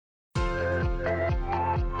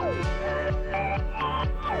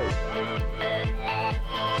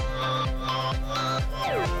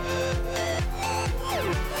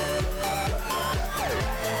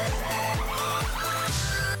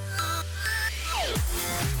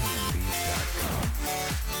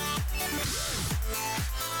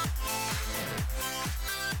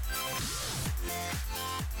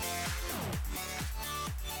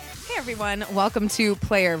everyone. Welcome to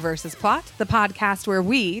Player versus Plot, the podcast where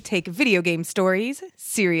we take video game stories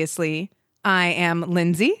seriously. I am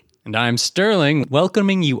Lindsay. And I'm Sterling,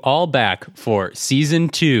 welcoming you all back for Season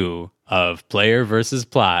 2 of Player versus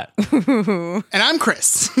Plot. And I'm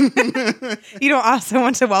Chris. You don't also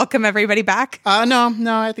want to welcome everybody back? No,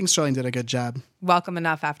 I think Sterling did a good job. Welcome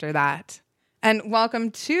enough after that. And welcome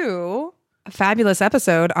to a fabulous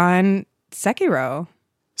episode on Sekiro.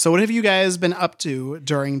 So what have you guys been up to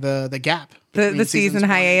during the gap? The season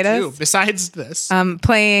hiatus? Besides this.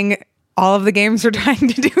 Playing all of the games we're trying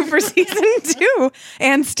to do for season 2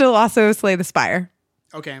 and still also Slay the Spire.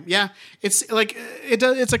 Okay, yeah. It's like,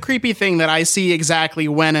 it's a creepy thing that I see exactly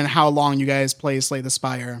when and how long you guys play Slay the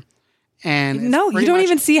Spire. And no, you don't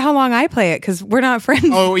even see how long I play it because we're not friends.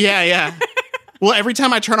 Oh, yeah. Well, every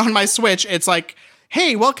time I turn on my Switch, it's like,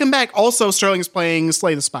 hey, welcome back. Also, Sterling's playing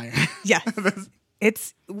Slay the Spire. Yes.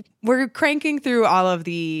 We're cranking through all of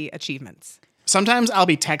the achievements. Sometimes I'll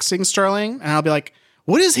be texting Sterling and I'll be like,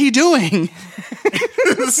 what is he doing?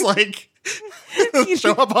 It's like,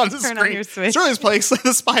 show up on the Turn screen. on your Switch. Sterling's playing Slay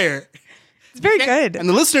the Spire. It's very good. And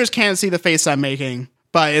the listeners can't see the face I'm making,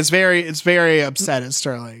 but it's very upset at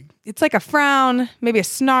Sterling. It's like a frown, maybe a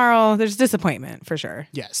snarl. There's disappointment for sure.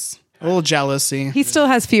 Yes. A little jealousy. He still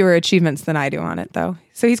has fewer achievements than I do on it, though.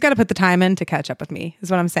 So he's got to put the time in to catch up with me,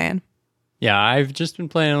 is what I'm saying. Yeah, I've just been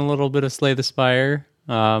playing a little bit of Slay the Spire.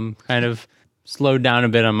 Kind of slowed down a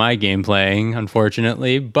bit on my game playing,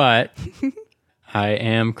 unfortunately, but I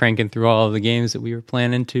am cranking through all of the games that we were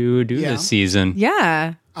planning to do this season.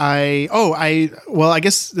 Yeah. I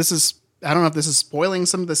guess I don't know if this is spoiling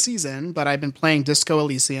some of the season, but I've been playing Disco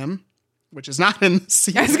Elysium, which is not in the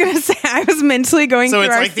season. I was going to say, I was mentally going So through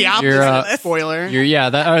it's our like the season. opposite of a spoiler.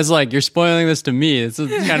 I was like, you're spoiling this to me. It's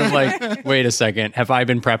kind of like, wait a second, have I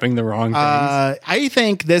been prepping the wrong things? I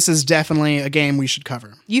think this is definitely a game we should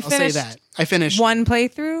cover. You I'll say finished that. I finished one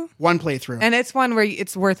playthrough? one playthrough. And it's one where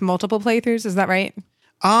it's worth multiple playthroughs, is that right?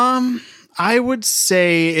 I would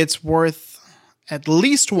say it's worth at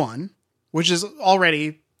least one, which is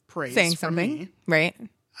already praise Saying for something, me. right?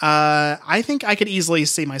 I think I could easily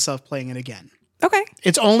see myself playing it again. Okay.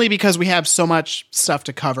 It's only because we have so much stuff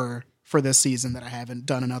to cover for this season that I haven't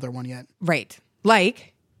done another one yet. Right.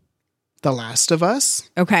 Like, The Last of Us.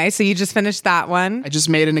 okay, so you just finished that one. I just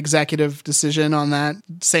made an executive decision on that,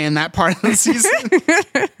 saying that part of the season.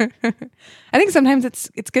 I think sometimes it's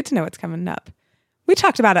good to know what's coming up. We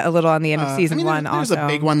talked about it a little on the end of season 1 there's also. a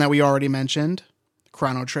big one that we already mentioned,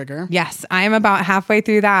 Chrono Trigger. Yes, I am about halfway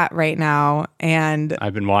through that right now. And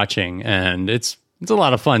I've been watching, and it's a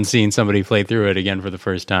lot of fun seeing somebody play through it again for the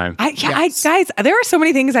first time. guys, there are so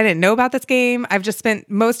many things I didn't know about this game. I've just spent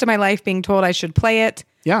most of my life being told I should play it.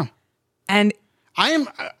 Yeah. And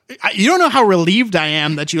You don't know how relieved I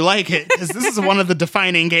am that you like it, because this is one of the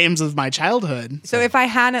defining games of my childhood. so if I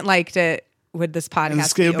hadn't liked it, would this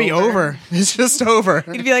podcast It'll be over. It's just over.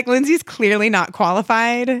 You'd be like, Lindsay's clearly not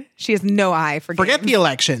qualified. She has no eye for Forget games. the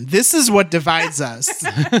election. This is what divides us.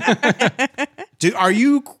 Are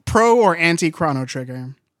you pro or anti Chrono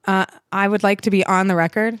Trigger? I would like to be on the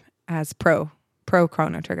record as pro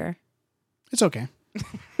Chrono Trigger. It's okay.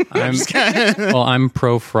 I'm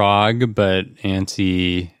pro Frog, but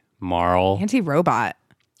anti Marl. Anti-robot.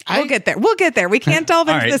 We'll get there. We can't delve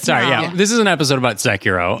into this now. Yeah. This is an episode about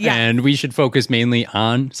Sekiro, Yeah. and we should focus mainly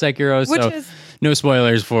on Sekiro. Which so is- no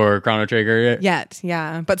spoilers for Chrono Trigger. Yet,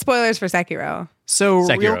 yeah. But spoilers for Sekiro. So real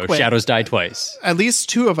Sekiro, quick, Shadows Die Twice. at least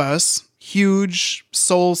two of us, huge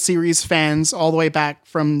Soul series fans, all the way back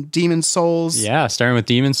from Demon Souls, Yeah, starting with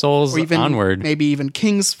Demon Souls or even onward. maybe even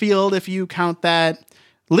Kingsfield, if you count that.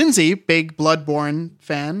 Lindsay, big Bloodborne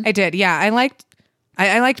fan. I did, yeah. I liked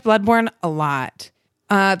Bloodborne a lot.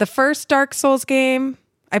 The first Dark Souls game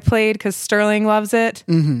I played because Sterling loves it,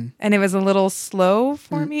 and it was a little slow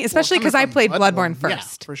for me, especially because I played Bloodborne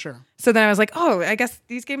first. Yeah, for sure. So then I was like, oh, I guess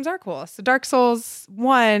these games are cool. So Dark Souls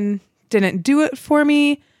 1 didn't do it for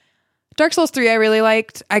me. Dark Souls 3 I really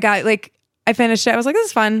liked. I finished it. I was like, this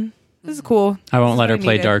is fun. This is cool. I won't let her what I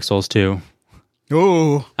play needed. Dark Souls 2.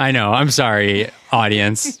 Oh, I know. I'm sorry,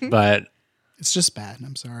 audience, but it's just bad.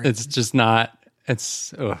 I'm sorry. it's just not.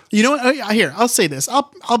 It's. Ugh. You know what? Here, I'll say this.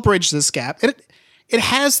 I'll bridge this gap. It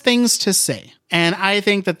has things to say, and I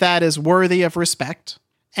think that is worthy of respect.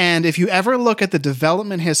 And if you ever look at the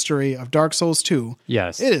development history of Dark Souls 2,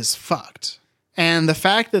 Yes. it is fucked. And the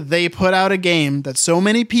fact that they put out a game that so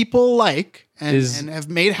many people like and have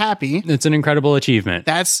made happy, It's an incredible achievement.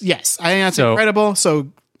 I think that's incredible. So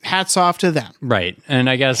hats off to them. Right. And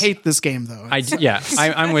I guess. Hate this game though.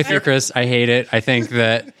 I'm with you, Chris. I hate it. I think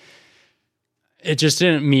that it just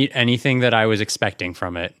didn't meet anything that I was expecting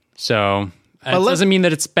from it. So It doesn't mean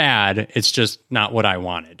that it's bad. It's just not what I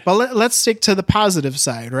wanted. But let's stick to the positive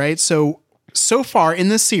side, right? So far in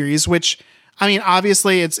this series, which, I mean,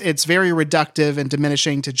 obviously it's very reductive and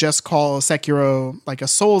diminishing to just call Sekiro like a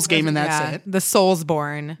Souls game and that's it. The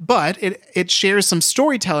Soulsborne. But it shares some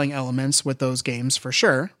storytelling elements with those games for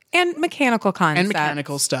sure. And mechanical concepts. And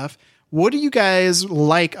mechanical stuff. What do you guys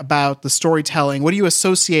like about the storytelling? What do you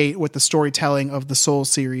associate with the storytelling of the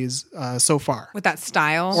Souls series so far? With that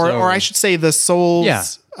style? Or I should say the Souls... Yeah.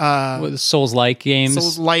 Souls-like games.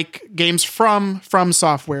 Souls-like games from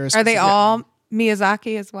Software. Are they all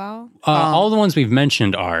Miyazaki as well? All the ones we've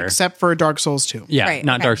mentioned are. Except for Dark Souls 2. Yeah, Right,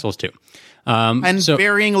 not okay. Dark Souls 2. And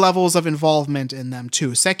varying levels of involvement in them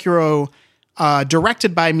too. Sekiro,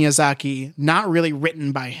 directed by Miyazaki, not really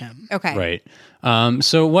written by him. Okay. Right.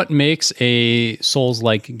 So what makes a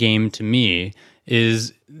Souls-like game to me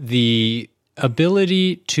is the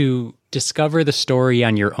ability to discover the story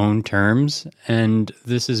on your own terms. And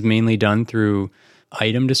this is mainly done through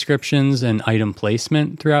item descriptions and item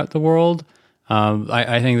placement throughout the world.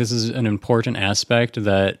 I think this is an important aspect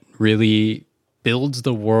that really builds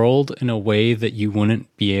the world in a way that you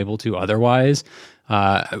wouldn't be able to otherwise.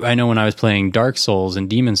 I know when I was playing Dark Souls and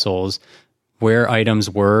Demon Souls, where items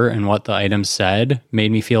were and what the items said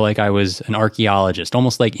made me feel like I was an archaeologist,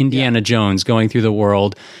 almost like Indiana Jones going through the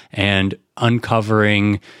world and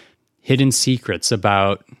uncovering hidden secrets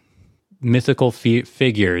about mythical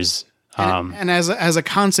figures. And as a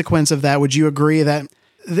consequence of that, would you agree that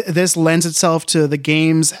this lends itself to the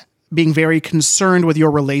games being very concerned with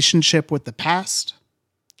your relationship with the past?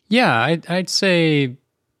 Yeah, I'd say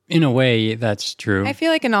in a way that's true. I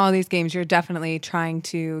feel like in all of these games, you're definitely trying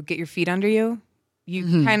to get your feet under you.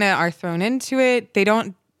 You kind of are thrown into it. They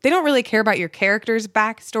don't really care about your character's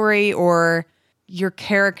backstory or your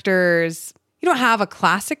character's. You don't have a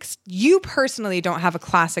classic. You personally don't have a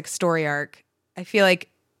classic story arc. I feel like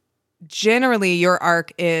generally your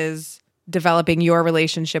arc is developing your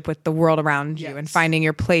relationship with the world around you and finding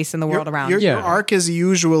your place in the world around you. Your arc is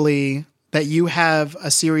usually that you have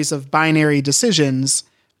a series of binary decisions,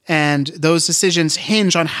 and those decisions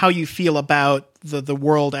hinge on how you feel about the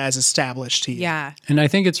world as established to you. Yeah. And I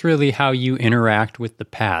think it's really how you interact with the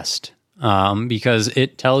past, because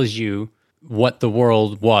it tells you what the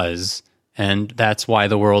world was, and that's why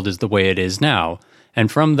the world is the way it is now. And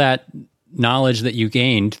from that knowledge that you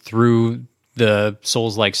gained through the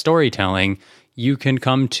Souls-like storytelling, you can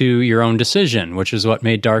come to your own decision, which is what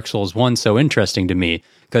made Dark Souls 1 so interesting to me,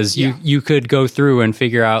 because you could go through and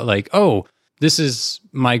figure out like, oh, this is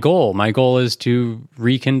my goal. My goal is to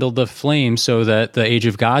rekindle the flame so that the Age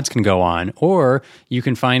of Gods can go on. Or you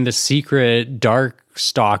can find the secret Dark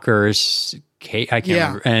Stalkers. I can't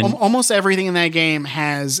remember. And almost everything in that game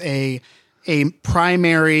has a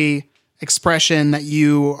primary expression that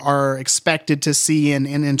you are expected to see and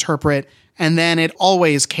interpret. And then it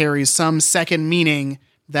always carries some second meaning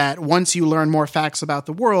that once you learn more facts about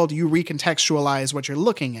the world, you recontextualize what you're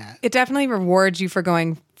looking at. It definitely rewards you for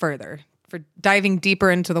going further, for diving deeper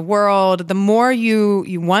into the world. The more you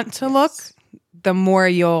want to look, the more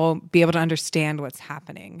you'll be able to understand what's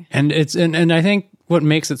happening. And and I think what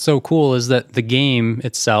makes it so cool is that the game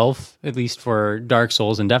itself, at least for Dark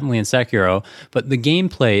Souls and definitely in Sekiro, but the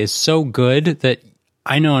gameplay is so good that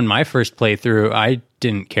I know in my first playthrough, I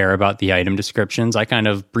didn't care about the item descriptions. I kind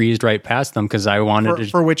of breezed right past them because I wanted to...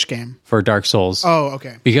 For which game? For Dark Souls. Oh,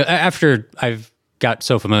 okay. Because after I've got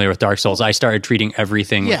so familiar with Dark Souls, I started treating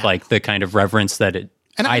everything with like the kind of reverence that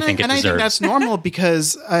I think it deserves. I think that's normal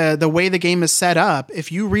because the way the game is set up,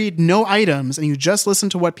 if you read no items and you just listen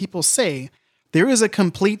to what people say, there is a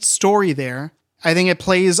complete story there. I think it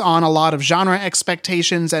plays on a lot of genre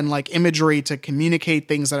expectations and like imagery to communicate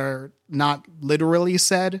things that are not literally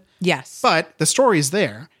said. Yes. But the story's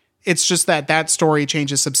there. It's just that story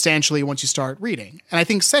changes substantially once you start reading. And I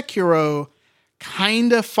think Sekiro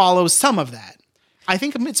kind of follows some of that. I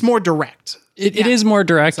think it's more direct. It is more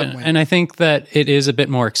direct, and I think that it is a bit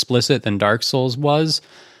more explicit than Dark Souls was.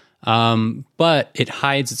 But it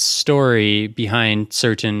hides its story behind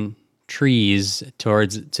certain trees to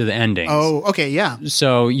the endings. Oh, okay, yeah.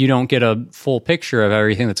 So you don't get a full picture of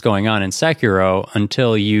everything that's going on in Sekiro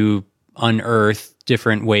until you unearth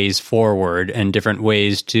different ways forward and different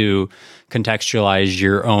ways to contextualize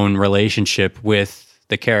your own relationship with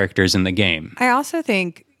the characters in the game. I also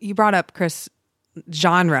think you brought up, Chris,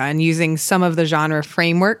 genre and using some of the genre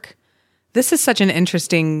framework. This is such an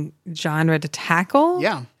interesting genre to tackle.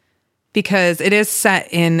 Yeah. Because it is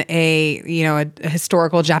set in a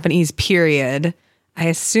historical Japanese period. I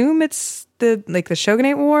assume it's the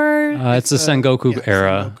Shogunate War. It's the Sengoku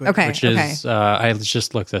era, Okay, which is I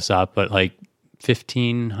just looked this up, but like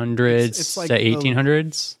 1500s It's like to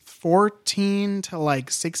 1800s. 14 to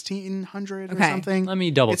like 1600 or Okay. something. Let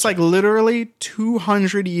me double It's check. like literally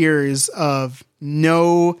 200 years of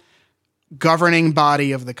no governing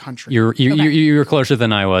body of the country. You were closer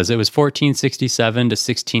than I was. It was 1467 to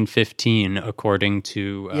 1615, according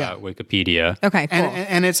to Yeah. Okay, Wikipedia. cool.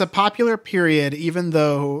 and it's a popular period, even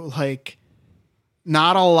though like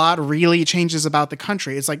not a lot really changes about the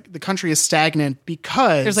country. It's like the country is stagnant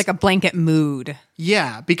because There's like a blanket mood.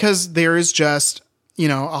 because there is just,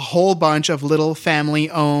 a whole bunch of little family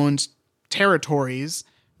owned territories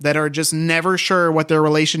that are just never sure what their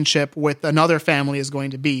relationship with another family is going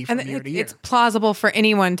to be from And year to year. it's plausible for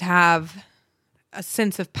anyone to have a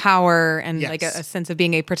sense of power and Yes. like a sense of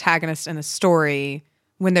being a protagonist in a story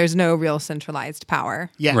when there's no real centralized power.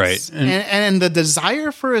 Yes. Right. And the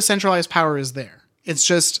desire for a centralized power is there. It's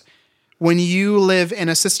just when you live in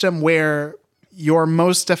a system where your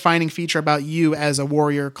most defining feature about you as a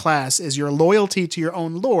warrior class is your loyalty to your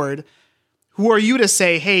own lord, who are you to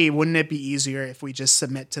say, hey, wouldn't it be easier if we just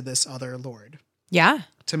submit to this other lord Yeah.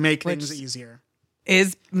 to make things easier?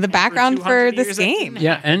 Is the background for 200 this years, that game. didn't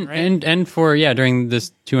Yeah, and for during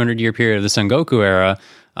this 200-year period of the Sengoku era,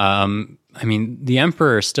 I mean, the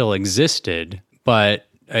emperor still existed, but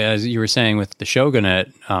as you were saying with the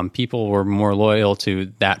shogunate, people were more loyal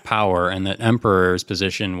to that power, and that emperor's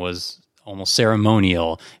position was almost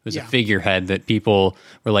ceremonial. It was a figurehead that people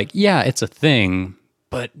were like, yeah, it's a thing,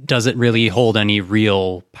 but does it really hold any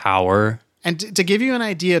real power? And to give you an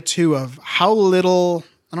idea, too, of how little,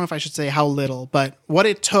 I don't know if I should say how little, but what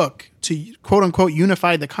it took to quote unquote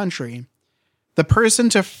unify the country, the person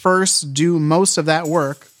to first do most of that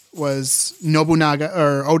work was Nobunaga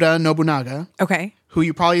or Oda Nobunaga, Okay. who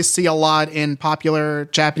you probably see a lot in popular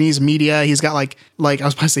Japanese media. He's got like I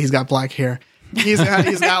was about to say he's got black hair. He's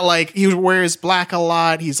got like, he wears black a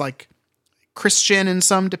lot. He's like Christian in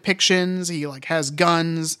some depictions. He like has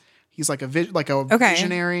guns. He's like a Okay.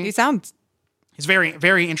 visionary. He sounds He's very,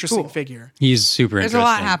 very interesting figure. He's super There's a interesting.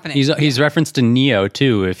 lot happening. He's referenced to Neo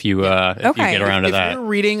too, if you if you Okay. get around to If that. you're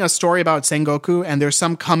reading a story about Sengoku and there's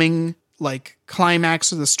some coming like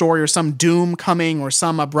climax of the story or some doom coming or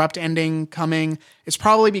some abrupt ending coming, it's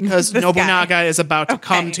probably because This Nobunaga guy. is about to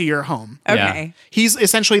come Okay. to your home. okay. He's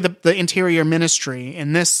essentially the interior ministry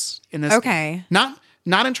in this Okay. game.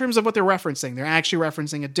 Not in terms of what they're referencing. They're actually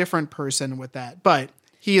referencing a different person with that, but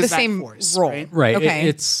he is The that same force, role. right? Right. Okay.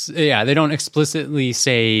 It's they don't explicitly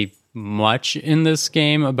say much in this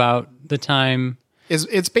game about the time.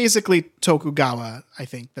 It's basically Tokugawa, I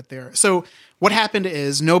think, that they're. So what happened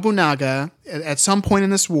is Nobunaga, at some point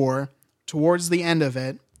in this war, towards the end of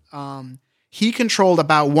it, he controlled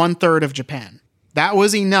about 1/3 of Japan. That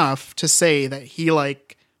was enough to say that he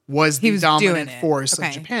was the was dominant doing it. force Okay.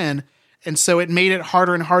 of Japan. And so it made it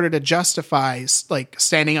harder and harder to justify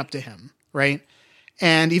standing up to him, right?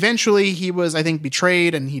 And eventually he was, I think,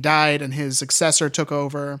 betrayed and he died and his successor took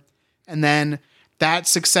over. And then that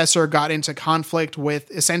successor got into conflict with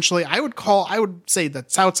essentially, I would say the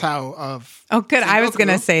Cao Cao of Oh, good. I was Sengoku, going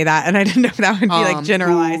to say that, and I didn't know if that would be like whose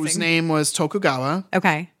generalizing. name was Tokugawa.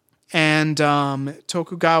 Okay. And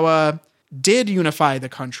Tokugawa did unify the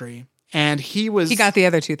country. And he He got the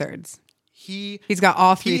other 2/3. He's got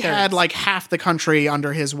all 3 he thirds. had like half the country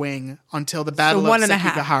under his wing until the so Battle one of and a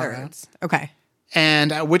half Sekigahara. thirds. Okay.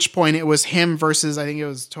 And at which point it was him versus, I think it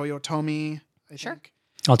was Toyotomi. I think.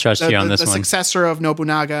 I'll trust you on this the one. successor of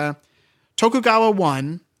Nobunaga. Tokugawa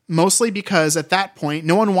won, mostly because at that point,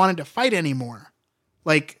 no one wanted to fight anymore.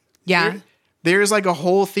 Yeah. There's like a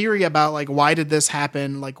whole theory about like, why did this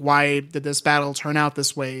happen? Like, why did this battle turn out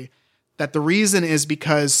this way? That the reason is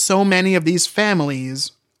because so many of these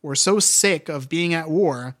families were so sick of being at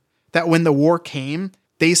war that when the war came,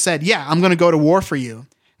 they said, yeah, I'm going to go to war for you.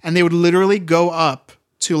 And they would literally go up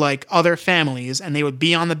to like other families and they would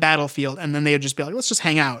be on the battlefield and then they would just be like, let's just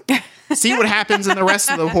hang out, see what happens in the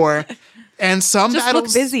rest of the war. And some Just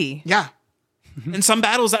battles, look busy. yeah. And some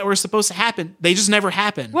battles that were supposed to happen, they just never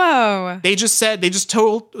happened. Whoa.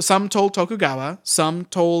 Some told Tokugawa, some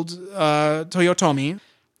told Toyotomi,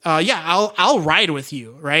 I'll ride with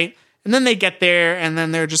you, right? And then they get there and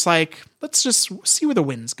then they're just like, let's just see where the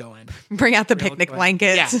wind's going. Bring out the picnic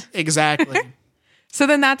blanket. Yeah, exactly. So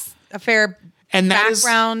then that's a fair And that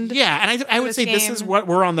background. and I would this say this is game. what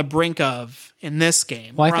we're on the brink of in this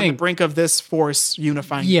game. Well, I we're on the think- brink of this force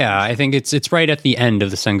unifying. Yeah, I think it's right at the end of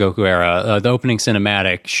the Sengoku era. The opening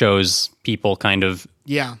cinematic shows people kind of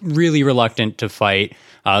Yeah. really reluctant to fight.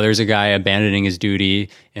 There's a guy abandoning his duty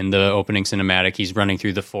in the opening cinematic. He's running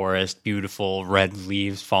through the forest, beautiful red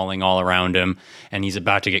leaves falling all around him, and he's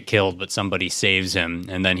about to get killed, but somebody saves him.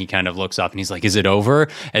 And then he kind of looks up and he's like, is it over?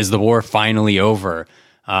 Is the war finally over?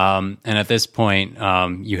 And at this point,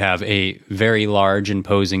 you have a very large,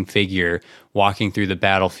 imposing figure walking through the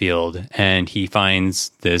battlefield, and he finds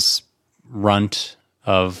this runt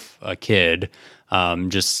of a kid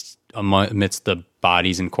just amidst the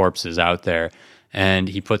bodies and corpses out there. And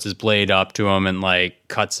he puts his blade up to him and like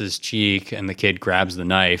cuts his cheek, and the kid grabs the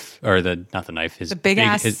knife, or not the knife, his big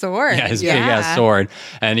ass sword. Yeah, his big ass sword.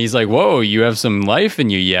 And he's like, "Whoa, you have some life in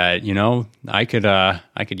you yet? You know, I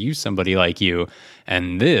could use somebody like you."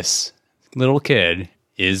 And this little kid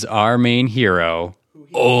is our main hero,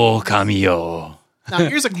 Okamiyo. Now,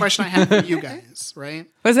 here's a question I have for you guys, right?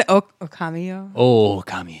 Was it Okamiyo?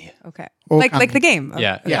 Okami. Okay. Okami. Like the game of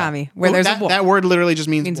Yeah. Okami, where Well, there's that, a wolf. that word literally just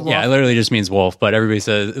means wolf. Yeah, it literally just means wolf, but everybody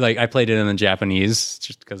says, like, I played it in the Japanese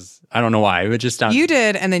just because I don't know why. It just sounds. You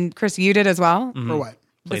did, and then Chris, you did as well. For what?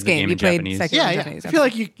 This the game, game you in played Japanese. Sekiro Yeah, in yeah. Japanese. I feel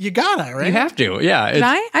like you gotta, right? You have to. Yeah. Did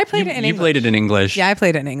I? I played it in You English. played it in English. Yeah, I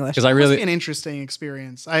played it in English. Because I It's really. an interesting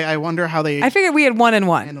experience. I wonder how they. I figured we had 1 and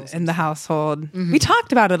 1 in the household. We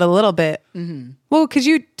talked about it a little bit. Well, did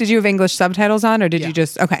you have English subtitles on, or did you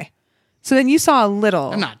just okay? So then you saw a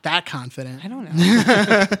little. I'm not that confident. I don't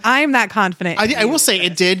know. I'm that confident. I will say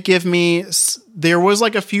it did give me. There was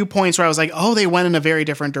like a few points where I was like, "Oh, they went in a very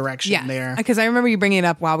different direction yeah, there." because I remember you bringing it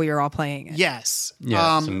up while we were all playing it. Yes.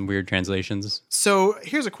 Yeah, some weird translations. So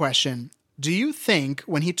here's a question: do you think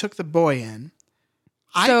when he took the boy in,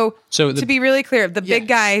 So, So to be really clear, the big Yes.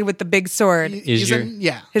 guy with the big sword, Is your-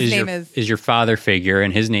 yeah? his name is your father figure,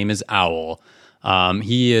 and his name is Owl.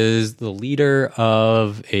 He is the leader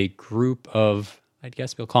of a group of, I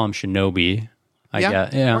guess we'll call him shinobi. Yeah,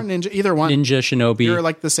 Yeah. or ninja, either one. Ninja shinobi. You're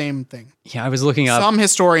like the same thing. Yeah, I was looking up. Some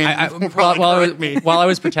historian will probably correct me. while I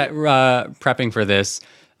was prepping for this,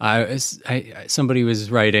 somebody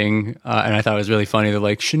was writing, and I thought it was really funny. They're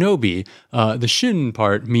like, shinobi, the shin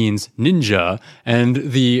part means ninja, and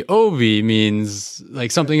the obi means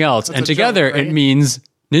like something else, and a joke, together right? it means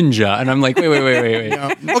ninja. And I'm like, wait.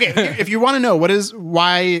 Okay, if you want to know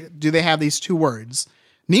why do they have these two words?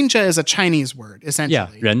 Ninja is a Chinese word, Yeah,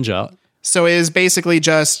 essentially. renja. So it is basically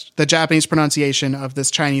just the Japanese pronunciation of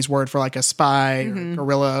this Chinese word for like a spy or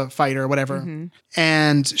guerrilla fighter or whatever.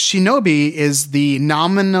 And shinobi is the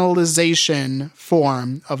nominalization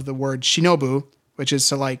form of the word shinobu, which is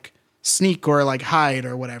to like sneak or like hide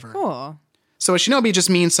or whatever. Cool. So a shinobi just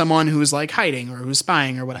means someone who's like hiding or who's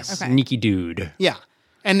spying or whatever. Okay. Sneaky dude. Yeah.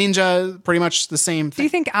 And ninja, pretty much the same Do you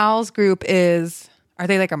thing. think Owl's group are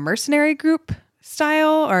they like a mercenary group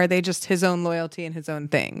style, or are they just his own loyalty and his own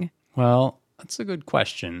thing? Well, that's a good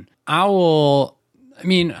question. Owl.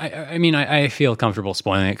 I feel comfortable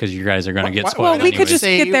spoiling it because you guys are going to get spoiled. well, we could anyways. just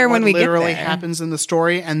Say get there when what we get literally there. happens in the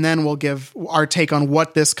story, and then we'll give our take on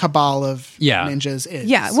what this cabal of Yeah. ninjas is.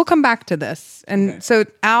 Yeah, we'll come back to this. And so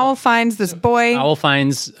Owl finds this boy. Owl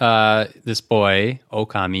finds this boy,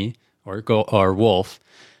 Okami, or Wolf,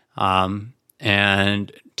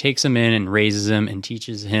 and takes him in and raises him and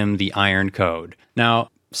teaches him the Iron Code. Now,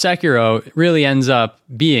 Sekiro really ends up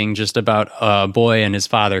being just about a boy and his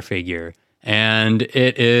father figure. And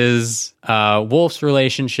it is Wolf's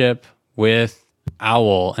relationship with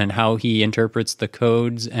Owl and how he interprets the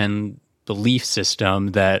codes and belief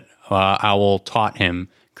system that Owl taught him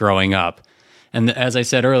growing up. And as I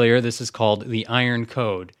said earlier, this is called the Iron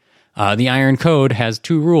Code. The Iron Code has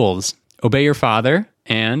 2 rules: obey your father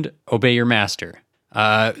and obey your master.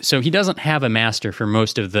 So he doesn't have a master for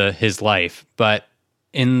most of his life, but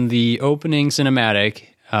in the opening cinematic,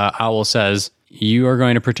 Owl says, "You are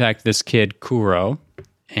going to protect this kid Kuro,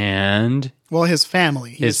 and Well, his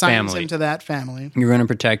family. He His assigns family. him to that family. you're going to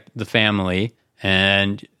protect the family,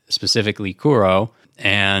 and specifically Kuro,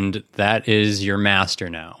 and that is your master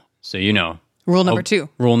now. So you know." Rule number 2.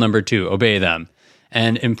 Rule number 2, obey them.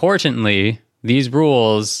 And importantly, these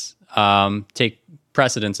rules take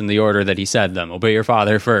precedence in the order that he said them. Obey your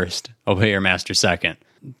father first, obey your master second.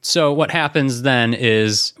 So what happens then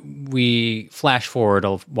is we flash forward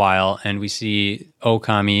a while and we see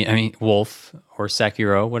Wolf or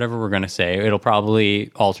Sekiro, whatever we're going to say. It'll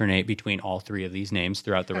probably alternate between all 3 of these names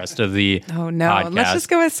throughout the rest of the Oh no, podcast. let's just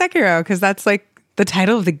go with Sekiro because that's like the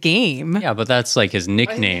title of the game. Yeah, but that's like his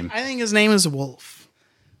nickname. I think his name is Wolf.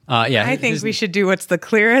 Yeah, I think his- we should do what's the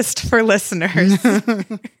clearest for listeners.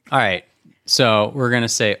 All right. So we're gonna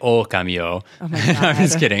say Okamiyo. Oh my I'm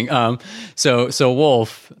just God. kidding. So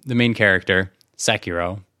Wolf, the main character,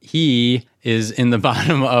 Sekiro, he is in the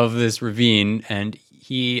bottom of this ravine, and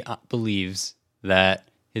he believes that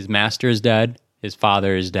his master is dead, his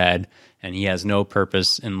father is dead, and he has no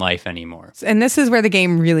purpose in life anymore. And this is where the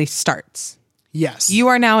game really starts. Yes. You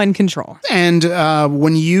are now in control. And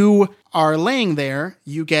when you are laying there,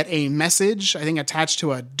 you get a message, I think attached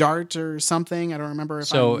to a dart or something. I don't remember if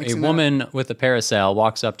So I'm a mixing that woman with a parasail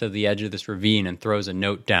walks up to the edge of this ravine and throws a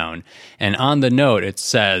note down. And on the note, it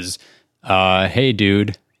says, hey,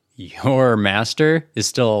 dude, your master is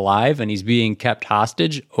still alive and he's being kept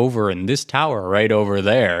hostage over in this tower right over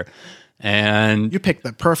there. And You picked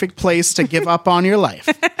the perfect place to give up on your life.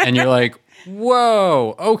 and you're like,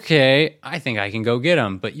 whoa, okay, I think I can go get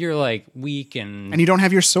him. But you're like weak and And you don't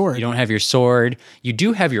have your sword. you don't have your sword. You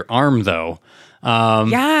do have your arm, though.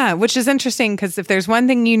 Yeah, which is interesting because if there's one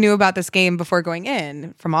thing you knew about this game before going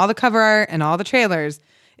in, from all the cover art and all the trailers,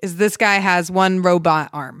 is this guy has one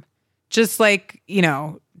robot arm. Just like,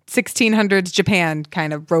 1600s Japan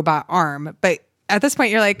kind of robot arm. But at this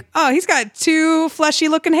point, you're like, oh, he's got two fleshy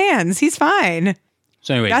looking hands. He's fine.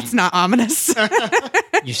 So anyway, That's not ominous.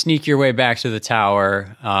 you sneak your way back to the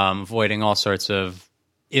tower, avoiding all sorts of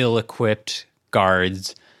ill-equipped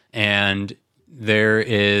guards, and there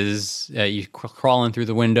is you crawl in through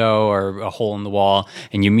the window or a hole in the wall,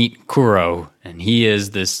 and you meet Kuro, and he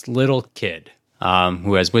is this little kid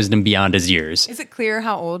who has wisdom beyond his years. Is it clear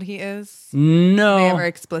how old he is? No, They ever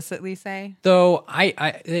explicitly say? though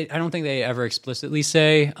I don't think they ever explicitly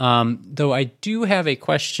say. Though I do have a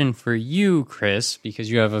question for you, Chris, because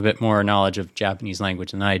you have a bit more knowledge of Japanese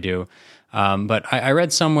language than I do. But I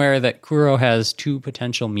read somewhere that Kuro has two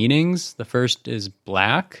potential meanings. The first is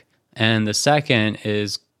black, and the second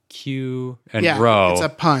is Q and yeah, Ro. it's a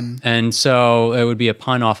pun. And so it would be a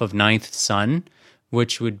pun off of Ninth Sun,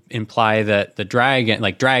 which would imply that the dragon,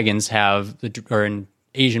 like dragons have, or in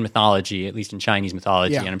Asian mythology, at least in Chinese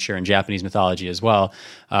mythology, Yeah. and I'm sure in Japanese mythology as well,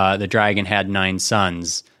 the dragon had 9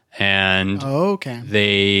 sons. And Okay.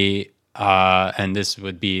 they, and this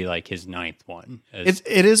would be like his 9th one.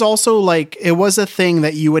 It is also like, it was a thing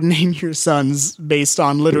that you would name your sons based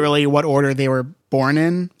on literally what order they were born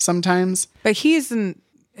in sometimes. But he's an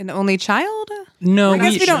only child? No, I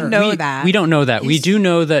guess we don't know that. We don't know that. We do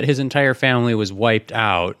know that his entire family was wiped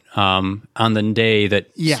out on the day that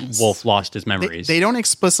Yes. Wolf lost his memories. They don't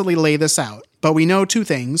explicitly lay this out, but we know two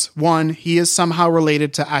things. One, he is somehow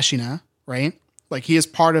related to Ashina, right? Like he is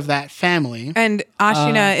part of that family, And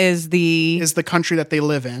Ashina is the... is the country that they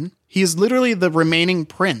live in. He is literally the remaining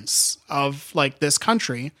prince of like this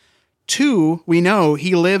country. Two, we know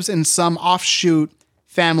he lives in some offshoot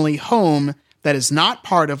family home that is not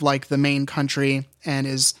part of like the main country and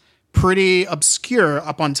is pretty obscure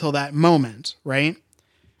up until that moment, right?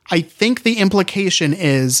 I think the implication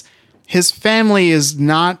is his family is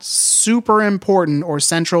not super important or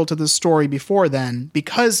central to the story before then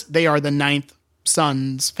because they are the 9th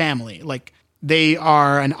son's family. Like they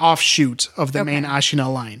are an offshoot of the main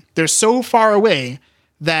Ashina line. They're so far away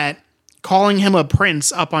that calling him a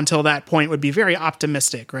prince up until that point would be very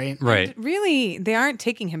optimistic, right? right. Really, they aren't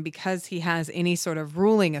taking him because he has any sort of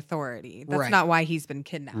ruling authority. That's Right. not why he's been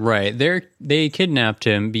kidnapped. Right. They kidnapped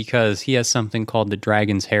him because he has something called the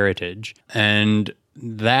Dragon's Heritage. And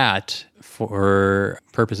that, for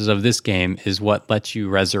purposes of this game, is what lets you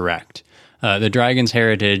resurrect. The Dragon's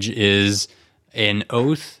Heritage is an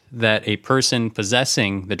oath that a person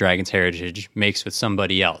possessing the Dragon's Heritage makes with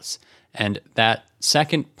somebody else. And that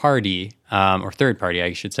second party, or third party,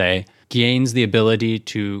 I should say, gains the ability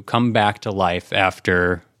to come back to life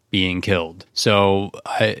after being killed. So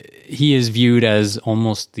he is viewed as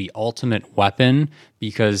almost the ultimate weapon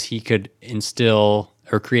because he could instill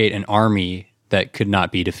or create an army that could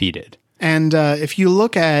not be defeated. And if you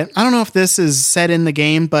look at, I don't know if this is said in the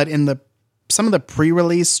game, but in some of the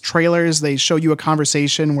pre-release trailers, they show you a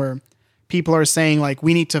conversation where people are saying like,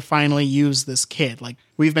 we need to finally use this kid. Like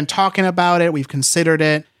we've been talking about it. We've considered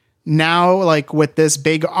it. Now, like with this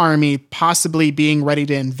big army possibly being ready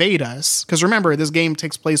to invade us. Because remember, this game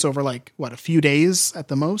takes place over like, what, a few days at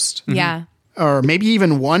the most? Yeah. Or maybe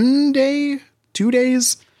even 1 day, 2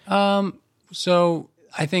 days? So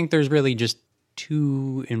I think there's really just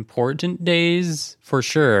 2 important days for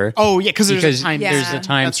sure. Oh, yeah, because there's a time. There's a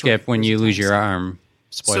time That's skip right. when There's you a lose time your skip. arm.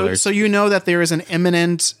 Spoilers. So you know that there is an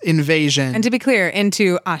imminent invasion And to be clear,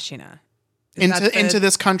 into Ashina. Is that into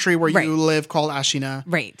this country where Right. you live called Ashina.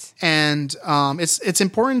 Right. And it's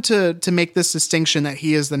important to make this distinction that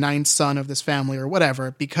he is the 9th son of this family or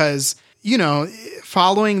whatever, because, you know,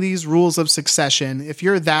 following these rules of succession, if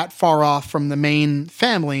you're that far off from the main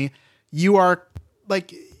family, you are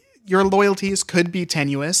like, your loyalties could be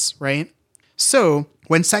tenuous, right? So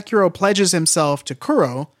when Sekiro pledges himself to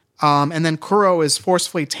Kuro, and then Kuro is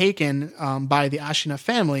forcefully taken by the Ashina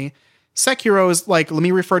family, Sekiro is like, let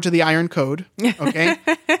me refer to the Iron Code. Okay.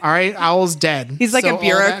 All right. Owl's dead. He's like So a all that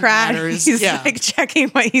bureaucrat. matters- He's yeah. like checking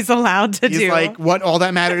what he's allowed to He's do. like, what all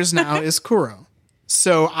that matters now is Kuro.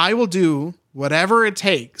 So I will do whatever it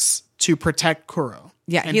takes to protect Kuro.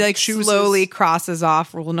 yeah, And he like chooses- slowly crosses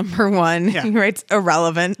off rule number 1. Yeah. He writes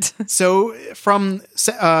irrelevant. So from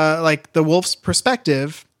like the wolf's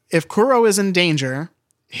perspective, if Kuro is in danger,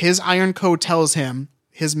 his Iron Code tells him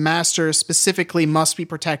his master specifically must be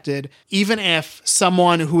protected, even if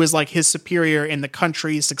someone who is like his superior in the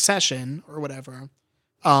country's succession or whatever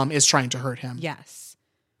is trying to hurt him. Yes.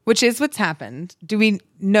 Which is what's happened. Do we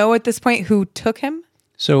know at this point who took him?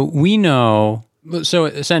 So we know. So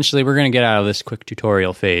essentially, we're going to get out of this quick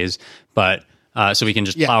tutorial phase, but so we can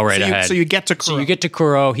just plow right ahead. So you get to Kuro. So you get to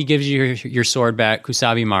Kuro. He gives you your sword back,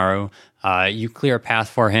 Kusabi Maru. You clear a path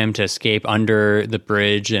for him to escape under the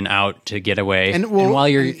bridge and out to get away. And while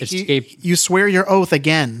you're you swear your oath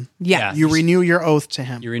again. Yeah. You renew your oath to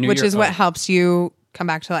him. Which is what helps you come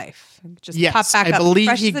back to life. Just pop back I up. believe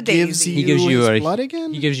fresh he as a gives daisy. he gives you his a blood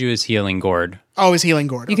again. He gives you his healing gourd. Oh, his healing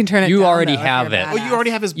gourd. You can turn it You down, already though, if have you're it. a Oh, you already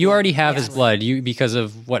have his blood. You already have his blood. You because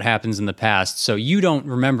of what happens in the past. So you don't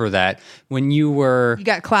remember that when you were. You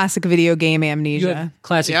got classic video game amnesia. You have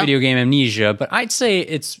classic video game amnesia, but I'd say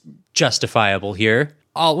it's justifiable here.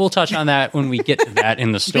 We'll touch on that when we get to that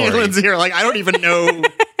in the story. Galen's here, like, I don't even know.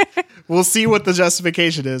 We'll see what the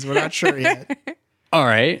justification is. We're not sure yet. All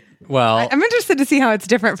right. Well, I'm interested to see how it's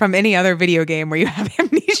different from any other video game where you have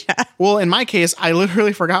amnesia. Well, in my case, I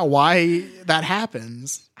literally forgot why that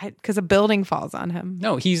happens. Because a building falls on him.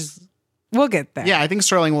 no, he's We'll get there. Yeah, I think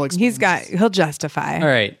Sterling will explain. He'll justify. all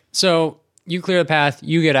right. So you clear the path,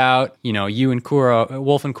 you get out. You know, you and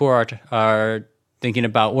Wolf and Kuro are thinking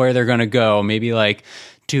about where they're going to go. Maybe like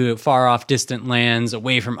to far off distant lands,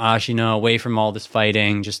 away from Ashina, away from all this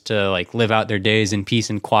fighting, just to like live out their days in peace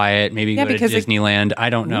and quiet. Maybe go to Disneyland. I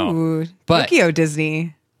don't know. Ooh, But Tokyo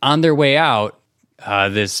Disney. on their way out,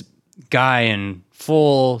 this guy in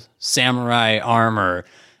full samurai armor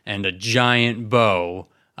and a giant bow,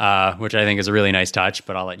 which I think is a really nice touch,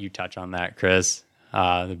 but I'll let you touch on that, Chris.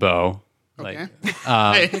 The bow. Okay.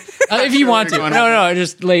 If you want to. No,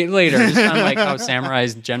 just later. Just kind of like how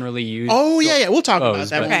samurais generally use. Oh, yeah. We'll talk about bows,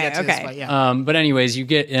 that when we but- get to this Okay. fight. Yeah. But anyways, you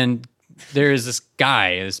get, and there's this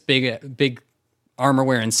guy, this big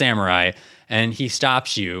armor-wearing samurai, and he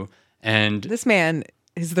stops you, and This man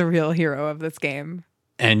is the real hero of this game.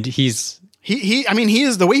 he's... He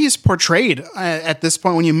is the way he's portrayed at this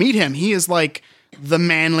point when you meet him. He is like the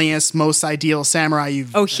manliest, most ideal samurai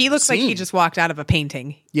you've Oh, he looks like he seen. just walked out of a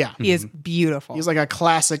painting. Yeah. He is beautiful. He's like a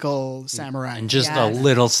classical samurai. and just a Yes.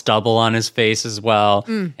 little stubble on his face as well.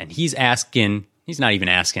 And he's not even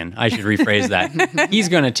asking. I should rephrase that. He's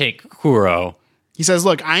going to take Kuro. He says,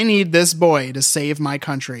 look, I need this boy to save my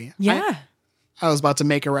country. yeah. I was about to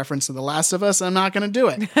make a reference to The Last of Us. I'm not going to do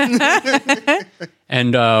it.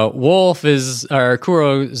 And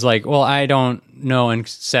Kuro is like, well, I don't know. And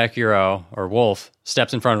Sekiro, or Wolf,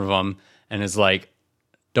 steps in front of him and is like,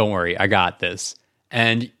 don't worry, I got this.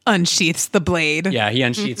 And Unsheaths the blade. yeah, he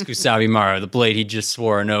unsheaths Kusabi Maru, the blade he just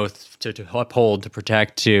swore an oath to uphold to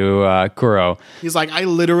protect to Kuro. He's like, I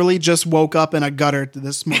literally just woke up in a gutter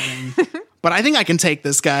this morning, but I think I can take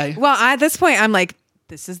this guy. Well, at this point, I'm like,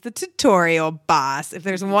 this is the tutorial boss. If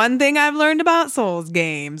there's one thing I've learned about Souls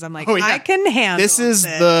games, I'm like, Oh, yeah. I can handle This is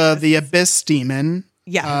the abyss demon.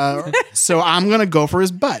 Yeah. So I'm going to go for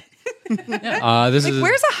his butt. This is,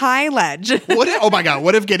 Where's a high ledge? Oh my God.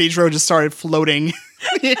 What if Genichiro just started floating?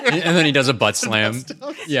 and then he does a butt slam.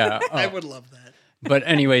 Yeah. I would love that. But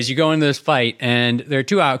anyways, you go into this fight, and there are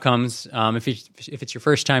two outcomes. If it's your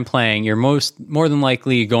first time playing, you're more than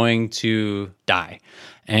likely going to die,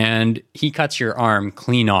 and he cuts your arm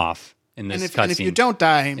clean off in this cutscene. And if you don't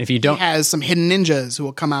die, he has some hidden ninjas who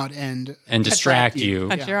will come out and distract you,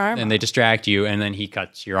 Cut your arm and they distract you, and then he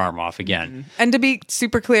cuts your arm off again. And to be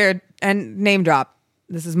super clear and name drop,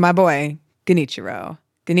 this is my boy, Genichiro.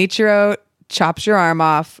 Genichiro chops your arm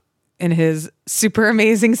off in his super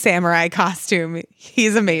amazing samurai costume.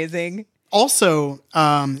 He's amazing. Also,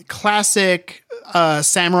 classic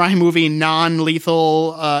samurai movie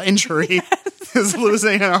non-lethal injury is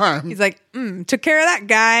losing an arm. He's like, took care of that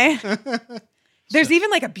guy. There's even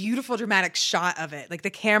like a beautiful dramatic shot of it. Like the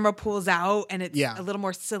camera pulls out and it's a little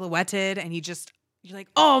more silhouetted and you're like,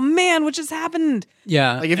 oh man, what just happened?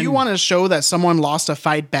 Yeah. Like if you want to show that someone lost a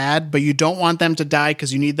fight bad, but you don't want them to die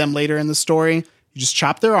because you need them later in the story, you just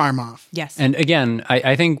chop their arm off. Yes. And again,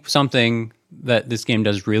 I think something that this game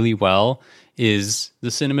does really well is the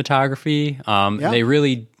cinematography. They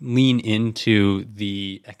really lean into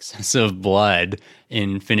the excessive blood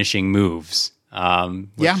in finishing moves.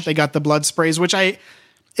 They got the blood sprays, which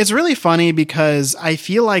it's really funny because I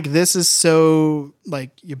feel like this is so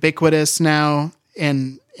like ubiquitous now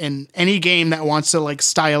in any game that wants to like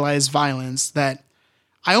stylize violence that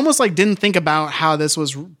I almost like didn't think about how this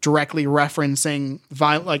was directly referencing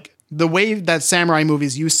like the way that samurai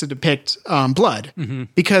movies used to depict blood.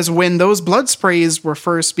 Because when those blood sprays were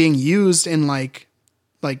first being used in like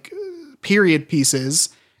period pieces,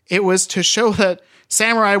 it was to show that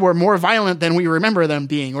samurai were more violent than we remember them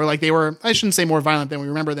being, or like they were, I shouldn't say more violent than we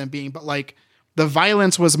remember them being, but like the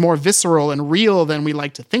violence was more visceral and real than we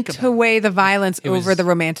like to think about. To weigh the violence over the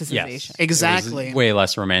romanticization. Yes, exactly. Way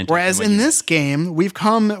less romantic. Whereas in this game, we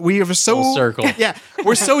are so full circle. Yeah,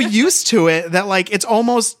 we're so used to it that like it's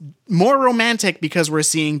almost more romantic because we're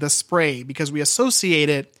seeing the spray, because we associate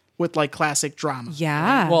it with like classic drama.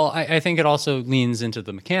 Yeah. Well, I think it also leans into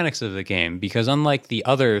the mechanics of the game, because unlike the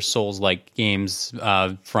other Souls-like games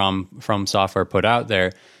from software put out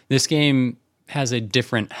there, this game has a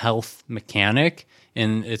different health mechanic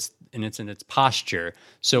and it's in its posture.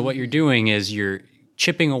 So what you're doing is you're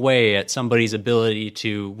chipping away at somebody's ability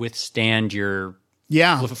to withstand your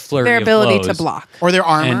flurry their of ability blows. to block. Or their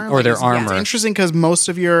armor. Or their armor. It's interesting because most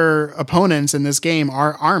of your opponents in this game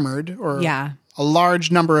are armored, or a large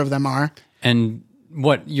number of them are. And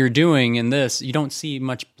what you're doing in this, you don't see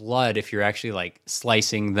much blood if you're actually like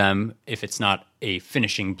slicing them, if it's not a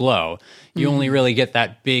finishing blow. You only really get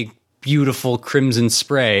that big, beautiful crimson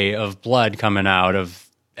spray of blood coming out of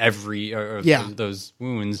those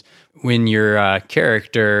wounds when your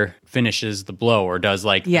character finishes the blow or does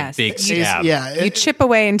like the big stab. You chip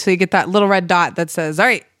away until you get that little red dot that says, all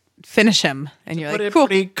right, finish him. And you're like, cool.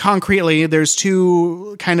 Pretty concretely, there's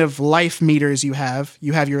two kind of life meters you have.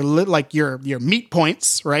 You have your meat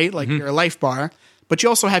points, right? Like your life bar. But you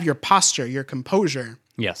also have your posture, your composure.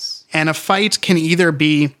 Yes. And a fight can either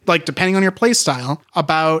be, like, depending on your play style,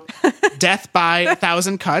 about death by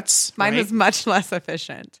 1,000 cuts. Mine was much less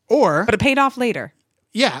efficient. But it paid off later.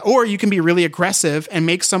 Yeah. Or you can be really aggressive and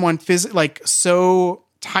make someone so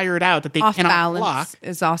tired out that they Off cannot balance block.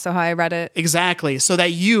 Is also how I read it. Exactly. So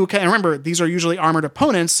that you can, and remember, these are usually armored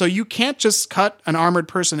opponents, so you can't just cut an armored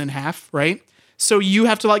person in half, right? So you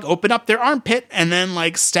have to like open up their armpit and then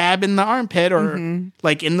like stab in the armpit or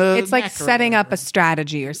like in the It's like setting up a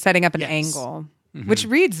strategy or setting up an angle, which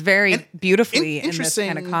reads very beautifully in this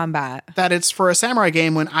kind of combat. That it's for a samurai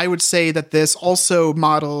game, when I would say that this also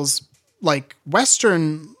models like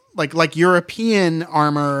Western, like European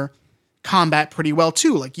armor combat pretty well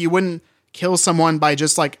too. Like you wouldn't kill someone by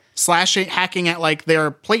just like hacking at like their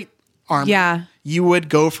plate armor. Yeah. You would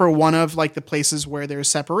go for one of like the places where there's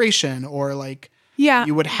separation, or like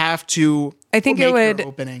you would have to. I think make your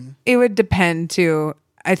opening. It would depend too.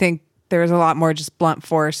 I think there's a lot more just blunt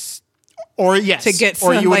force. Or to get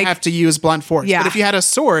or you would have to use blunt force. Yeah. But if you had a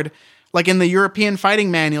sword, like in the European fighting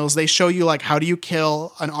manuals, they show you like how do you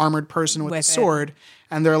kill an armored person with a sword,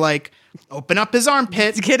 and they're like, open up his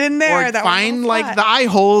armpit, get in there, or find like the eye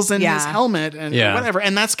holes in his helmet and Yeah. whatever.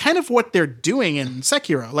 And that's kind of what they're doing in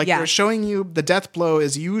Sekiro. Like they're showing you the death blow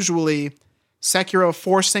is usually Sekiro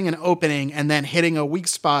forcing an opening and then hitting a weak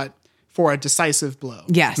spot for a decisive blow.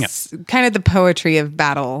 Yes. Kind of the poetry of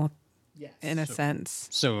battle in a sense.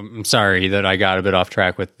 So I'm sorry that I got a bit off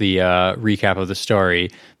track with the recap of the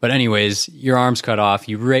story. But anyways, your arm's cut off.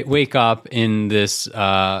 You wake up in this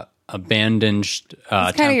abandoned It's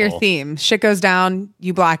kind of your theme. Shit goes down,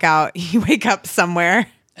 you black out, you wake up somewhere.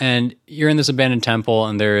 And you're in this abandoned temple,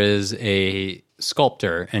 and there is a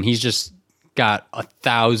sculptor, and he's just got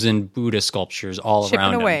 1,000 Buddha sculptures all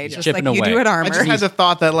around away, him. just chipping like you do at armor. I just had the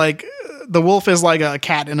thought that like the wolf is like a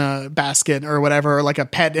cat in a basket or whatever, or like a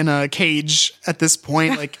pet in a cage at this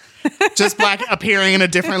point, like just black appearing in a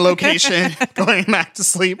different location, going back to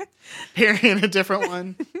sleep, appearing in a different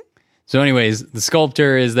one. So anyways, the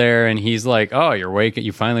sculptor is there, and he's like, oh,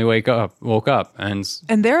 you finally woke up. And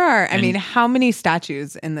there are, I mean, how many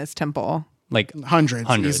statues in this temple? Like hundreds.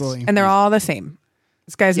 Easily. And they're all the same.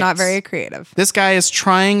 This guy's not very creative. This guy is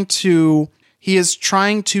trying to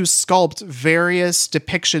sculpt various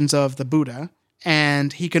depictions of the Buddha,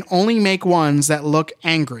 and he can only make ones that look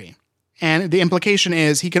angry. And the implication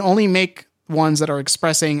is he can only make ones that are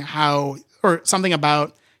expressing something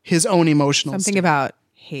about his own emotional Something state. About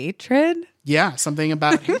hatred? Yeah, something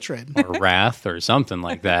about hatred. or wrath or something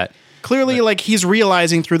like that. Clearly, like he's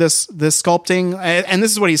realizing through this sculpting, and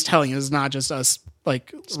this is what he's telling you. It's not just us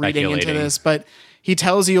like reading into this, but he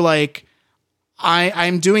tells you like,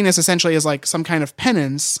 I'm doing this essentially as like some kind of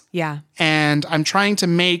penance. Yeah. And I'm trying to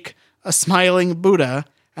make a smiling Buddha,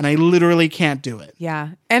 and I literally can't do it.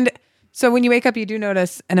 Yeah. And So when you wake up, you do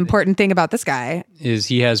notice an important thing about this guy. Is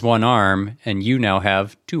he has one arm, and you now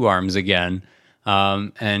have two arms again.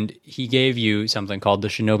 And he gave you something called the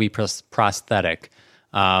Shinobi prosthetic.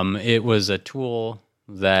 It was a tool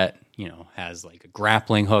that, has like a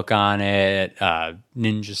grappling hook on it,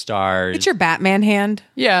 ninja stars. It's your Batman hand.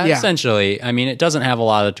 Yeah, essentially. I mean, it doesn't have a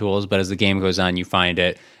lot of tools, but as the game goes on, you find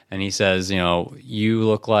it. And he says, you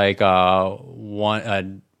look like a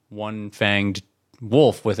one-fanged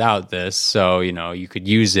wolf without this, so you could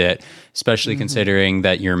use it, especially considering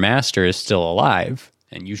that your master is still alive,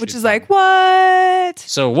 and you should. Which is like, what?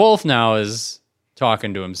 So Wolf now is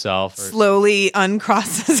talking to himself. Slowly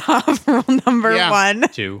uncrosses off rule number 1.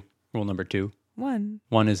 Rule number 2. 1.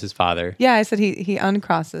 1 is his father. Yeah, I said he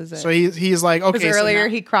uncrosses it. So he's like, okay. Because earlier so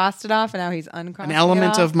he crossed it off, and now he's uncrossing an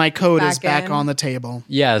element it of my code is back back in. on the table.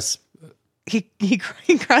 Yes. He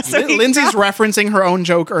crossed. So Lindsay's referencing her own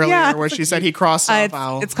joke earlier, Yeah. where she said he crossed off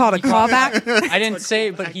owl. It's called a callback. I didn't say,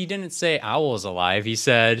 but he didn't say Owl is alive. He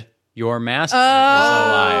said your master is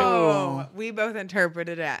alive. Oh, we both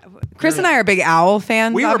interpreted it. Chris and I are big Owl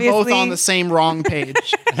fans. We were obviously. both on the same wrong page.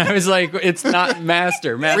 I was like, it's not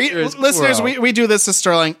master. Master is Listeners, Kuro. we do this to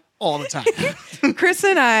Sterling all the time. Chris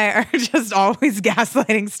and I are just always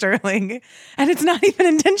gaslighting Sterling, and it's not even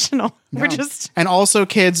intentional. We're just And also,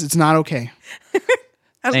 kids, it's not okay.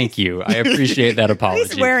 Thank you. I appreciate that at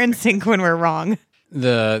least apology. we're in sync when we're wrong.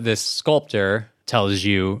 This sculptor tells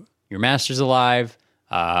you your master's alive.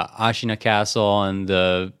 Ashina Castle and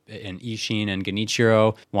Ishin and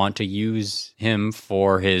Genichiro want to use him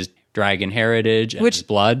for his dragon heritage and his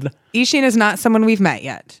blood. Ishin is not someone we've met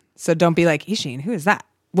yet, so don't be like, Ishin, who is that?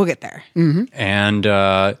 We'll get there. And,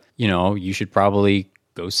 you should probably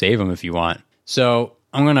go save him if you want. So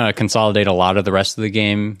I'm going to consolidate a lot of the rest of the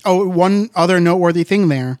game. Oh, one other noteworthy thing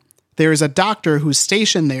there. There is a doctor who's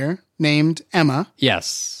stationed there named Emma.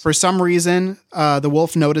 Yes. For some reason, the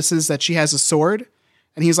wolf notices that she has a sword.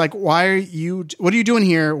 And he's like, what are you doing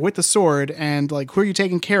here with the sword? And like, who are you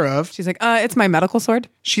taking care of? She's like, it's my medical sword.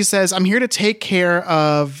 She says, I'm here to take care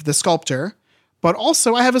of the sculptor, but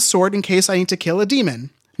also I have a sword in case I need to kill a demon.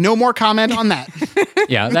 No more comment on that.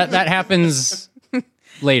 Yeah, that happens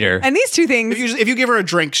later. And these two things, If you give her a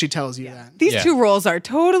drink, she tells you that. these two roles are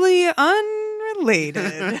totally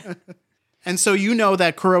unrelated. And so you know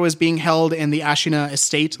that Kuro is being held in the Ashina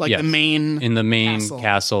estate, like Yes. the main... In the main castle.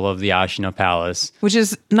 castle of the Ashina Palace. Which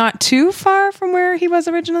is not too far from where he was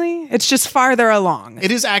originally. It's just farther along. It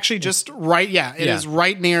is actually just right, it is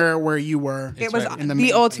right near where you were. It was right in the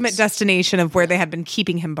main ultimate place. destination of where they had been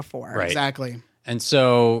keeping him before. Right. Exactly. And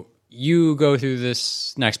so you go through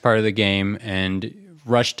this next part of the game and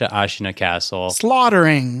rush to Ashina Castle.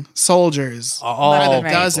 Slaughtering soldiers. All By the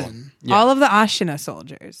people. dozen. Yeah. All of the Ashina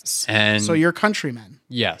soldiers And So you're countrymen.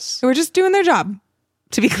 yes. who were just doing their job,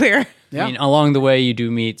 to be clear. Yeah. I mean, along the way, you do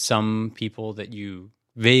meet some people that you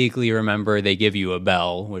vaguely remember. They give you a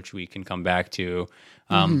bell, which we can come back to.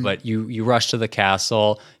 But you rush to the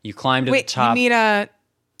castle. You climb to the Wait, you top. meet a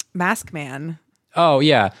mask man. Oh,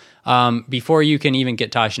 yeah. Before you can even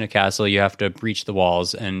get to Ashina Castle, you have to breach the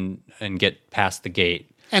walls and get past the gate.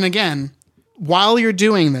 And again, while you're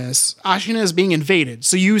doing this, Ashina is being invaded.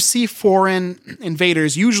 So you see foreign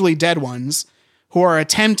invaders, usually dead ones, who are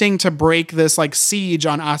attempting to break this like siege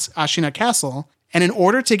on Ashina Castle. And in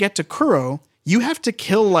order to get to Kuro, you have to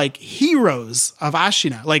kill like heroes of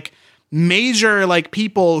Ashina, like major like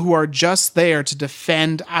people who are just there to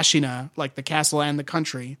defend Ashina, like the castle and the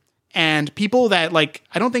country. And people that like,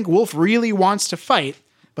 I don't think Wolf really wants to fight,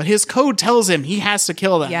 but his code tells him he has to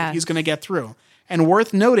kill them. if Yes. He's going to get through. And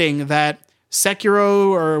worth noting that Sekiro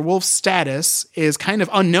or Wolf's status is kind of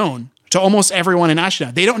unknown to almost everyone in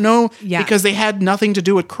Ashina. They don't know because they had nothing to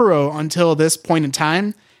do with Kuro until this point in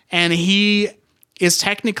time. And he is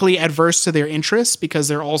technically adverse to their interests because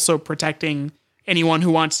they're also protecting anyone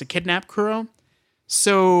who wants to kidnap Kuro.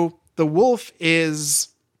 So the wolf is...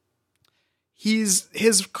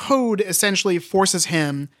 his code essentially forces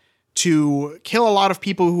him to kill a lot of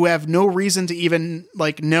people who have no reason to even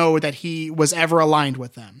like know that he was ever aligned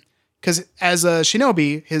with them. Because as a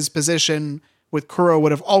shinobi, his position with Kuro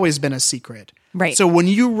would have always been a secret. Right. So when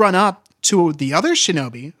you run up to the other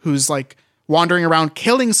shinobi who's like wandering around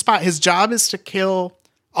killing spies, his job is to kill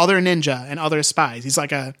other ninja and other spies. He's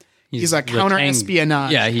like a he's a the counter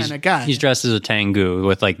espionage kind of guy. He's dressed as a Tengu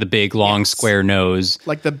with like the big long square nose.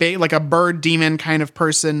 like like a bird demon kind of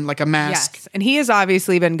person, like a mask. Yes. And he has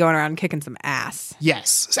obviously been going around kicking some ass.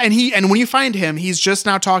 Yes. And when you find him, he's just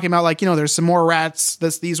now talking about like, there's some more rats.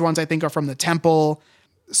 These ones I think are from the temple.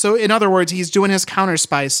 So in other words, he's doing his counter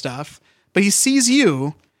spy stuff, but he sees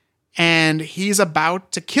you and he's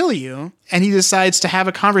about to kill you, and he decides to have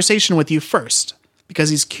a conversation with you first because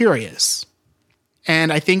he's curious.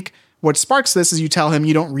 And I think what sparks this is you tell him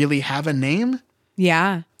you don't really have a name.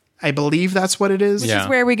 Yeah. I believe that's what it is. Yeah. This is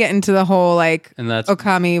where we get into the whole like And that's-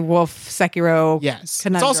 Okami, Wolf, Sekiro. Yes.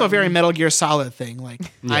 conundrum. It's also a very Metal Gear Solid thing. Like,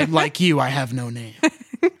 I'm like you, I have no name.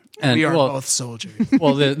 And We are both soldiers.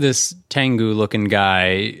 well, this Tengu looking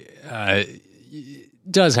guy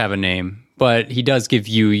does have a name, but he does give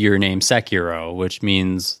you your name Sekiro, which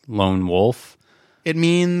means lone wolf. It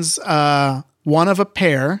means one of a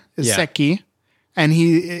pair is Yeah. Seki, and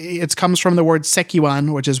it comes from the word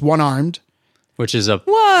Sekiwan, which is one-armed. Which is a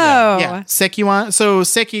Whoa. Yeah, Sekiwan. So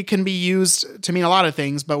Seki can be used to mean a lot of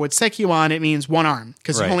things, but with Sekiwan, it means one arm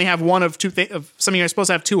because Right. you only have one of two of something you're supposed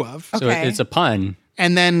to have two of. so Okay. it's a pun,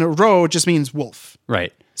 And then Ro just means wolf.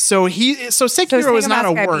 right? So So Sekiro is not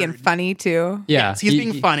a guy word. being funny too. Yeah, He's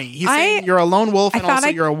being funny. He's saying you're a lone wolf and thought also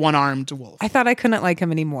I- you're a one-armed wolf. I thought I couldn't like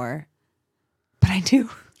him anymore, but I do.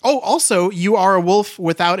 Oh, also, you are a wolf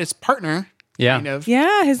without its partner, Yeah. kind of.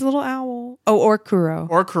 Yeah, his little owl. Oh, or Kuro.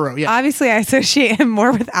 Or Kuro, yeah. Obviously, I associate him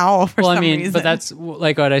more with owl for Well, some I mean, reason. but that's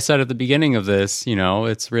like what I said at the beginning of this. You know,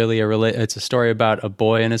 it's really it's a story about a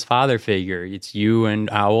boy and his father figure. It's you and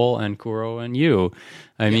Owl and Kuro and you.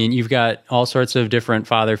 I mean, you've got all sorts of different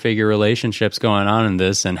father figure relationships going on in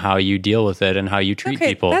this, and how you deal with it and how you treat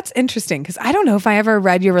people. That's interesting because I don't know if I ever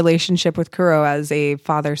read your relationship with Kuro as a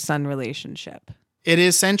father-son relationship. It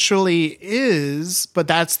essentially is, but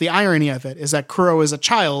that's the irony of it, is that Kuro is a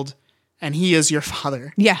child and he is your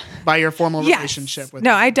father Yeah. by your formal Yes. relationship with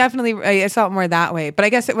No, him. I definitely I felt more that way, but I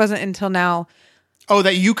guess it wasn't until now. Oh,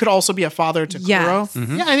 that you could also be a father to Kuro? Yes.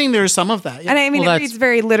 Yeah, I think there's some of that. Yeah. And I mean, Well, it reads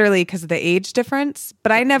very literally because of the age difference,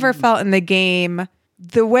 but I never felt in the game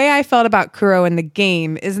the way I felt about Kuro in the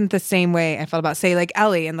game isn't the same way I felt about, say, like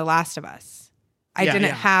Ellie in The Last of Us. I Yeah, didn't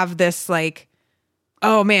yeah. have this like,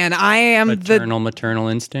 oh man, I am Maternal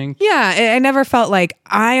instinct. Yeah, I never felt like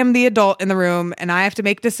I am the adult in the room and I have to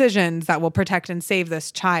make decisions that will protect and save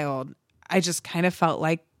this child. I just kind of felt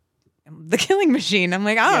like the killing machine. I'm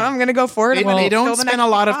like, oh, I'm going to go for it. They, I'm gonna they kill don't the spend next a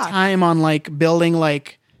lot of boss. time on like building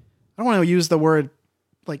like, I don't want to use the word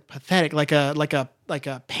like pathetic, like a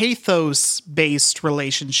pathos based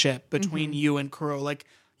relationship between you and Kuro. Like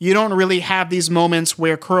you don't really have these moments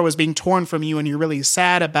where Kuro is being torn from you and you're really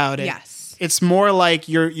sad about it. Yes. It's more like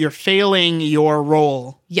you're failing your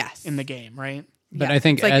role Yes. in the game, right? But Yeah. I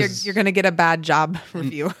think it's like as you're going to get a bad job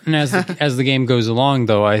review. and as the game goes along,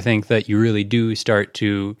 though, I think that you really do start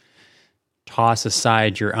to toss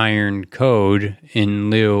aside your iron code in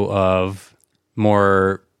lieu of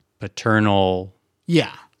more paternal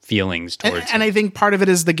Yeah. feelings And, towards and him. I think part of it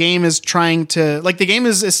is the game is trying to, like, the game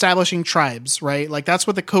is establishing tribes, right? Like, that's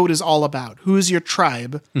what the code is all about. Who's your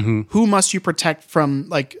tribe? Mm-hmm. Who must you protect from,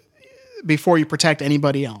 like, before you protect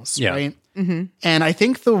anybody else, Yeah. right? Mm-hmm. And I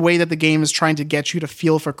think the way that the game is trying to get you to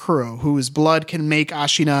feel for Kuro, whose blood can make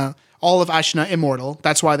Ashina, all of Ashina immortal.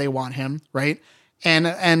 That's why they want him, right?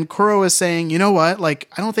 And Kuro is saying, you know what? Like,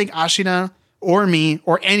 I don't think Ashina or me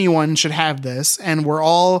or anyone should have this. And we're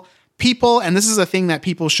all people, and this is a thing that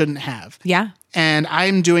people shouldn't have. Yeah. And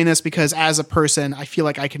I'm doing this because as a person, I feel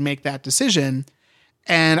like I can make that decision.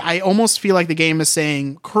 And I almost feel like the game is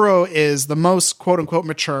saying Kuro is the most quote unquote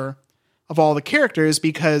mature of all the characters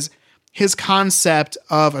because his concept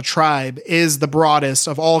of a tribe is the broadest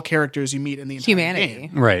of all characters you meet in the entire Humanity.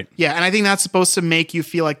 game. Right. Yeah, and I think that's supposed to make you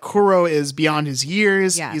feel like Kuro is beyond his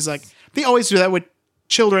years. Yes. He's like, they always do that with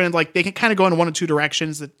children. Like, they can kind of go in one of two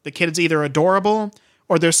directions. That the kid is either adorable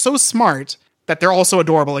or they're so smart that they're also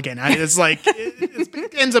adorable again. It's like,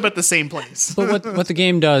 it ends up at the same place. But what the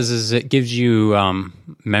game does is it gives you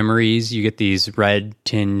memories. You get these red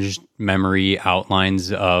tinged memory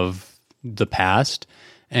outlines of the past.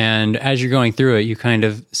 And as you're going through it, you kind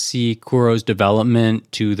of see Kuro's development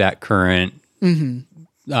to that current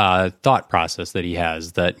thought process that he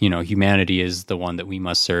has, that, you know, humanity is the one that we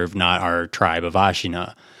must serve, not our tribe of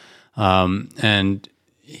Ashina. And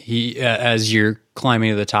he, as you're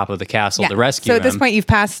climbing to the top of the castle to rescue So at this him, point,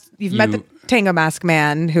 you've met the Tango Mask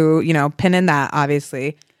Man who, you know, pin in that,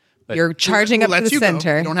 obviously. You're charging Who up to lets the you go.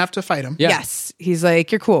 center. You don't have to fight him. Yeah. Yes. He's like,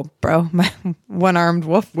 you're cool, bro. My one-armed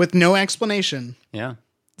wolf. With no explanation. yeah.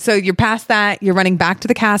 So you're past that. You're running back to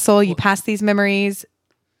the castle. You pass these memories.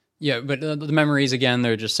 Yeah, but the memories, again,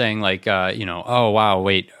 they're just saying like, you know, oh, wow,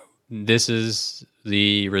 wait, this is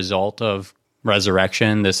the result of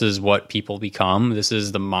resurrection. This is what people become. This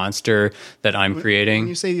is the monster that I'm creating. When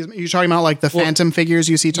you say these, you're talking about like the phantom figures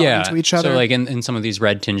you see talking to each other. So like in some of these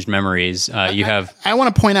red tinged memories, you have... I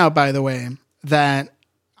want to point out, by the way, that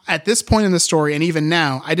at this point in the story, and even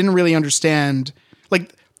now, I didn't really understand.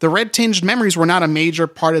 Like, the red tinged memories were not a major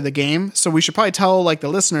part of the game, so we should probably tell like the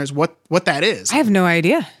listeners what that is. I have no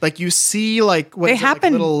idea. Like you see like what They is it, like,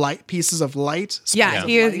 happen- little light pieces of light. Yeah, sparks of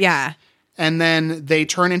he is. light, Yeah, and then they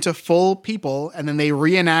turn into full people, and then they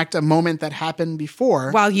reenact a moment that happened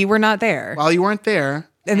before while you were not there, while you weren't there.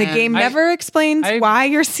 and the game never explains why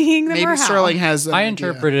you're seeing them or Maybe how. Sterling has. An I idea.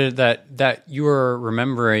 interpreted that you were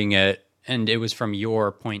remembering it, and it was from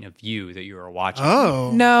your point of view that you were watching.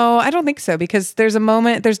 Oh, No, I don't think so, because there's a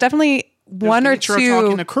moment. There's definitely one or Genichiro two.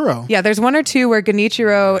 talking to Kuro. Yeah, there's one or two where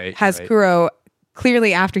Genichiro Right, has right. Kuro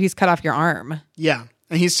clearly after he's cut off your arm. Yeah,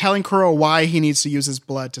 and he's telling Kuro why he needs to use his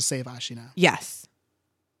blood to save Ashina. Yes.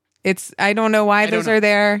 I don't know why those know. are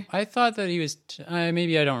there. I thought that he was.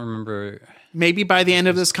 Maybe I don't remember. Maybe by the end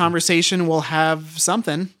of this conversation, we'll have some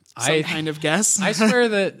I- kind of guess. I swear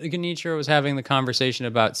that Genichiro was having the conversation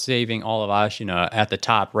about saving all of Ashina at the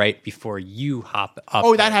top right before you hop up.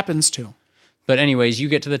 Oh, that happens too. But anyways, you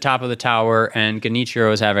get to the top of the tower, and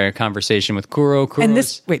Genichiro is having a conversation with Kuro. And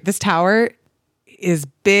this tower is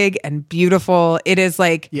big and beautiful. It is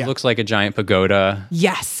like, Yeah. looks like a giant pagoda.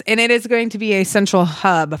 yes. And it is going to be a central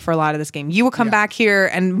hub for a lot of this game. You will come back here,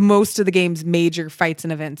 and most of the game's major fights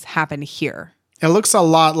and events happen here. It looks a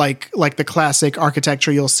lot like the classic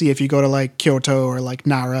architecture you'll see if you go to like Kyoto or like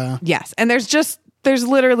Nara. Yes. And there's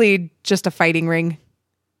literally just a fighting ring.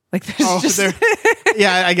 Like there's Oh, just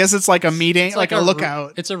yeah, I guess it's like a meeting, like a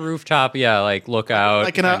lookout, It's a rooftop, like lookout,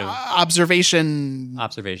 like an kind of observation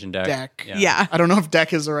observation deck. deck. yeah. I don't know if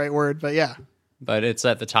deck is the right word, but yeah. But it's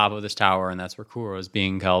at the top of this tower, and that's where Kuro is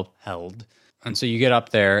being held. And so you get up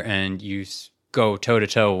there, and you go toe to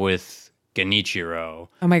toe with Genichiro.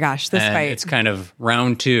 Oh my gosh, this And fight. it's kind of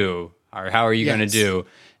round two. Or how are you going to Yes. do?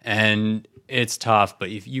 And it's tough, but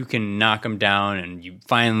if you can knock him down and you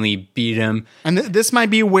finally beat him, And this might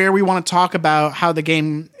be where we want to talk about how the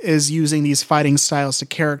game is using these fighting styles to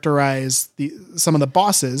characterize some of the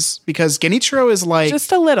bosses, because Genichiro is like,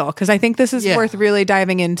 just a little, because I think this is Yeah. worth really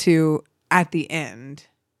diving into at the end.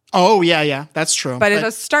 oh yeah, that's true. But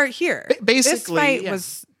it'll start here. basically, this fight yeah.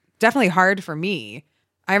 was definitely hard for me.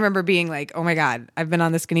 I remember being like, oh my God, I've been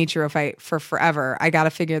on this Genichiro fight for forever. I got to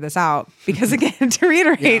figure this out. Because again, to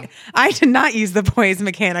reiterate, I did not use the poise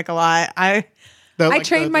mechanic a lot. I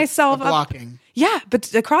trained myself the up. blocking. Yeah,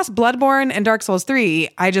 but across Bloodborne and Dark Souls 3,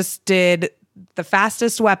 I just did the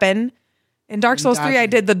fastest weapon. In Dark Souls 3, I dodging.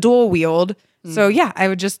 did the dual wield. So yeah, I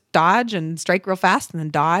would just dodge and strike real fast and then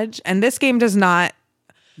dodge. And this game does not.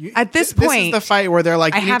 At this This point, is the fight where they're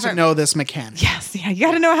like, I you need to haven't- know this mechanic. yes, yeah, you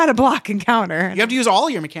got to know how to block and counter. You have to use all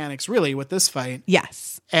your mechanics really with this fight.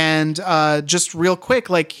 Yes. And just real quick,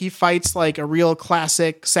 like he fights like a real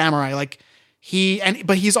classic samurai. Like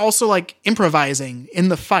but he's also like improvising in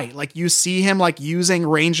the fight. Like you see him like using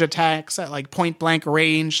range attacks at like point blank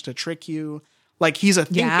range to trick you. Like he's a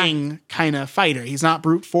Yeah. thinking kind of fighter. He's not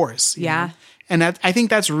brute force. you Yeah. know? And I think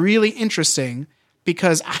that's really interesting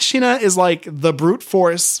because Ashina is like the brute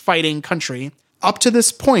force fighting country. Up to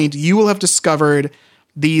this point, you will have discovered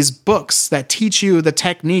these books that teach you the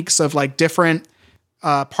techniques of like different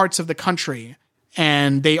parts of the country,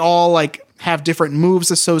 and they all like have different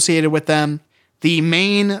moves associated with them. The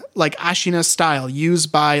main like Ashina style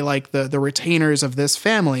used by like the retainers of this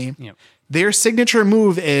family, Yep. their signature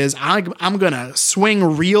move is I'm gonna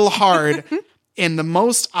swing real hard in the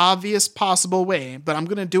most obvious possible way, but I'm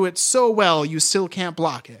gonna do it so well you still can't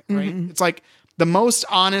block it. Right? It's like the most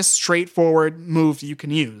honest, straightforward move you can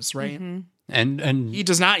use. Right? and He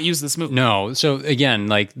does not use this move. no. So again,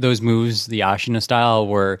 like those moves, the Ashina style,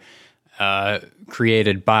 were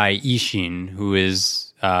created by Ishin, who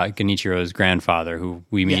is Genichiro's grandfather, who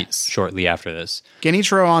we meet Yes. shortly after this.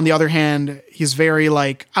 Genichiro, on the other hand, he's very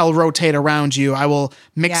like, I'll rotate around you. I will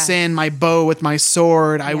mix Yes. in my bow with my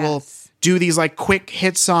sword. I will Yes. do these like quick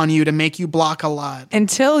hits on you to make you block a lot.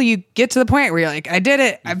 Until you get to the point where you're like, I did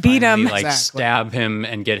it. I beat him. Finally, like Exactly. stab him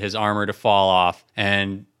and get his armor to fall off,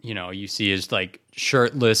 and you see his like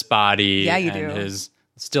shirtless body. Yeah, you and do. His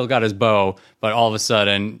still got his bow, but all of a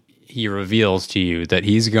sudden he reveals to you that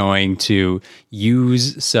he's going to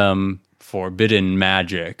use some forbidden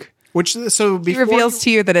magic. Which so He before reveals to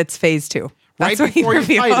you that it's phase 2. That's right what he before you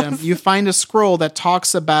reveals. fight him, you find a scroll that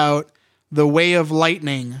talks about the way of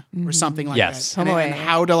lightning or something like Yes. that, and Tomoe.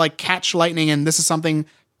 how to like catch lightning. And this is something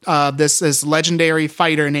this legendary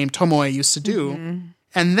fighter named Tomoe used to do.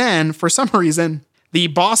 And then for some reason, the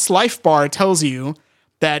boss life bar tells you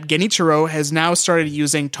that Genichiro has now started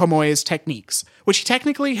using Tomoe's techniques, which he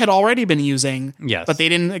technically had already been using. Yes. But they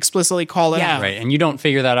didn't explicitly call it Yeah. out. Right, and you don't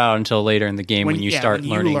figure that out until later in the game when you start when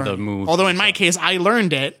learning learn the it. moves. Although in my case, I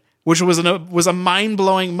learned it, which was a mind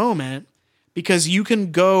blowing moment because you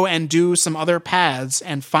can go and do some other paths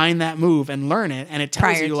and find that move and learn it, and it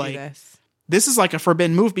tells Prior you to like this is like a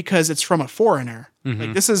forbidden move because it's from a foreigner. Mm-hmm.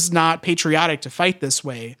 Like this is not patriotic to fight this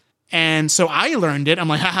way. And so I learned it. I'm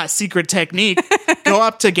like, haha, secret technique. Go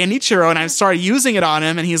up to Genichiro and I started using it on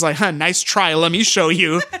him. And he's like, nice try. Let me show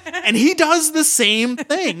you. And he does the same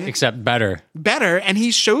thing. Except better. And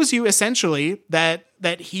he shows you essentially that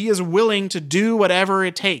he is willing to do whatever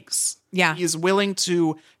it takes. Yeah. He is willing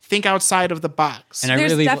to think outside of the box. And I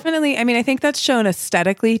There's really definitely, I mean, I think that's shown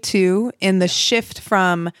aesthetically too in the shift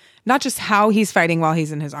from not just how he's fighting while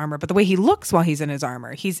he's in his armor, but the way he looks while he's in his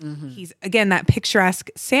armor. He's again that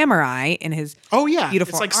picturesque samurai in his beautiful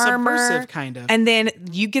it's like armor, subversive kind of. and then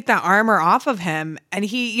you get that armor off of him, and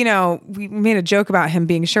he, we made a joke about him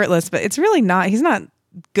being shirtless, but it's really not. He's not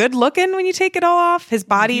good looking when you take it all off. His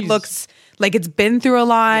body looks like it's been through a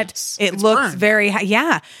lot. Yes, it it's looks burned. very,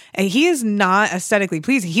 and he is not aesthetically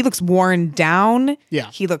pleasing. He looks worn down.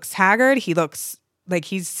 Yeah. He looks haggard. He looks like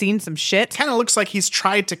he's seen some shit. Kind of looks like he's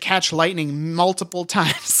tried to catch lightning multiple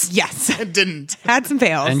times. Yes. It didn't. Had some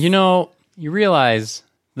fails. And you realize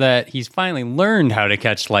that he's finally learned how to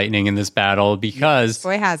catch lightning in this battle because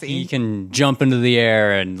Boy, has he. can jump into the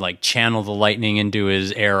air and like channel the lightning into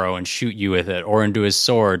his arrow and shoot you with it, or into his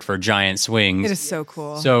sword for giant swings. It is so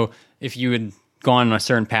cool. So if you had gone a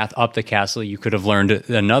certain path up the castle, you could have learned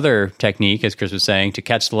another technique, as Chris was saying, to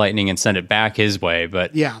catch the lightning and send it back his way.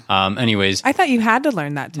 But anyways, I thought you had to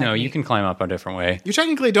learn that technique. no, you can climb up a different way. You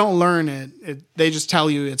technically don't learn it. They just tell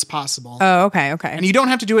you it's possible. Oh, okay. And you don't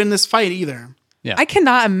have to do it in this fight either. Yeah, I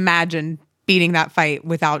cannot imagine beating that fight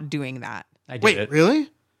without doing that. I did Wait, it. really?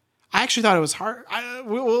 I actually thought it was hard.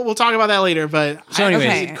 We'll talk about that later, but So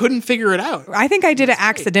anyways- I couldn't figure it out. I think I did it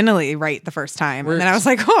accidentally right the first time. And then I was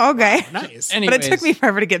like, oh, okay. Nice. Anyways, But it took me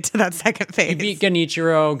forever to get to that second phase. you beat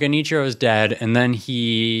Genichiro. Genichiro is dead, and then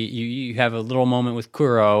you have a little moment with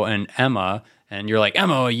Kuro and Emma, and you're like,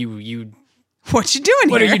 Emma, you What you doing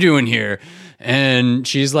what here? are you doing here? And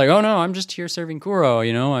she's like, oh no, I'm just here serving Kuro,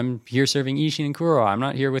 I'm here serving Ishin and Kuro. I'm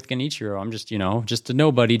not here with Genichiro. I'm just, just a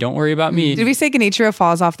nobody. Don't worry about me. Did we say Genichiro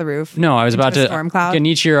falls off the roof? No, I was about a to storm cloud?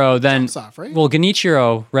 Genichiro then Jumps off, right? Well,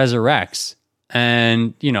 Genichiro resurrects.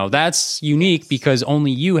 And, that's unique because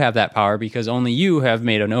only you have that power, because only you have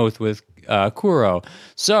made an oath with Kuro.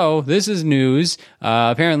 So this is news.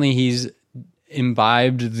 Apparently he's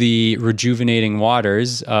imbibed the rejuvenating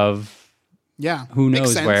waters of Yeah. who Makes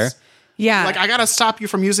knows sense. where. Yeah. Like, I got to stop you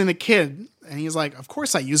from using the kid. And he's like, of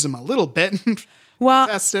course I use him a little bit. well,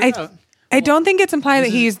 Test it out. I don't think it's implied that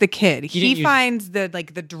he used the kid. didn't He use- finds the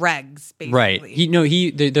dregs, basically. Right.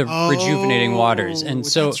 The rejuvenating waters. And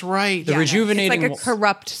so that's right. the Yeah. rejuvenating It's like a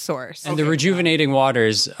corrupt source. And the rejuvenating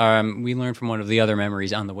waters, we learned from one of the other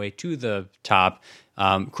memories on the way to the top.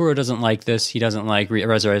 Kuro doesn't like this. He doesn't like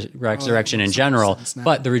resurrection in general.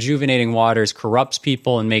 But the rejuvenating waters corrupts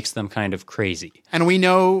people and makes them kind of crazy. And we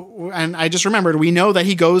know, and I just remembered, we know that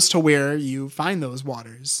he goes to where you find those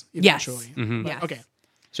waters Yes. eventually. Mm-hmm. Yes. Okay.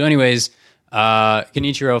 So anyways,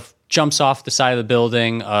 Genichiro jumps off the side of the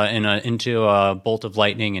building into a bolt of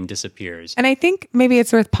lightning and disappears. And I think maybe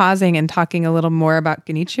it's worth pausing and talking a little more about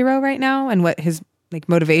Genichiro right now and what his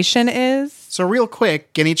motivation is. So real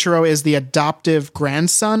quick, Genichiro is the adoptive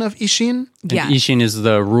grandson of Ishin. And Yeah. Ishin is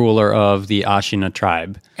the ruler of the Ashina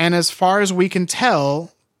tribe. And as far as we can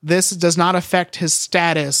tell, this does not affect his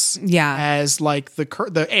status Yeah. as like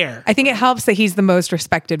the heir. I think it helps that he's the most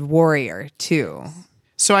respected warrior too.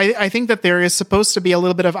 So I think that there is supposed to be a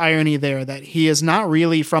little bit of irony there, that he is not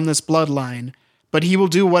really from this bloodline, but he will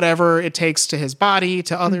do whatever it takes to his body,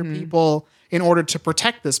 to other people, in order to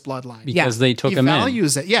protect this bloodline. Because they took He him in.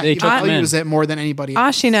 values it. Yeah, They he took him in. values it more than anybody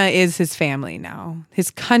else. Ashina is his family now.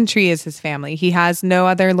 His country is his family. He has no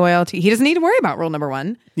other loyalty. He doesn't need to worry about rule number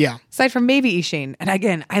 1, Yeah. aside from maybe Ishin. And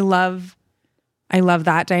again, I love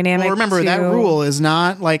that dynamic. Well, remember, too. that rule is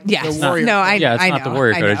not like Yes. the warrior. No, I Yeah, it's I not know, the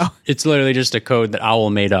warrior I code. know. It's literally just a code that Owl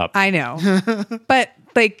made up. I know. But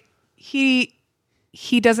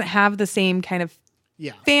he doesn't have the same kind of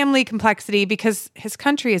Yeah. family complexity because his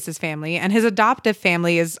country is his family and his adoptive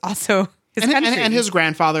family is also his And, country. and his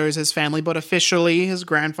grandfather is his family, but officially his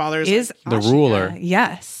grandfather is The Ashina. ruler.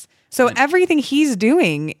 Yes. So everything he's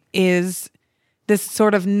doing is this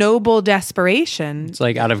sort of noble desperation. It's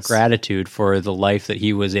like out of gratitude for the life that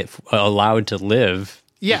he was allowed to live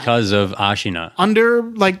Yeah. because of Ashina. under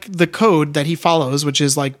like the code that he follows, which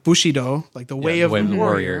is like Bushido, like the way Yeah, of the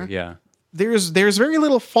warrior. Yeah. There's very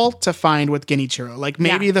little fault to find with Genichiro. Like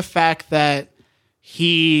maybe Yeah. the fact that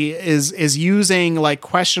he is using like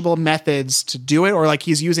questionable methods to do it, or like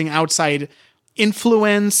he's using outside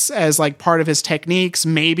influence as like part of his techniques,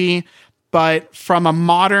 maybe. But from a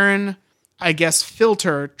modern I guess,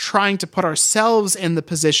 filter trying to put ourselves in the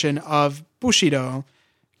position of Bushido,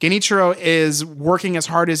 Genichiro is working as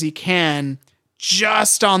hard as he can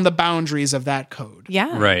just on the boundaries of that code.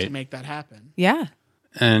 Yeah. Right. To make that happen. Yeah.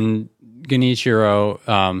 And Genichiro,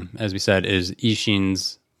 as we said, is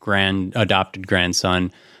Ishin's adopted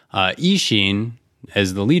grandson. Ishin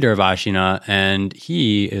is the leader of Ashina, and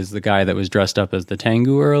he is the guy that was dressed up as the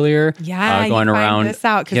Tengu earlier. Yeah, going you find around this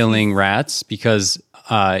out 'cause killing rats because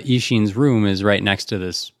Ishin's room is right next to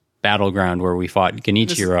this battleground where we fought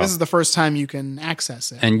Genichiro. This is the first time you can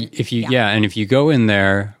access it. And if you go in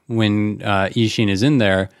there when Ishin is in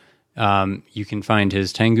there, you can find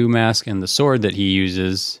his Tengu mask and the sword that he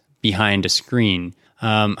uses behind a screen.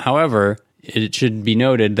 However, it should be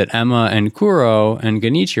noted that Emma and Kuro and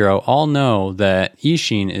Genichiro all know that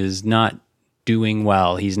Ishin is not doing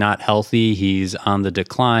well. He's not healthy. He's on the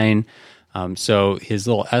decline. So his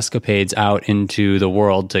little escapades out into the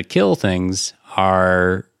world to kill things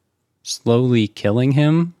are slowly killing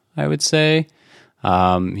him, I would say.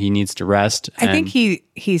 He needs to rest. I think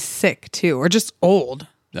he's sick too, or just old.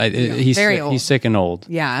 He's very sick, old. he's sick and old.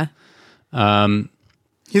 Yeah.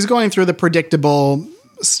 He's going through the predictable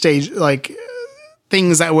stage, like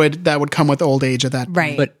things that would come with old age at that point.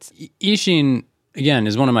 Right. But Ishin, again,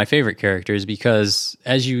 is one of my favorite characters because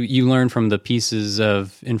as you learn from the pieces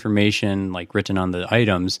of information like written on the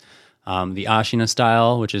items, the Ashina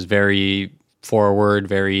style, which is very forward,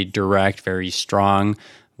 very direct, very strong,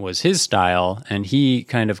 was his style. And he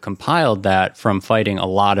kind of compiled that from fighting a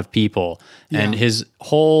lot of people. And his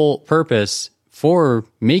whole purpose for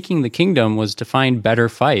making the kingdom was to find better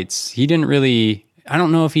fights. He didn't really... I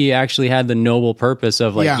don't know if he actually had the noble purpose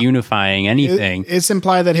of unifying anything. It's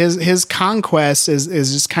implied that his conquest is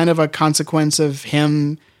just kind of a consequence of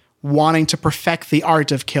him wanting to perfect the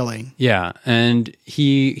art of killing. Yeah, and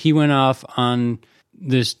he went off on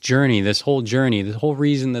this journey, this whole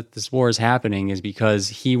reason that this war is happening is because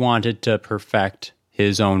he wanted to perfect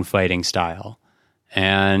his own fighting style.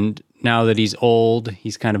 And now that he's old,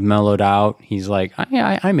 he's kind of mellowed out. He's like,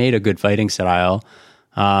 I made a good fighting style.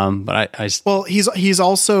 But he's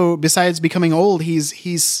also, besides becoming old,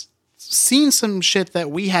 he's seen some shit that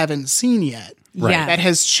we haven't seen yet. Right. Yeah. That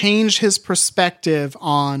has changed his perspective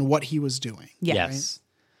on what he was doing. Yes.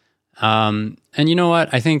 Right? And you know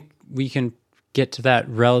what? I think we can get to that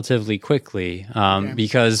relatively quickly.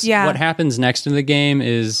 Because what happens next in the game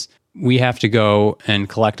is we have to go and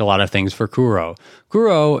collect a lot of things for Kuro.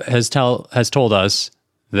 Kuro has told us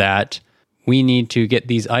that we need to get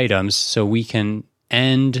these items so we can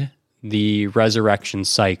end the resurrection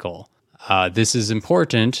cycle. This is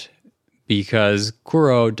important because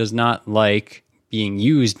Kuro does not like being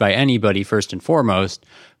used by anybody first and foremost,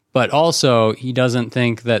 but also he doesn't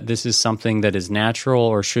think that this is something that is natural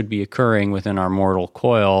or should be occurring within our mortal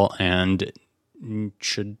coil and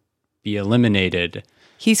should be eliminated.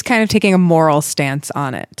 He's kind of taking a moral stance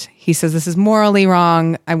on it. He says, this is morally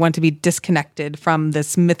wrong. I want to be disconnected from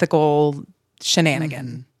this mythical shenanigan.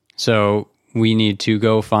 Mm-hmm. So we need to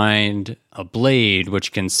go find a blade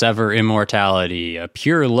which can sever immortality, a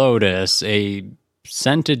pure lotus, a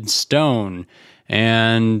scented stone,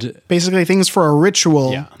 and basically things for a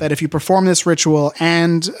ritual that if you perform this ritual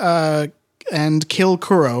and kill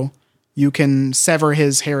Kuro, you can sever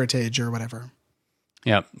his heritage or whatever.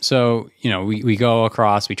 Yeah. So, we go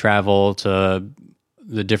across, we travel to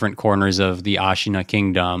the different corners of the Ashina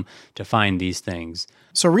kingdom to find these things.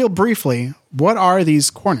 So real briefly, what are these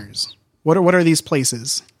corners? What are these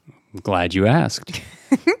places? I'm glad you asked.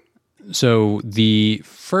 So the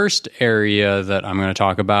first area that I'm going to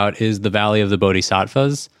talk about is the Valley of the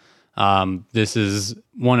Bodhisattvas. This is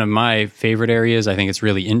one of my favorite areas. I think it's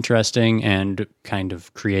really interesting and kind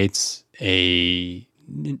of creates a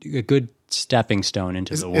good stepping stone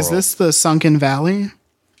into the world. Is this the Sunken Valley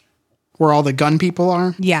where all the gun people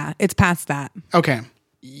are? Yeah, it's past that. Okay.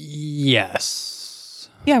 Yes.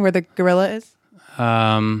 Yeah, where the gorilla is.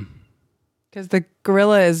 Because the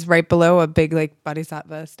gorilla is right below a big,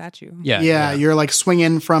 bodhisattva statue. Yeah, you're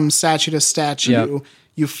swinging from statue to statue. Yep.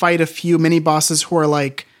 You fight a few mini bosses who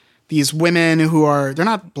are these women who are, they're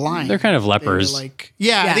not blind. They're kind of lepers. I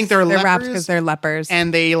think they're lepers. Wrapped because they're lepers.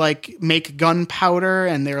 And they make gunpowder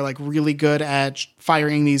and they're really good at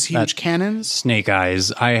firing these huge cannons. Snake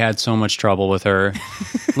Eyes. I had so much trouble with her.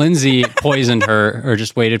 Lindsay poisoned her or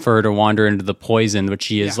just waited for her to wander into the poison, which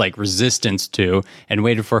she is resistance to, and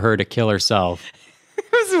waited for her to kill herself. It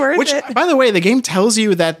was worth it. By the way, the game tells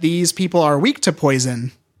you that these people are weak to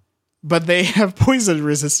poison, but they have poison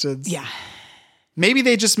resistance. Yeah. Maybe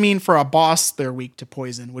they just mean for a boss they're weak to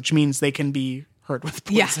poison, which means they can be hurt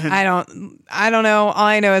with Yeah, poison. I don't know. All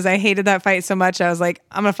I know is I hated that fight so much. I was like,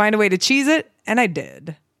 I'm gonna find a way to cheese it, and I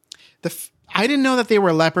did. I didn't know that they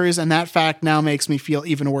were lepers, and that fact now makes me feel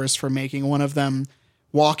even worse for making one of them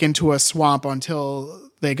walk into a swamp until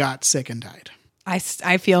they got sick and died. I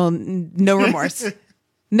feel no remorse.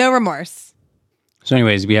 No remorse. So,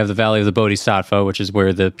 anyways, we have the Valley of the Bodhisattva, which is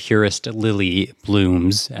where the purest lily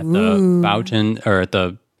blooms at the fountain, or at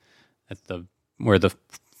the where the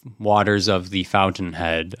waters of the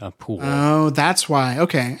fountainhead pool. Oh, that's why.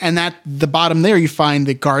 Okay, and at the bottom there, you find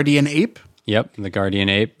the guardian ape. Yep, the guardian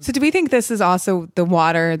ape. So do we think this is also the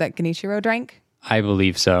water that Genichiro drank? I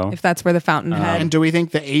believe so. If that's where the fountain had. And do we think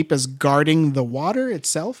the ape is guarding the water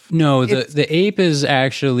itself? No, the ape is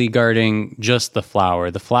actually guarding just the flower.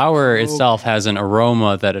 The flower itself has an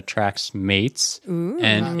aroma that attracts mates,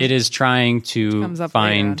 and it is trying to Comes up later,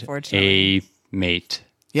 find unfortunately. a mate.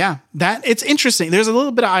 Yeah, that it's interesting. There's a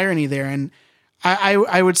little bit of irony there, and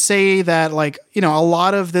I would say that, like, you know, a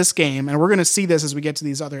lot of this game, and we're going to see this as we get to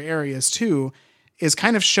these other areas too, is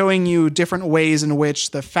kind of showing you different ways in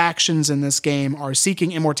which the factions in this game are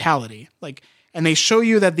seeking immortality. Like, and they show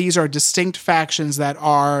you that these are distinct factions that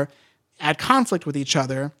are at conflict with each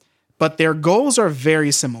other, but their goals are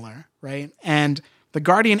very similar, right? And the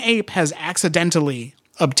guardian ape has accidentally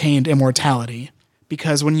obtained immortality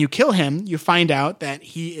because when you kill him, you find out that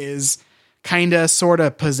he is kind of sort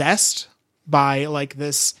of possessed by like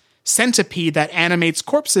this centipede that animates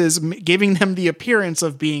corpses, giving them the appearance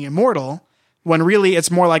of being immortal, when really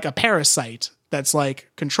it's more like a parasite that's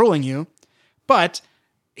like controlling you. But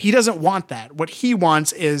he doesn't want that. What he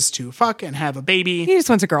wants is to fuck and have a baby. He just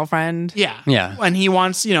wants a girlfriend. Yeah. And he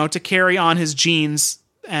wants, you know, to carry on his genes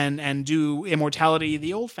and do immortality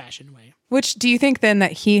the old-fashioned way. Which, do you think then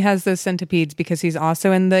that he has those centipedes because he's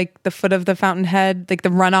also in the foot of the fountainhead, like the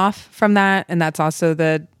runoff from that, and that's also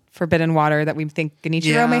the forbidden water that we think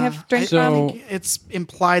Genichiro may have drank from? I think it's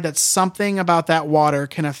implied that something about that water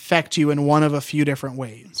can affect you in one of a few different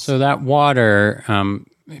ways. So that water,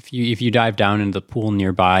 if you dive down into the pool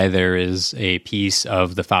nearby, there is a piece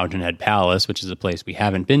of the Fountainhead Palace, which is a place we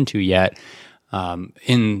haven't been to yet,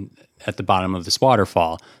 at the bottom of this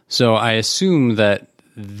waterfall. So I assume that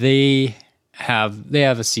they have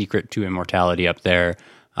a secret to immortality up there,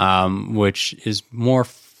 which is more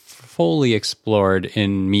fully explored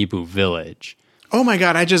in Mibu Village. Oh my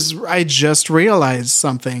God, I just realized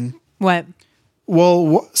something. What?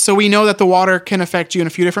 Well, so we know that the water can affect you in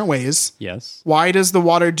a few different ways. Yes. Why does the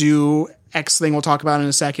water do X thing we'll talk about in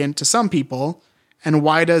a second to some people? And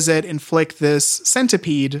why does it inflict this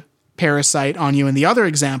centipede parasite on you in the other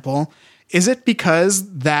example? Is it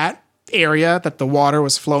because that area that the water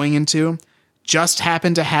was flowing into just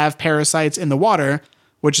happened to have parasites in the water,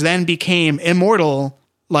 which then became immortal,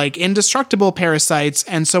 like indestructible parasites,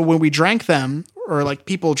 and so when we drank them, or like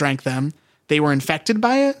people drank them, they were infected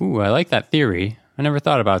by it? Ooh, I like that theory. I never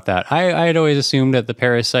thought about that. I had always assumed that the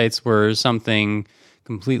parasites were something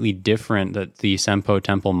completely different that the Senpo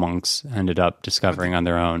Temple monks ended up discovering on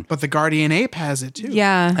their own. But the guardian ape has it too.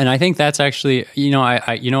 Yeah. And I think that's actually, you know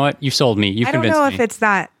what? You sold me. You I don't convinced know me. if it's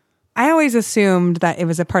that. I always assumed that it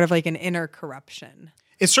was a part of like an inner corruption.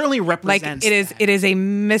 It certainly Like represents it is a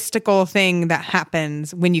mystical thing that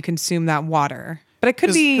happens when you consume that water. But it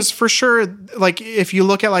could be Because for sure, like if you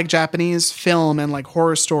look at like Japanese film and like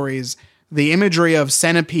horror stories, the imagery of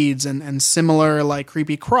centipedes and similar like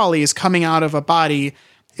creepy crawlies coming out of a body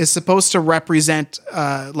is supposed to represent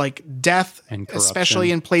like death, And corruption.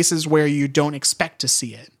 especially in places where you don't expect to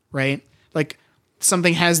see it, right? Like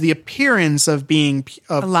something has the appearance of being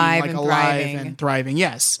Alive like and alive thriving. and thriving,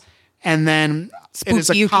 yes. And then it is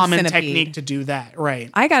a Spooky common centipede. technique to do that, right?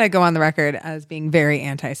 I gotta go on the record as being very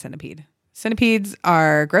anti-centipede. Centipedes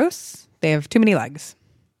are gross. They have too many legs.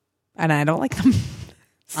 And I don't like them.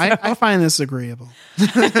 I find this agreeable.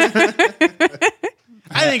 I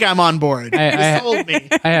think I'm on board. You sold me.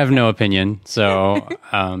 I have no opinion, so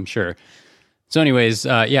sure. So, anyways,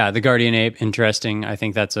 the guardian ape, interesting. I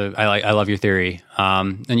think I love your theory.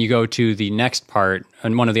 And you go to the next part,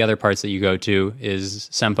 and one of the other parts that you go to is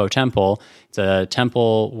Senpo Temple. It's a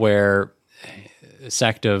temple where a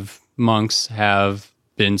sect of monks have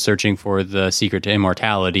been searching for the secret to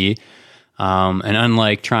immortality. And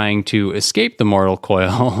unlike trying to escape the mortal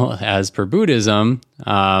coil, as per Buddhism,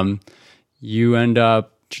 they ended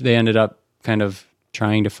up kind of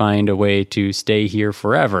trying to find a way to stay here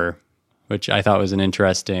forever, which I thought was an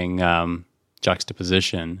interesting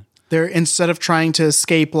juxtaposition. They're, instead of trying to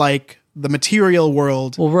escape like the material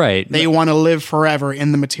world. Well, right. They want to live forever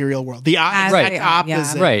in the material world. The As exact they are, yeah.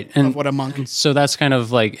 opposite Right. of what a monk. So that's kind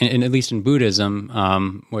of like, at least in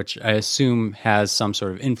Buddhism, which I assume has some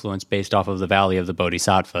sort of influence based off of the Valley of the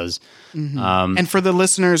Bodhisattvas. And for the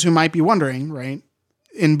listeners who might be wondering, right?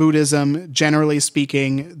 In Buddhism, generally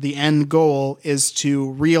speaking, the end goal is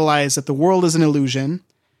to realize that the world is an illusion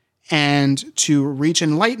and to reach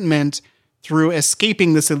enlightenment through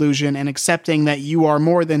escaping this illusion and accepting that you are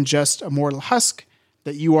more than just a mortal husk,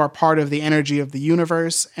 that you are part of the energy of the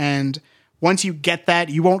universe. And once you get that,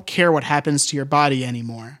 you won't care what happens to your body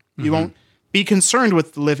anymore. You won't be concerned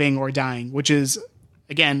with living or dying, which is,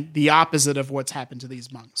 again, the opposite of what's happened to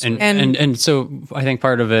these monks. And so I think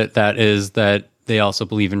part of it that is that they also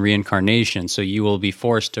believe in reincarnation. So you will be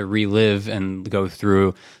forced to relive and go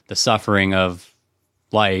through the suffering of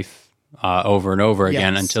life over and over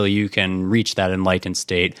again until you can reach that enlightened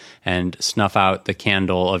state and snuff out the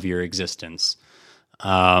candle of your existence.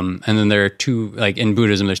 And then there are two, like in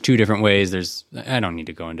Buddhism, there's two different ways. I don't need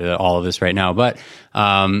to go into all of this right now, but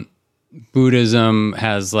Buddhism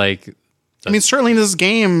has like, I mean, certainly this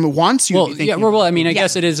game wants you to be thinking. Well, I mean, I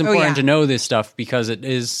guess it is important to know this stuff because it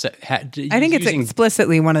is. I think it's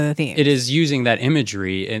explicitly one of the themes. It is using that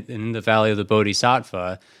imagery in the Valley of the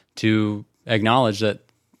Bodhisattva to acknowledge that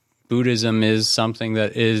Buddhism is something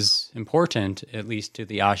that is important, at least to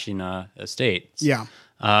the Ashina estates. Yeah.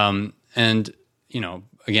 And,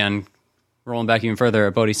 again, rolling back even further,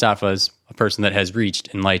 a bodhisattva is a person that has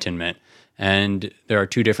reached enlightenment. And there are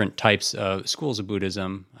two different types of schools of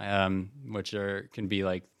Buddhism, which can be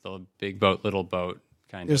like the big boat, little boat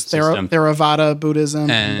kind of system. There's Theravada Buddhism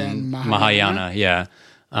and then Mahayana, yeah.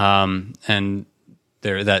 And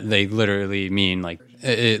they literally mean like,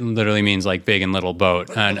 it literally means like big and little boat.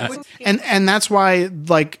 And that's why,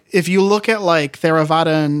 like, if you look at like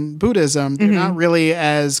Theravada and Buddhism, they're not really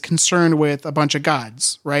as concerned with a bunch of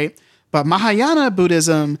gods, right? But Mahayana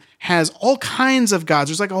Buddhism has all kinds of gods.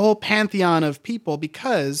 There's like a whole pantheon of people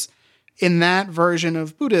because in that version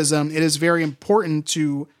of Buddhism, it is very important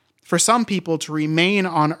for some people to remain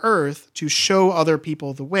on Earth to show other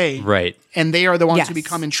people the way. Right. And they are the ones who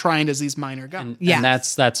become enshrined as these minor gods. And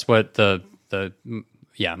that's what the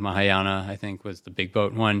Mahayana, I think, was the big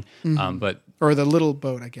boat one. Or the little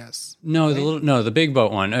boat, I guess. No, right? the big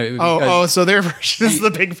boat one. So their version is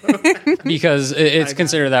the big boat. Because it's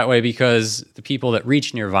considered that way because the people that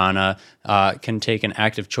reach nirvana can take an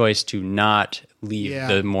active choice to not leave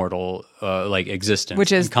the mortal existence,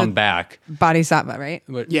 which is and come back. Bodhisattva, right?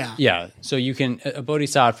 Yeah. So you can. A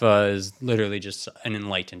bodhisattva is literally just an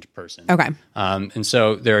enlightened person. Okay. And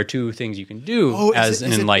so there are two things you can do as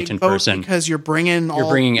an enlightened person because you're bringing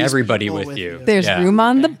everybody with you. There's room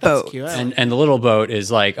on the boat, and the little boat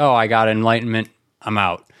is like, oh, I got enlightenment, I'm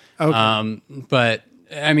out. Okay. But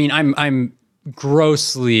I mean, I'm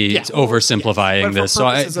grossly oversimplifying this.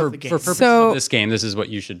 So for purposes of this game, this is what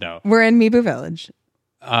you should know. We're in Mibu Village.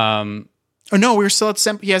 No, we're still at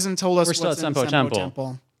Senpo. He hasn't told us. We're still at Senpo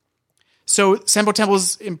Temple. So Senpo Temple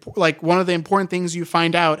is like one of the important things you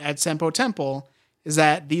find out at Senpo Temple is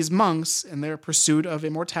that these monks, in their pursuit of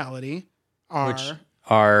immortality,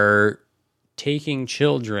 are taking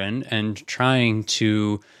children and trying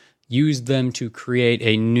to use them to create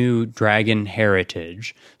a new dragon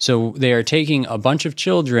heritage. So they are taking a bunch of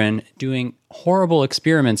children, doing horrible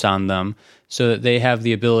experiments on them so that they have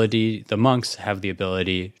the ability, the monks have the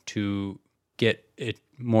ability to get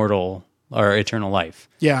immortal or eternal life.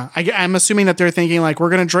 Yeah, I'm assuming that they're thinking like, we're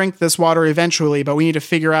going to drink this water eventually, but we need to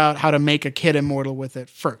figure out how to make a kid immortal with it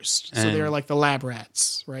first. So they're like the lab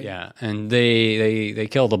rats, right? Yeah, and they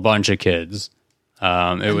killed a bunch of kids.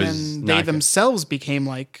 They themselves became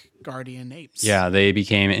like guardian apes. Yeah, they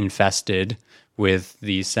became infested with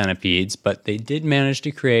these centipedes, but they did manage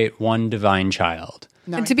to create one divine child.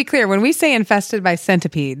 And to be clear, when we say infested by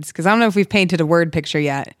centipedes, because I don't know if we've painted a word picture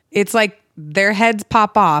yet, it's like their heads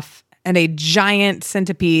pop off and a giant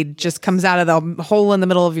centipede just comes out of the hole in the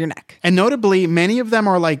middle of your neck. And notably, many of them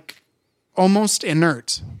are like almost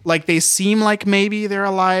inert. Like they seem like maybe they're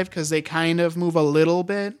alive because they kind of move a little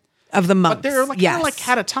bit. Of the monks. But they're like, kind of like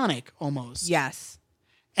catatonic almost. Yes.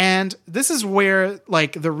 And this is where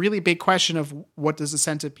like the really big question of what does a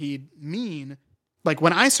centipede mean? Like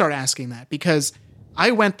when I start asking that, because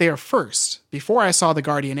I went there first before I saw the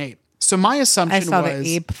guardian ape. So my assumption was... I saw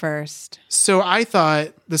the ape first. So I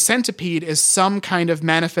thought the centipede is some kind of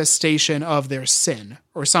manifestation of their sin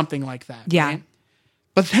or something like that. Yeah. Right?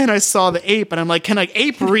 But then I saw the ape and I'm like, can an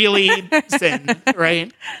ape really sin?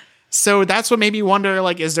 Right? So that's what made me wonder,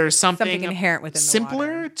 like, is there something inherent within simpler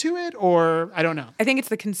the water to it? Or I don't know. I think it's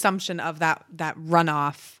the consumption of that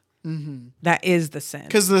runoff that is the sin.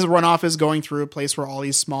 Because the runoff is going through a place where all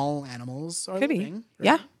these small animals are Could be. living. right?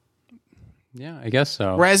 Yeah. Yeah, I guess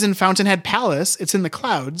so. Whereas in Fountainhead Palace, it's in the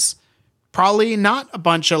clouds. Probably not a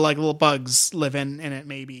bunch of like little bugs living in it,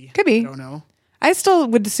 maybe. Could be. I don't know. I still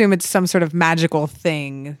would assume it's some sort of magical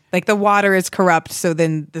thing. Like the water is corrupt, so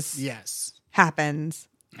then this Yes. happens.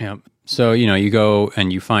 Yeah. So, you go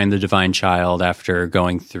and you find the divine child after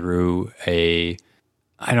going through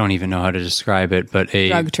I don't even know how to describe it, but a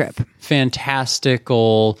Drug trip.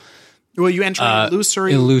 fantastical. Well, you enter an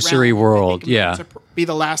illusory illusory realm, world, I think, yeah. To be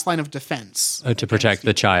the last line of defense. To protect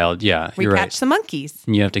the child. Yeah, We you're catch right. some monkeys.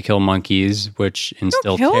 And you have to kill monkeys, which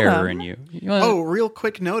instill kill terror them. in you. Oh, real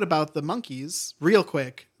quick note about the monkeys. Real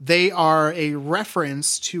quick. They are a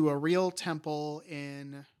reference to a real temple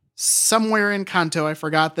in somewhere in Kanto. I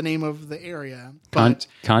forgot the name of the area. But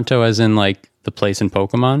Kanto as in like the place in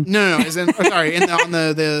Pokemon? no, as in, sorry, on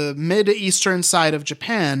the mid-eastern side of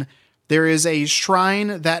Japan, there is a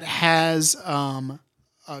shrine that has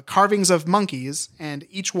carvings of monkeys, and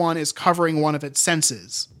each one is covering one of its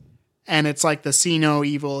senses. And it's like the see no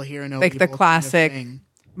evil, hear no Like evil the kind of classic thing.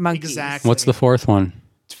 monkeys. Exactly. What's the fourth one?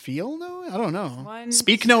 Feel no? I don't know. One,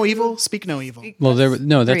 Speak no evil. Speak no evil. Well,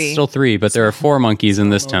 that's three. still 3, but there are 4 monkeys in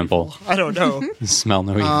this temple. I don't know. Smell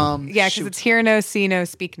no evil. Yeah, because it's hear no, see no,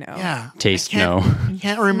 speak no. Yeah. Taste I can't- no. I can't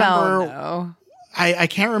Smell remember. no. I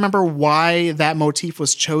can't remember why that motif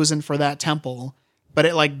was chosen for that temple, but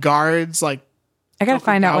it like guards like I gotta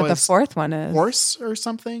find out what the Tokugawa's fourth one is. horse or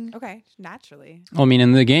something. Okay, naturally. Well, I mean,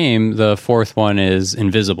 in the game, the 4th one is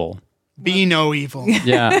invisible. Be no evil.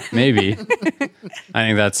 Yeah, maybe. I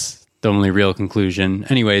think that's the only real conclusion.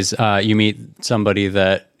 Anyways, you meet somebody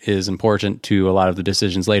that is important to a lot of the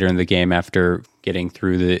decisions later in the game after getting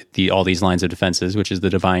through all these lines of defenses, which is the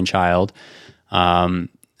divine child,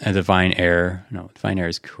 a divine heir. No, divine heir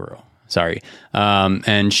is Kuro. Sorry.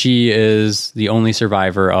 And she is the only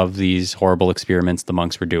survivor of these horrible experiments the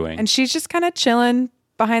monks were doing. And she's just kind of chilling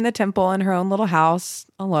behind the temple in her own little house,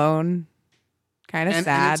 alone, kind of And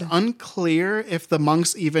sad. it's unclear if the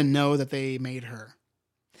monks even know that they made her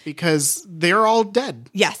because they're all dead.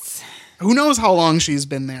 Yes, Who knows how long she's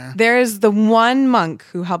been there? there is the one monk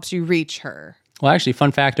who helps you reach her. Well, actually,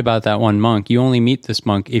 fun fact about that one monk: you only meet this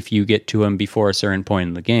monk if you get to him before a certain point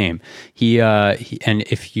in the game. And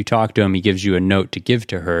if you talk to him, he gives you a note to give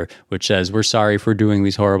to her, which says, "We're sorry for doing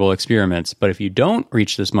these horrible experiments." But if you don't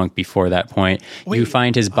reach this monk before that point, you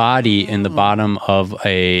find his body in the bottom of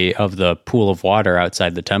the pool of water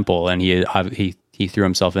outside the temple, and he threw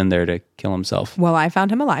himself in there to kill himself. Well, I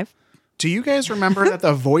found him alive. Do you guys remember that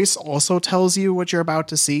the voice also tells you what you're about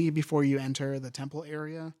to see before you enter the temple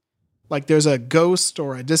area? Like there's a ghost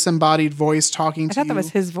or a disembodied voice talking I to thought you. that was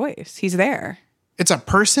his voice. He's there. It's a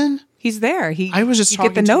person? He's there. I was just you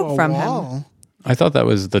talking get the to note a from him. wall. I thought that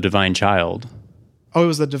was the divine child. Oh, it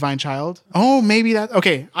was the divine child? Oh, maybe that.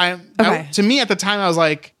 Okay. Okay. To me at the time, I was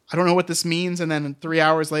like, I don't know what this means. And then 3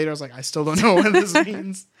 hours later, I was like, I still don't know what this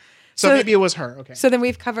means. So maybe it was her. Okay. So then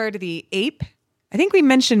we've covered the ape. I think we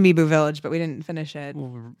mentioned Mibu Village, but we didn't finish it.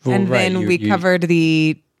 Well, and right, then we covered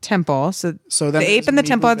the temple. So So the then ape there's and the Mibu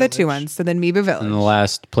temple are the two Village. ones. So then Mibu Village, And the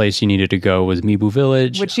last place you needed to go was Mibu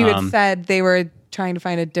Village. which you had said they were trying to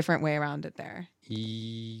find a different way around it there.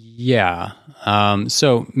 Yeah.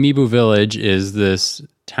 So Mibu Village is this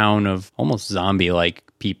town of almost zombie-like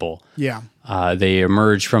people. Yeah. They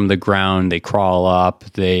emerge from the ground, they crawl up,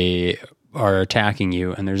 they are attacking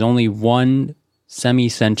you, and there's only one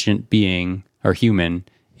semi-sentient being or human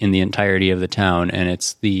in the entirety of the town, and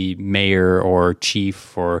it's the mayor or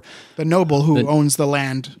chief or The noble who owns the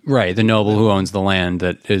land. right, the noble who owns the land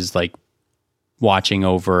that is like watching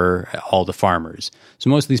over all the farmers. So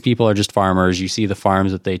most of these people are just farmers. You see the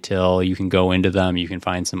farms that they till, you can go into them, you can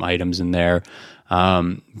find some items in there.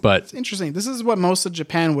 But It's interesting. This is what most of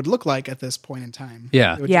Japan would look like at this point in time.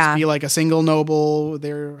 Yeah. It would Yeah. just be like a single noble,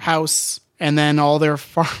 their house, and then all their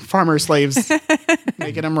farmer slaves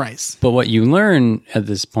making them rice. But what you learn at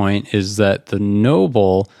this point is that the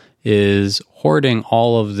noble is hoarding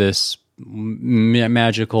all of this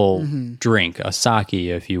magical drink, a sake,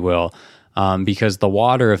 if you will, because the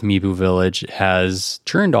water of Mibu Village has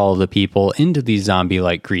turned all of the people into these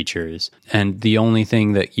zombie-like creatures. And the only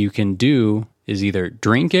thing that you can do is either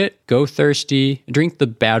drink it, go thirsty, drink the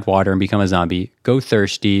bad water and become a zombie, go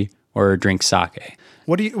thirsty, or drink sake.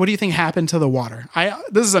 What do you think happened to the water?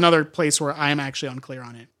 This is another place where I'm actually unclear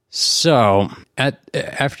on it. So,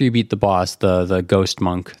 after you beat the boss, the ghost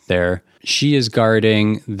monk there, she is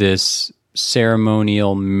guarding this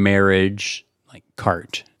ceremonial marriage like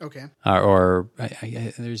cart. Okay. Or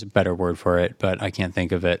there's a better word for it, but I can't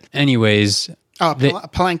think of it. Anyways, Oh,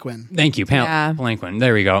 Palanquin. Thank you, Yeah. Palanquin.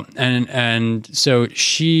 There we go. And so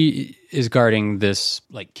she is guarding this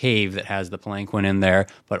like cave that has the Palanquin in there,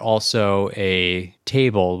 but also a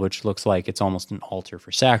table which looks like it's almost an altar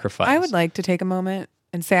for sacrifice. I would like to take a moment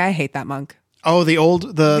and say I hate that monk. Oh, the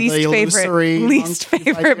illusory least monk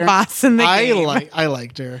you like favorite her? boss in the game. I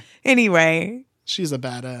liked her. Anyway, She's a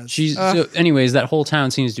badass. So anyways, that whole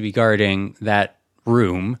town seems to be guarding that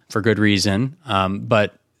room for good reason.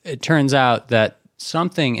 But it turns out that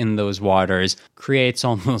something in those waters creates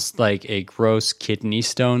almost like a gross kidney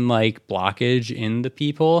stone like blockage in the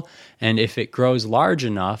people. And if it grows large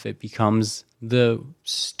enough, it becomes the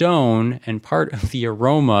stone and part of the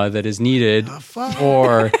aroma that is needed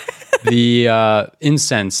for the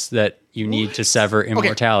incense that you need to sever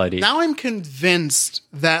immortality. Okay, now I'm convinced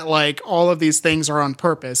that like all of these things are on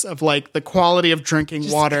purpose of like the quality of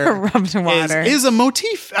drinking water, corrupt water. is a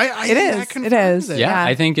motif. It is. Yeah, Yeah.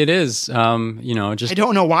 I think it is. Just I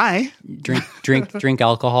don't know why. drink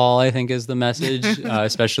alcohol, I think, is the message,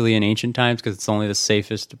 especially in ancient times, because it's only the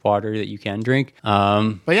safest water that you can drink.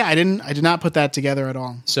 But yeah, I did not put that together at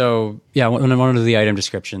all. So yeah, one of the item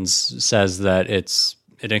descriptions says that it's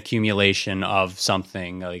an accumulation of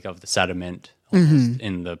something, like of the sediment almost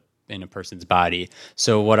in a person's body.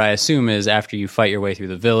 So what I assume is after you fight your way through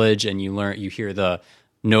the village and you hear the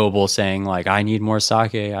noble saying like, I need more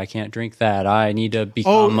sake, I can't drink that, I need to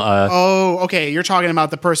become Okay. You're talking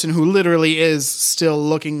about the person who literally is still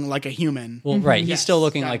looking like a human. well, right. He's still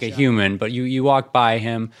looking like a human, but you walk by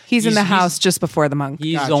him. He's in the house just before the monk.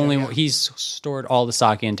 He's stored all the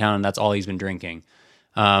sake in town, and that's all he's been drinking.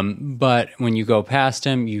 But when you go past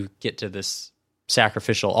him, you get to this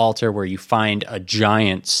sacrificial altar where you find a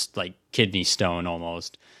giant like kidney stone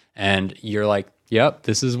almost, and you're like, yep,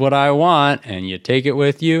 this is what I want, and you take it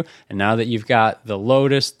with you. And now that you've got the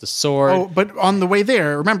lotus, the sword, Oh, but on the way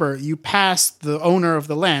there, remember, you pass the owner of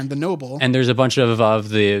the land, the noble. and there's a bunch of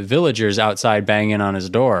the villagers outside banging on his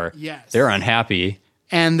door. Yes. They're unhappy.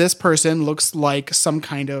 And this person looks like some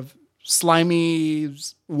kind of slimy,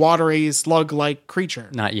 watery, slug-like creature.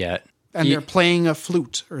 Not yet. And they're playing a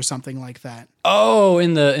flute or something like that. Oh,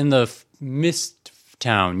 in the mist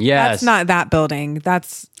town. Yes. That's not that building.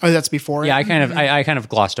 That's Oh, that's before Yeah, it? I kind of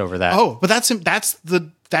glossed over that. Oh, but that's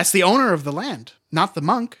the owner of the land, not the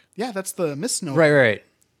monk. Yeah, that's the mist noble. Right.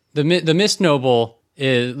 The mist noble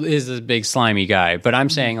is a big slimy guy, but I'm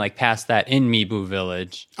saying like past that in Mibu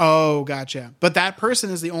village. Oh, gotcha. But that person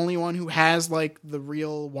is the only one who has like the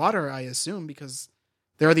real water, I assume, because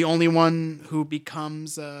they're the only one who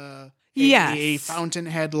becomes a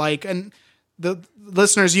fountainhead like. And the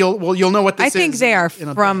listeners, you'll know what this is. I think they are in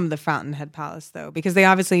a from the Fountainhead Palace though, because they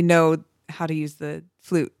obviously know how to use the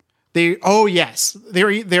flute. Yes,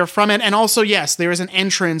 they're from it, and also yes, there is an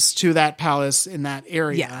entrance to that palace in that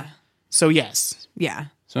area. Yeah. So yes. Yeah.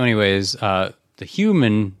 So, anyways, the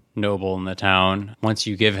human noble in the town, once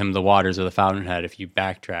you give him the waters of the fountainhead, if you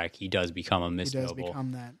backtrack, he does become a mist He does noble.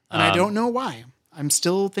 become that, and I don't know why. I'm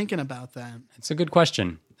still thinking about that. It's a good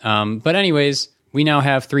question. But anyways, we now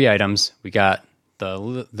have 3 items. We got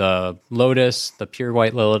the lotus, the pure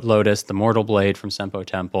white lotus, the mortal blade from Senpo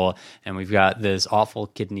Temple, and we've got this awful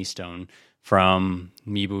kidney stone from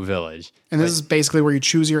Mibu Village. And this is basically where you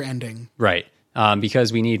choose your ending. Right.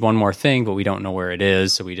 Because we need one more thing, but we don't know where it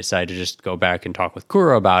is, so we decide to just go back and talk with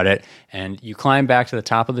Kuro about it. And you climb back to the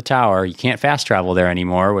top of the tower. You can't fast travel there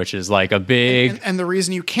anymore, which is like a big... And the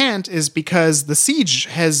reason you can't is because the siege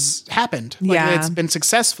has happened. Yeah. It's been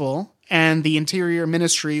successful, and the Interior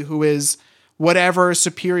Ministry, who is whatever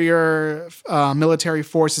superior military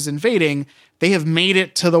force is invading, they have made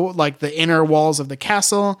it to the inner walls of the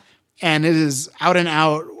castle, and it is out and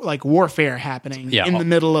out like warfare happening in the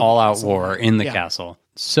middle of all out war in the castle.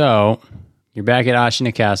 So you're back at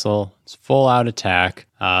Ashina Castle. It's full out attack.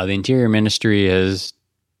 The Interior Ministry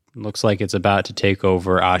looks like it's about to take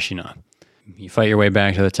over Ashina. You fight your way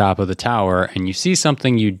back to the top of the tower, and you see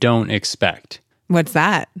something you don't expect. What's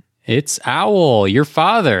that? It's Owl, your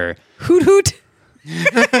father. Hoot hoot.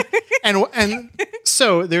 and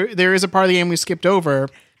so there is a part of the game we skipped over,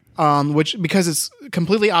 which because it's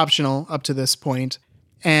completely optional up to this point,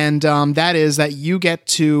 and that is that you get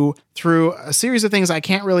to, through a series of things I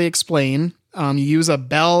can't really explain. You use a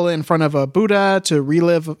bell in front of a Buddha to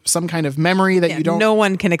relive some kind of memory that you don't. No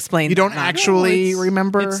one can explain. You don't actually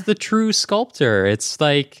remember. It's the true sculptor. It's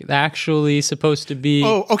like actually supposed to be.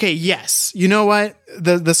 Oh, okay. Yes. You know what?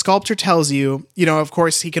 The sculptor tells you, of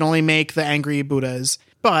course he can only make the angry Buddhas,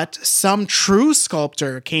 but some true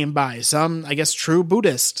sculptor came by, some, I guess, true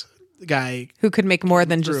Buddhist guy who could make more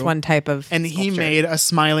than just one type of and he sculpture. made a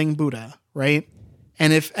smiling Buddha, right?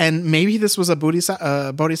 And maybe this was a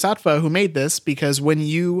bodhisattva who made this, because when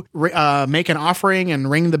you make an offering and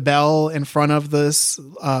ring the bell in front of this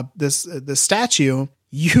statue,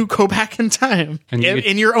 you go back in time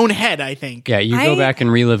in your own head, I think. Yeah, you go back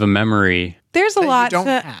and relive a memory. There's a lot don't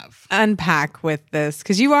to have. unpack with this,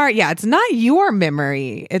 because it's not your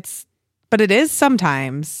memory. But it is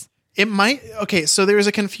sometimes. It might. Okay, so there's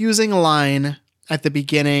a confusing line at the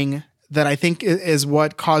beginning that I think is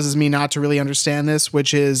what causes me not to really understand this,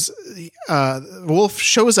 which is Wolf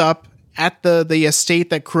shows up at the estate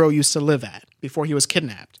that Kuro used to live at before he was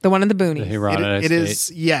kidnapped. The one in the boonies. The Hirata It estate.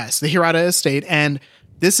 is, yes, the Hirata estate. And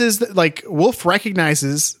this is like, Wolf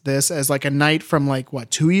recognizes this as like a night from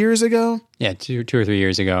 2 years ago? Yeah, 2 or 3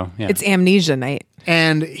 years ago. Yeah. It's amnesia night.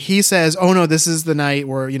 And he says, oh no, this is the night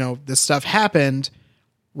where, this stuff happened.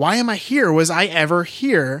 Why am I here? Was I ever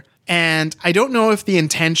here? And I don't know if the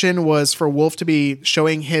intention was for Wolf to be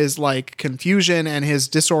showing his confusion and his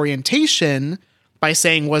disorientation by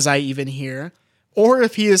saying, was I even here? Or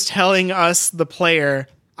if he is telling us, the player,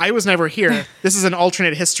 I was never here. This is an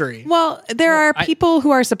alternate history. Well, there are people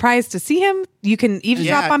who are surprised to see him. You can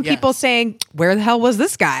eavesdrop on people saying, where the hell was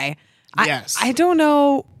this guy? Yes. I don't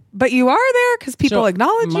know, but you are there because people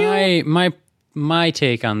acknowledge you. My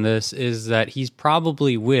take on this is that he's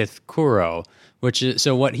probably with Kuro, which is,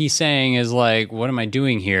 so what he's saying is what am I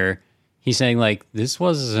doing here? He's saying this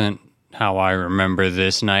wasn't how I remember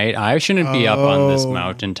this night. I shouldn't be up on this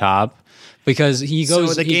mountaintop, because he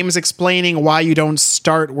goes. So the game is explaining why you don't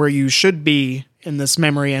start where you should be in this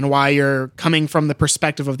memory, and why you're coming from the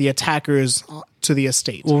perspective of the attackers to the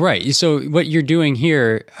estate. Well, right. So what you're doing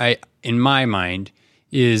here, in my mind,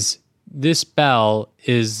 is this bell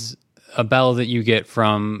is a bell that you get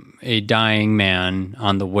from a dying man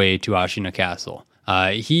on the way to Ashina Castle.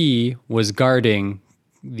 He was guarding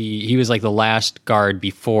he was the last guard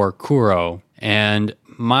before Kuro. And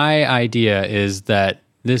my idea is that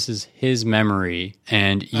this is his memory,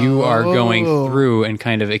 and you are going through and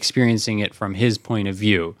kind of experiencing it from his point of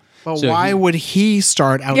view. But why would he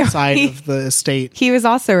start outside of the estate? He was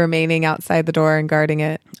also remaining outside the door and guarding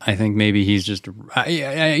it. I think maybe he's just,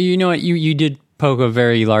 you know what, you did poke a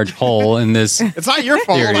very large hole in this. It's not your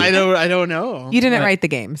fault. theory. I don't know. You didn't write the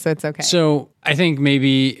game, so it's okay. So I think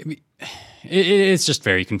maybe it's just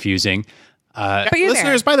very confusing. But you're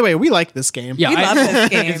Listeners, by the way, we like this game. Yeah, we love this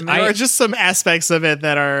game. There are just some aspects of it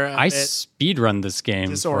that are I speedrun this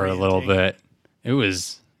game for a little disorienting.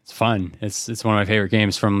 bit. It's fun. It's one of my favorite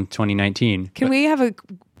games from 2019. Can we have a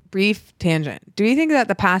brief tangent? Do you think that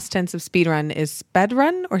the past tense of speedrun is sped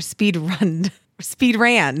run or speed run? Speed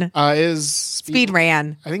ran. Is Speed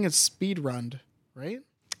ran. I think it's speed runned, right?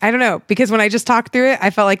 I don't know, because when I just talked through it, I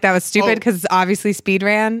felt like that was stupid because it's obviously speed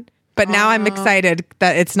ran. But now I'm excited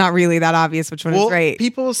that it's not really that obvious which one is right.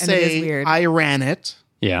 People and it is say weird. I ran it.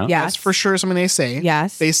 Yeah. Yes. That's for sure something they say.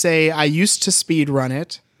 Yes. They say I used to speed run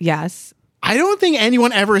it. Yes. I don't think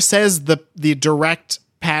anyone ever says the direct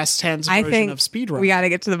past tense I version think of speed run. we got to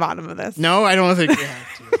get to the bottom of this. No, I don't think we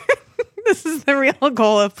have to. This is the real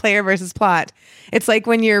goal of player versus plot. It's like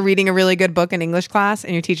when you're reading a really good book in English class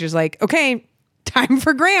and your teacher's like, okay, time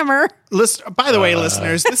for grammar. By the way,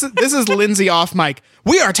 listeners, this is Lindsay off mic.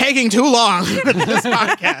 We are taking too long with this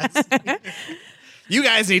podcast. You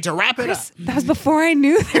guys need to wrap it up. That was before I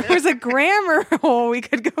knew there was a grammar hole we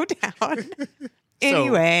could go down.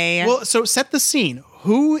 Anyway. So set the scene.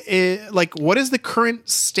 Who is what is the current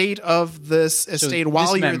state of this estate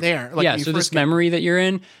while you're there? This memory that you're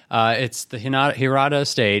in, it's the Hirata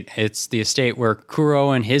estate. It's the estate where Kuro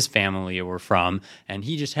and his family were from, and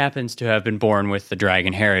he just happens to have been born with the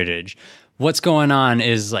dragon heritage. What's going on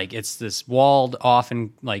is it's this walled off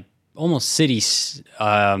and almost city,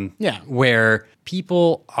 where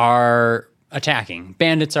people are attacking.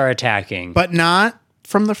 Bandits are attacking, but not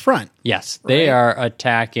from the front. Yes, they are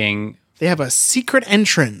attacking. They have a secret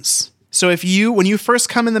entrance. So when you first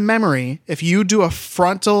come in the memory, if you do a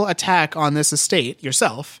frontal attack on this estate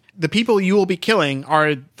yourself, the people you will be killing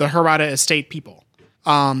are the Hirata estate people.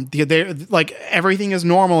 They're everything is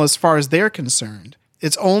normal as far as they're concerned.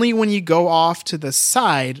 It's only when you go off to the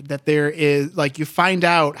side that there is you find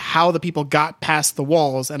out how the people got past the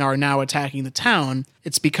walls and are now attacking the town.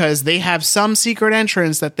 It's because they have some secret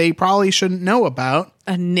entrance that they probably shouldn't know about.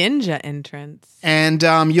 A ninja entrance. And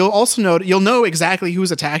you'll know exactly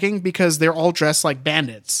who's attacking because they're all dressed like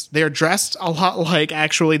bandits. They're dressed a lot like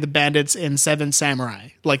actually the bandits in Seven Samurai.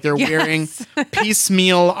 They're wearing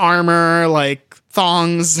piecemeal armor,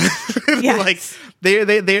 thongs. Yes. They're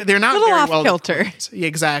not a little very off well kilter. equipped.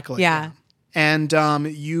 Exactly. Yeah. And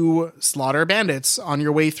you slaughter bandits on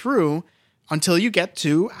your way through. until you get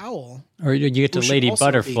to Owl. Or you get to Who should Lady also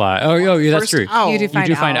Butterfly. be Oh, yeah, that's first true. Owl. You do You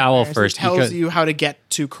do find Owl first. first tells because you how to get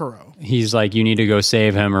to Kuro. he's like, you need to go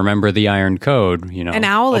save him. Remember the Iron Code. And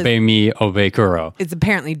Owl obey me, obey Kuro. It's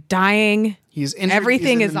apparently dying. He's injured,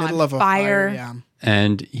 Everything he's in is the on middle of a fire. Yeah.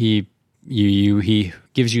 And he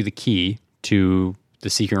gives you the key to the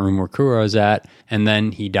secret room where Kuro is at, and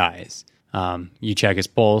then he dies. You check his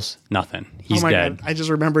pulse, nothing. He's dead. God. I just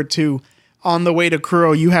remembered too, on the way to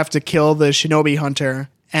Kuro, you have to kill the shinobi hunter.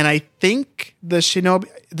 And I think the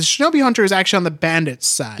shinobi hunter is actually on the bandit's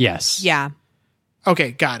side. Yes. Yeah.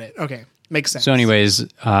 Okay, got it. Okay, makes sense. So, anyways,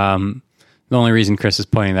 the only reason Chris is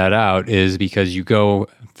pointing that out is because you go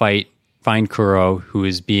find Kuro, who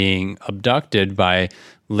is being abducted by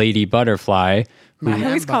Lady Butterfly. I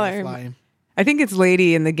always call her. I think it's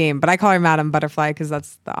Lady in the game, but I call her Madame Butterfly because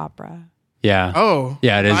that's the opera. Yeah. Oh,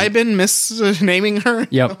 Yeah, it is. I've been misnaming her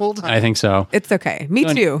the Yep. whole time. I think so. It's okay. Me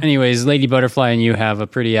too. Anyways, Lady Butterfly and you have a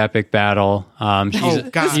pretty epic battle. Oh,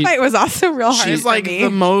 God. This fight was also real hard. She's for like me. the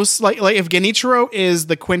most like if Genichiro is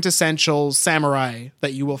the quintessential samurai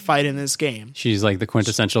that you will fight in this game. She's like the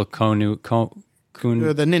quintessential Kun.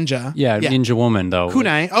 The ninja. Yeah, ninja woman though.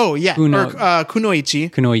 Kunai. Oh, yeah. Kuno- Or Kunoichi.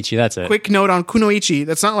 Kunoichi, that's it. Quick note on Kunoichi.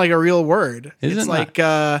 That's not like a real word. Is it's it like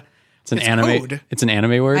It's an anime. code. It's an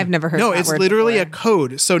anime word. I've never heard. no, that it's word literally before. a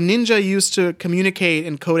code. So ninja used to communicate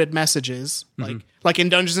in coded messages. Like in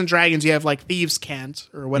Dungeons and Dragons, you have like thieves can't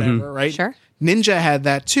or whatever, right? Sure. Ninja had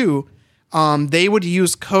that too. They would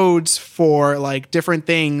use codes for like different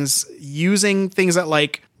things, using things that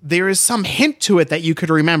like there is some hint to it that you could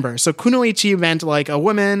remember. So kunoichi meant like a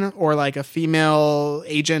woman or like a female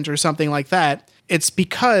agent or something like that. It's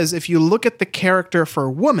because if you look at the character for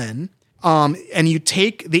woman, and you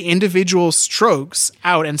take the individual strokes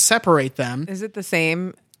out and separate them, Is it the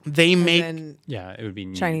same they make in Yeah, it would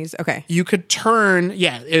be Chinese? Okay. you could turn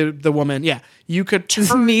the woman you could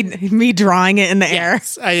turn Me drawing it in the air.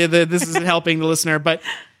 Yes, this isn't helping the listener, but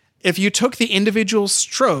if you took the individual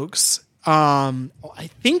strokes, I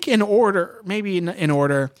think in order, maybe in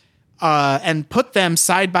order, and put them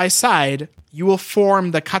side by side, you will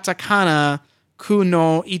form the katakana ku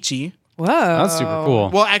no ichi. Whoa. That's super cool.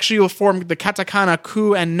 Well, actually, you'll form the katakana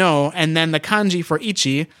ku and no, and then the kanji for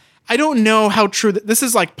ichi. I don't know how true this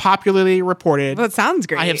is. Like popularly reported. Well, it sounds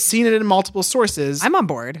great. I have seen it in multiple sources. I'm on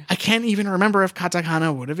board. I can't even remember if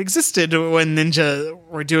katakana would have existed when ninja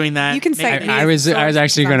were doing that. You can say- Maybe I was it's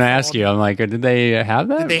actually going to ask old. you. I'm like, did they have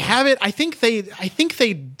that? They have it. I think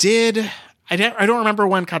they did. I don't remember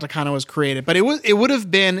when katakana was created, but it would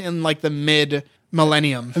have been in like the mid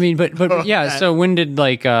millennium. I mean, but yeah. that- So when did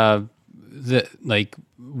the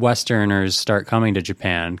Westerners start coming to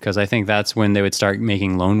Japan? Because I think that's when they would start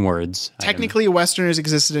making loan words. Technically, Westerners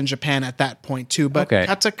existed in Japan at that point too, but Okay.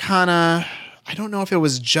 katakana, I don't know if it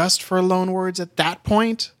was just for loan words at that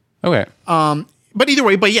point. Okay. But either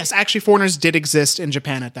way, but yes, actually, foreigners did exist in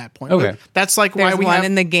Japan at that point. Okay. That's like There's why we one have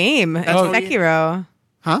in the game. It's Sekiro.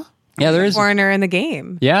 huh? Yeah, there is. Foreigner in the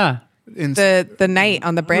game. Yeah. In, The knight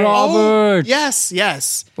on the bridge, Robert.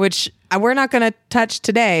 yes. which we're not going to touch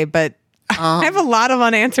today, but I have a lot of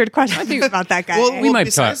unanswered questions about that guy. Well, might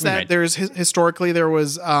besides talk- we that, might. there's historically there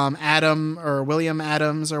was Adam or William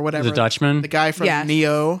Adams or whatever, The Dutchman? the guy from Yes.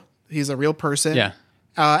 Neo. He's a real person. Yeah.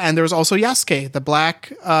 And there was also Yasuke, the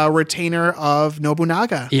black retainer of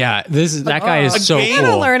Nobunaga. Yeah. That guy is so game- I'm going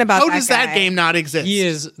to cool. learn about How that does that guy. game not exist? He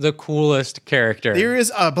is the coolest character. There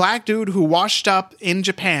is a black dude who washed up in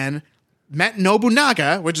Japan, met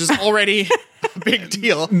Nobunaga, which is already a big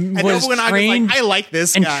deal. And Was Nobunaga's trained- like, I like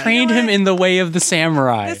this and guy. trained him in the way of the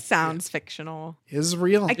samurai. This sounds fictional. Is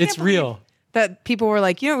real. I can't It's believe real. That people were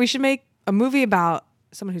like, we should make a movie about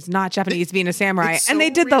someone who's not Japanese being a samurai. It's And they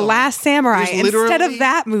so did The real. Last Samurai There's instead literally- of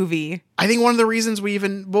that movie. I think one of the reasons we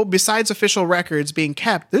besides official records being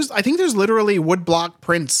kept, I think there's literally woodblock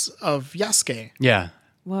prints of Yasuke. Yeah.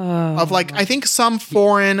 Whoa. Of like, I think some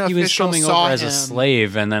foreign He was official coming saw over as him, a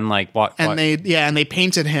slave and then like what? and they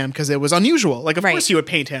painted him because it was unusual. Like, of Right. course you would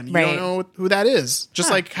paint him. You Right. don't know who that is.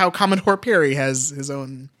 Just like how Commodore Perry has his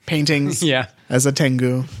own paintings Yeah. as a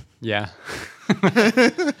Tengu. Yeah.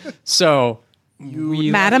 So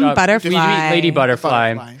we Madam looked up- Butterfly. we meet Lady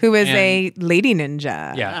Butterfly. Butterfly. who is and- a lady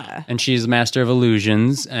ninja. Yeah. And she's the master of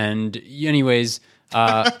illusions. And anyways,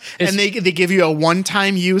 And they give you a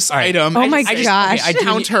one-time use item. Oh my I gosh. I do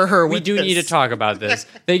counter her We with do need to this. talk about this.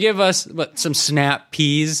 They give us some snap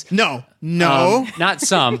peas. No. Not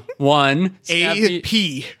some. One. Snap A pea.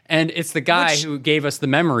 P. And it's the guy who gave us the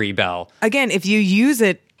memory bell. Again, if you use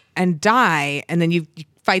it and die, and then you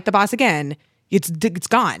fight the boss again, it's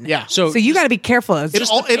gone. Yeah. So you got to be careful.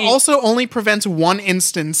 It also only prevents one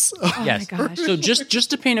instance. Yes. my gosh. So just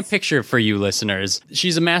to paint a picture for you listeners,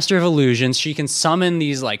 she's a master of illusions. She can summon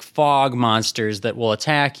these like fog monsters that will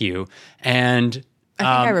attack you, and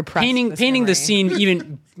I repressed painting this the memory. scene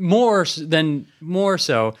even more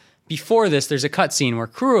so. Before this, there's a cutscene where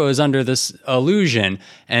Kuro is under this illusion,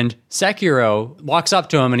 and Sekiro walks up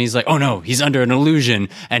to him, and he's like, "Oh no, he's under an illusion,"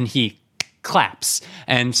 and he claps,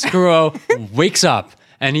 and Kuro wakes up,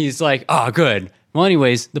 and he's like, "Oh, good." Well,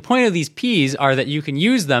 anyways, the point of these peas are that you can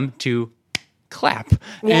use them to clap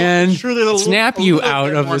and surely a snap little you bit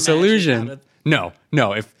out of more this magic illusion. out of-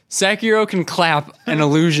 No. If Sekiro can clap an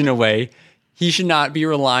illusion away, he should not be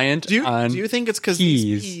reliant Do on. you think it's because peas.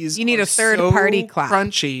 these peas You need are a third-party so clap.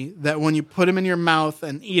 crunchy that when you put them in your mouth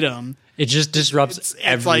and eat them, It just disrupts it's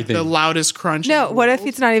everything. like the loudest crunch. No, in the what if world.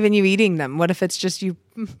 it's not even you eating them? What if it's just you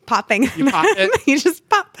popping? You pop it? you just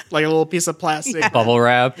pop. like a little piece of plastic? Bubble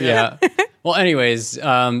wrap, yeah. Well, anyways,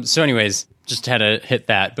 just had to hit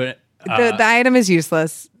that, but The item is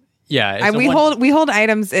useless. yeah, it's a We one- hold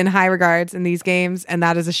items in high regards in these games, and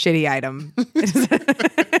that is a shitty item.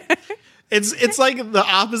 It's like the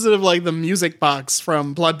opposite of like the music box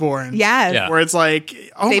from Bloodborne. Yes. Yeah. Where it's like,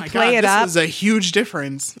 oh They my play god, it this up. is a huge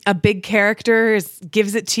difference. A big character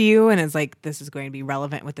gives it to you and is like, this is going to be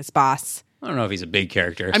relevant with this boss. I don't know if he's a big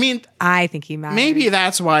character. I mean, I think he matters. maybe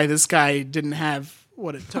that's why this guy didn't have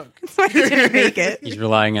what it took. he didn't make it. He's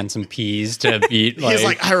relying on some peas to beat. He's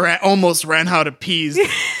like, I almost ran out of peas.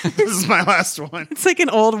 This is my last one. It's like an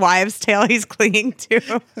old wives' tale he's clinging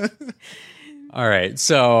to. all right,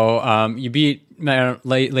 so you beat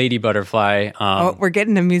Lady Butterfly. Oh, we're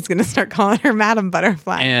getting him. He's going to start calling her Madam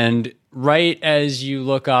Butterfly. And right as you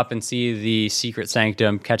look up and see the secret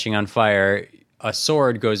sanctum catching on fire, a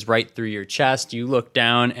sword goes right through your chest. You look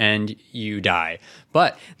down and you die.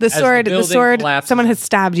 But the as sword, building collapses- someone has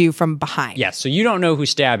stabbed you from behind. Yes, so you don't know who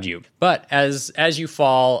stabbed you. But as you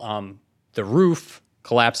fall, the roof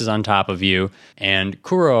collapses on top of you, and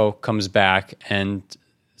Kuro comes back and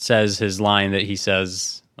says his line that he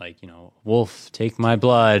says, like, "Wolf, take my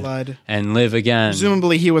blood and live again."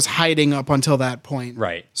 Presumably he was hiding up until that point.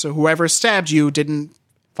 Right. So whoever stabbed you didn't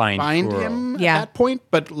find Kuro. him Yeah. at that point,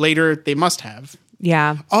 but later they must have.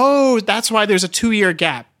 Yeah. Oh, that's why there's a 2-year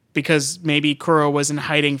gap, because maybe Kuro was in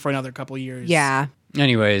hiding for another couple years. Yeah.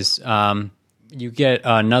 Anyways, you get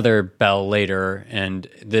another bell later, and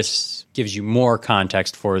this gives you more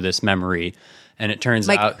context for this memory. And it turns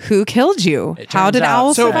Like, out who killed you? How turns did out-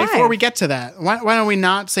 Owl So survive? before we get to that, why don't we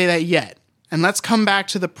not say that yet? And let's come back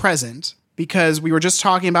to the present, because we were just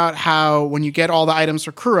talking about how when you get all the items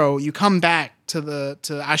for Kuro, you come back to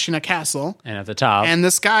Ashina Castle, and at the top, and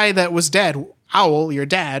this guy that was dead, Owl, your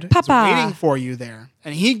dad, Papa. is waiting for you there,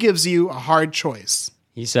 and he gives you a hard choice.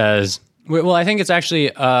 he says, well, I think it's actually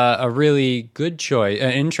a really good choice,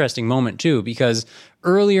 an interesting moment too, because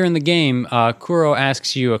earlier in the game, Kuro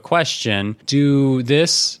asks you a question: do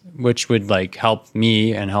this, which would like help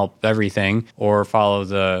me and help everything, or follow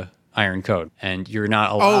the Iron Code, and you're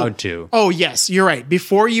not allowed to. Oh, yes, you're right.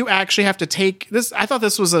 Before you actually have to take this, I thought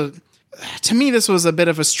this was to me, this was a bit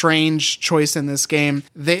of a strange choice in this game.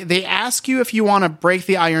 They ask you if you want to break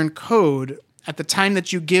the Iron Code at the time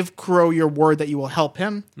that you give Kuro your word that you will help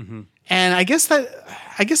him. Mm-hmm. And I guess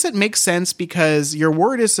it makes sense, because your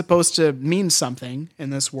word is supposed to mean something in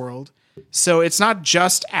this world. So it's not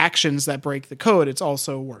just actions that break the code, it's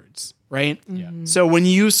also words, right? Yeah. So when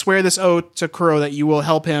you swear this oath to Kuro that you will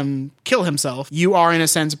help him kill himself, you are in a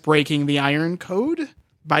sense breaking the Iron Code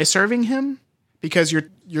by serving him, because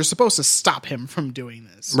you're supposed to stop him from doing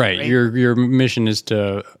this. Right. Your mission is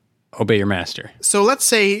to obey your master. So let's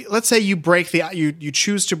say you break you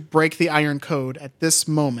choose to break the Iron Code at this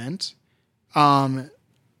moment, and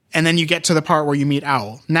then you get to the part where you meet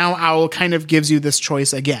Owl. Now Owl kind of gives you this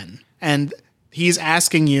choice again, and he's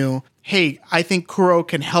asking you, "Hey, I think Kuro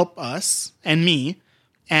can help us and me,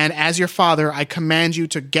 and as your father, I command you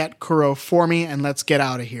to get Kuro for me, and let's get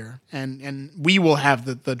out of here, and we will have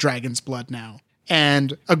the dragon's blood now."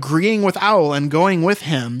 And agreeing with Owl and going with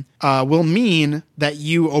him will mean that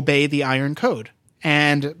you obey the Iron Code.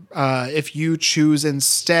 And if you choose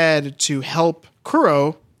instead to help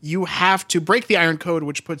Kuro, you have to break the Iron Code,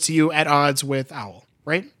 which puts you at odds with Owl,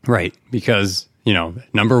 right? Right. Because,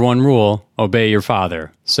 number one rule, obey your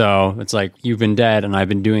father. So it's like, you've been dead and I've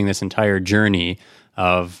been doing this entire journey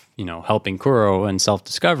of, helping Kuro and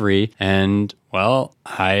self-discovery. And, well,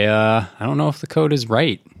 I don't know if the code is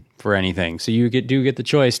right for anything. So you do get the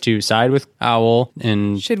choice to side with Owl.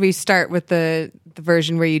 And Should we start with the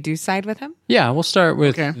version where you do side with him? yeah, we'll start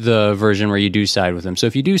with the version where you do side with him. So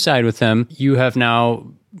if you do side with him, you have now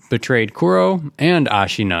betrayed Kuro and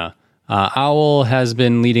Ashina. Owl has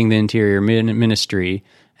been leading the Interior Ministry,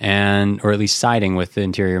 or at least siding with the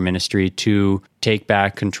Interior Ministry to take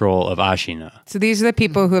back control of Ashina. So these are the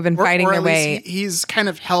people who have been fighting or their at way. least he's kind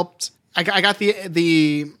of helped. I got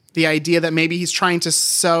the idea that maybe he's trying to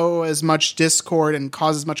sow as much discord and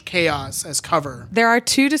cause as much chaos as cover. There are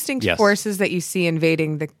two distinct Yes. forces that you see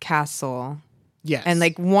invading the castle. Yes. And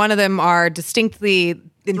like one of them are distinctly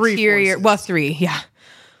interior. forces. Well, three, yeah.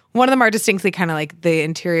 One of them are distinctly kind of like the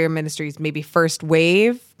Interior Ministry's maybe first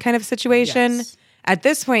wave kind of situation. Yes. At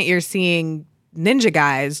this point, you're seeing ninja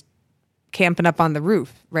guys camping up on the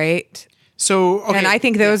roof, right? So, okay, And I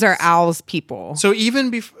think those are Owl's people. So even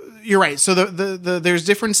before, you're right. So the there's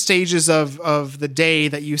different stages of the day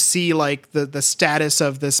that you see like the status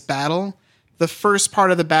of this battle. The first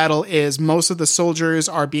part of the battle is most of the soldiers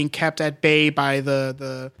are being kept at bay by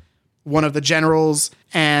the one of the generals,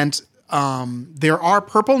 and there are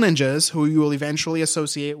purple ninjas who you will eventually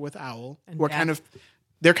associate with Owl, who are death.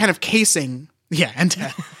 they're kind of casing, and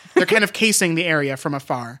they're kind of casing the area from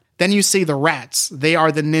afar. Then you see the rats. They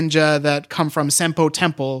are the ninja that come from Senpo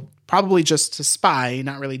Temple, probably just to spy,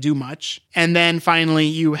 not really do much. And then finally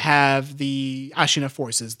you have the Ashina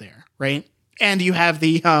forces there, right? And you have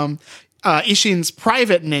the Ishin's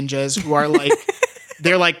private ninjas who are like,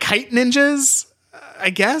 they're like kite ninjas, I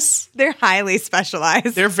guess. They're highly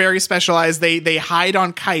specialized. They're very specialized. They hide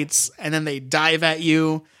on kites and then they dive at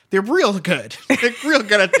you. They're real good. They're real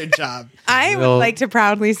good at their job. I would like to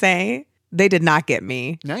proudly say they did not get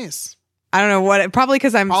me. Nice. I don't know what, probably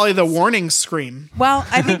because I'm, Probably the warning scream. well,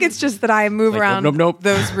 I think it's just that I move Like, around nope, nope, nope.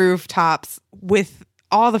 those rooftops with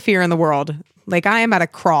all the fear in the world. Like I am at a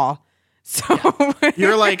crawl. So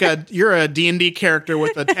You're like you're a D&D character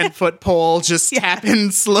with a 10-foot pole just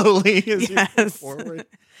tapping slowly as you go Yes. forward.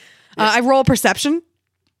 I roll perception.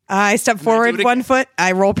 I step forward it 1 again. foot.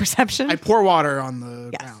 I roll perception. I pour water on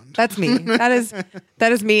the Yes, ground. that's me.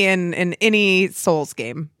 That is me in any Souls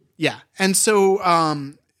game. Yeah. And so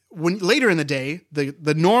when later in the day,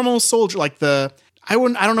 the normal soldier, like I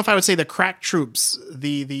don't know if I would say the crack troops,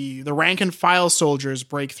 the rank and file soldiers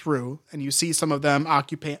break through, and you see some of them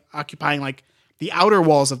occupying like the outer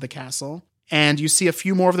walls of the castle, and you see a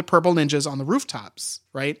few more of the purple ninjas on the rooftops,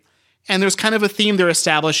 right? And there's kind of a theme they're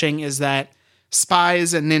establishing is that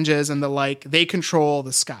spies and ninjas and the like, they control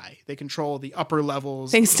the sky. They control the upper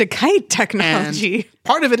levels. Thanks to kite And technology.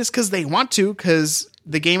 part of it is because they want to, because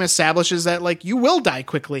the game establishes that like you will die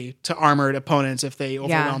quickly to armored opponents if they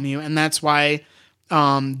overwhelm you, and that's why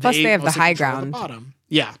Plus they have the mostly high control ground. bottom.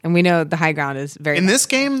 Yeah, And we know the high ground is very in this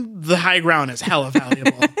game, the high ground is hella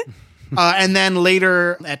valuable. And then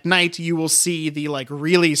later at night, you will see the like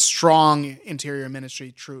really strong Interior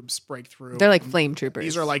Ministry troops break through. They're like flame troopers.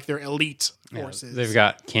 These are like their elite forces. They've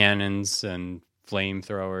got cannons and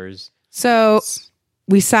flamethrowers. So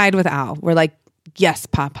we side with Owl. We're like, yes,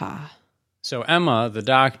 Papa. So Emma, the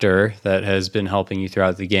doctor that has been helping you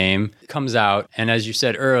throughout the game, comes out, and as you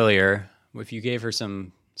said earlier, if you gave her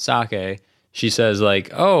some sake, she says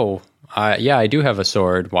like, "Oh, yeah, I do have a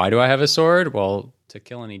sword. Why do I have a sword? Well, to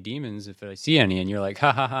kill any demons if I see any." And you're like,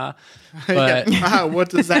 "Ha ha ha!" But What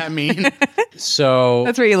does that mean? so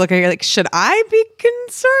That's where you look at. You're like, should I be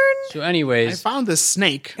concerned? so I anyways, found this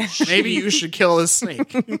snake. Maybe you should kill this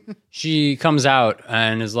snake. she comes out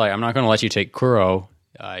and is like, "I'm not going to let you take Kuro.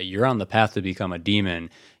 You're on the path to become a demon.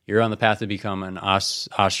 You're on the path to become an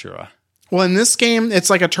Ashura." Well, in this game, it's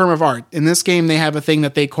like a term of art. In this game, they have a thing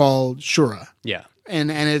that they call Shura. Yeah. And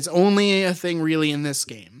it's only a thing really in this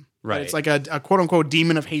game. But Right. it's like a quote unquote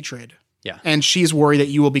demon of hatred. Yeah. And she's worried that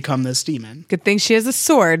you will become this demon. Good thing she has a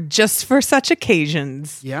sword just for such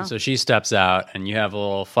occasions. Yeah. So she steps out, and you have a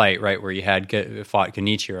little fight right where you had fought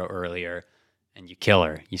Kenichiro earlier, and you kill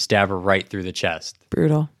her. You stab her right through the chest.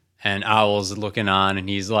 Brutal. And Owl's looking on, and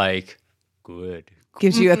he's like, "Good."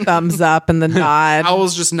 Gives you a thumbs up and the nod.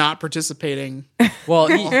 Owl's just not participating. Well,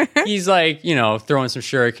 he's like, throwing some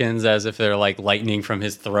shurikens as if they're like lightning from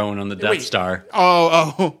his throne on the Death Wait. Star.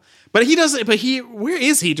 Oh. But he doesn't. But where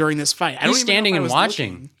is he during this fight? I He's don't even know standing if I and was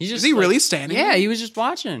watching. looking. He's just Is he like- really standing? Yeah, he was just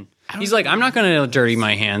watching. He's like, "I'm not going to dirty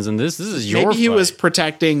my hands in this. This is your Maybe he fight." was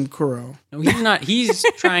protecting Kuro. No, he's not. He's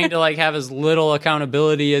trying to like have as little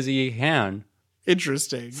accountability as he can.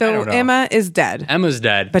 Interesting. I So don't know. Emma is dead, Emma's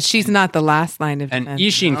dead. but she's not the last line of And defense.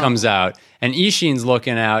 Ishin comes out, and Ishin's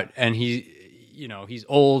looking out, and he's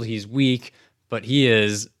old, he's weak, but he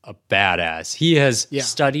is a badass. He has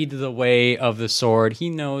studied the way of the sword. He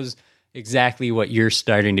knows exactly what you're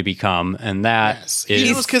starting to become, and that Yes. is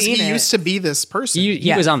He knows because he seen it. used to be this person. he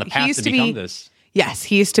Yes, was on the he path used to to become be- this. Yes,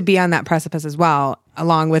 he used to be on that precipice as well,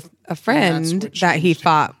 along with a friend what that he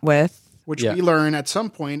fought with which we learn at some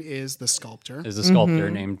point is the sculptor. Is a sculptor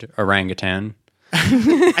named Orangutan.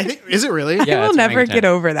 I think, is it really? Yeah, I will it's never orangutan. get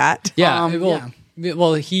over that. Yeah, Yeah.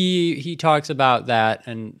 well, he talks about that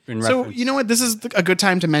and in So reference. you know what? This is a good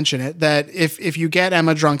time to mention it. That if you get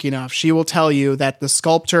Emma drunk enough, she will tell you that the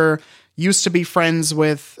sculptor used to be friends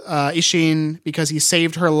with Ishin because he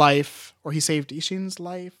saved her life, or he saved Ishin's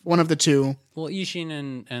life. One of the two. Well,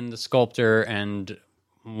 Ishin and the sculptor and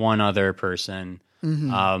one other person,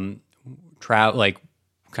 kind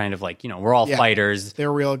of like, we're all fighters.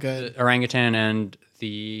 They're real good. Orangutan and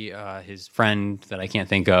the his friend that I can't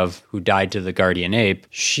think of who died to the guardian ape.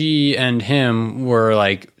 She and him were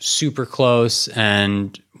like super close,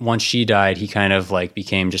 and once she died, he kind of like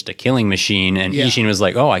became just a killing machine. And Ishin was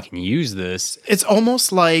like, "Oh, I can use this." It's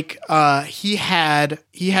almost like he had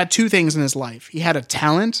two things in his life. He had a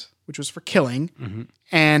talent, which was for killing,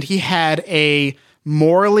 and he had a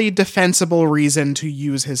morally defensible reason to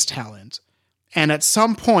use his talent. And at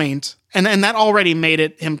some point, and that already made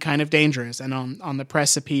him kind of dangerous and on the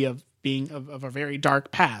precipice of being of a very dark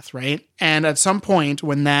path, right? And at some point,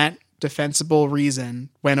 when that defensible reason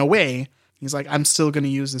went away, he's like, I'm still going to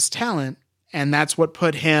use this talent. And that's what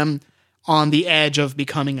put him on the edge of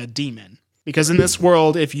becoming a demon. Because in this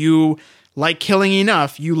world, if you like killing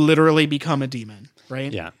enough, you literally become a demon,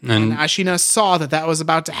 right? Yeah. And Ashina saw that was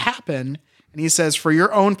about to happen. And he says, for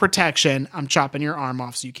your own protection, I'm chopping your arm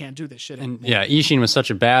off so you can't do this shit anymore. Yeah, Ishin was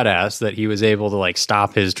such a badass that he was able to like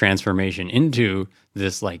stop his transformation into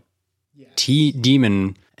this like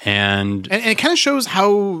demon, and it kind of shows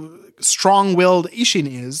how strong-willed Ishin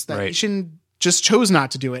is, that Ishin just chose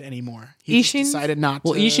not to do it anymore. He just decided not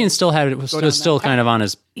to. Well, Ishin still was still kind of on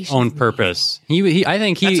his own purpose. I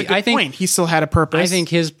think That's a good point. He still had a purpose. I think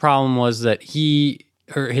his problem was that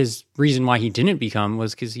his reason why he didn't become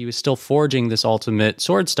was because he was still forging this ultimate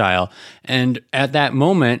sword style. And at that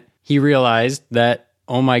moment, he realized that,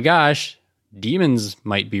 oh my gosh, demons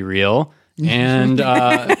might be real. And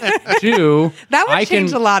two, That would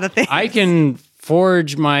change a lot of things. I can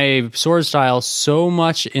forge my sword style so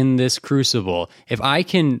much in this crucible. If I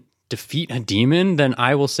can defeat a demon, then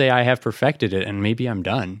I will say I have perfected it and maybe I'm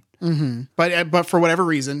done. Mm-hmm. But for whatever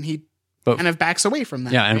reason, he kind of backs away from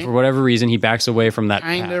that. Yeah, and for whatever reason, he backs away from that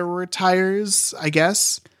kind path. of retires, I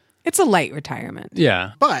guess. It's a light retirement.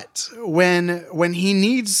 Yeah. But when he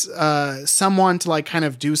needs someone to like kind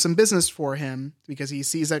of do some business for him because he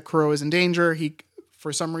sees that Kuro is in danger,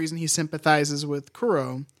 for some reason he sympathizes with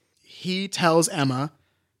Kuro. He tells Emma,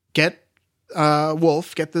 get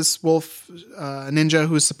this wolf ninja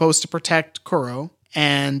who's supposed to protect Kuro,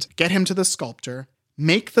 and get him to the sculptor.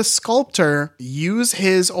 Make the sculptor use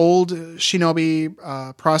his old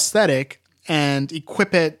shinobi prosthetic and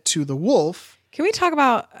equip it to the wolf. Can we talk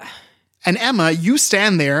about... And Emma, you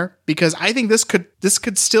stand there because I think this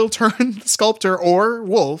could still turn the sculptor or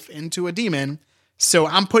wolf into a demon. So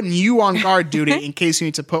I'm putting you on guard duty in case you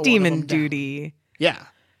need to put demon one of them duty. Down. Yeah.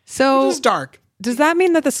 So It's dark. Does that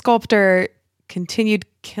mean that the sculptor continued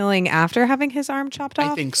killing after having his arm chopped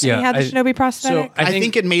off? I think so. And he had the shinobi prosthetic? I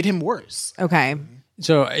think it made him worse. Okay.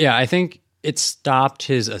 So, yeah, I think it stopped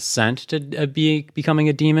his ascent to becoming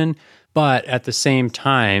a demon, but at the same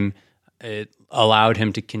time, it allowed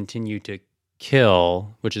him to continue to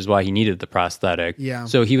kill, which is why he needed the prosthetic. Yeah.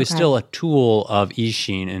 So he was still a tool of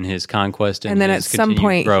Ishin in his conquest and then at his some continued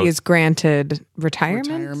point growth. he is granted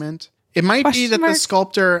retirement. It might be that the Mark?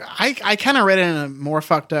 sculptor, I kind of read it in a more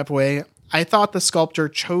fucked up way. I thought the sculptor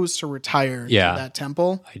chose to retire to that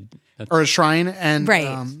temple or a shrine, and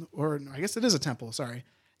or I guess it is a temple. Sorry,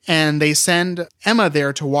 and they send Emma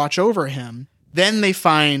there to watch over him. Then they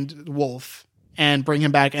find Wolf and bring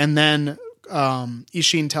him back, and then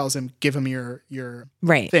Ishin tells him, "Give him your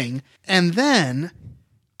thing." And then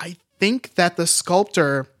I think that the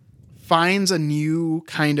sculptor finds a new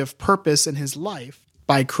kind of purpose in his life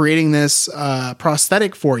by creating this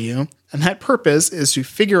prosthetic for you. And that purpose is to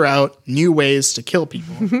figure out new ways to kill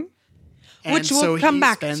people. Which we'll come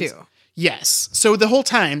back to. Yes. So the whole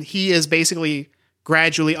time he is basically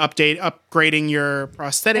gradually upgrading your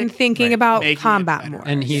prosthetic. And thinking about combat more.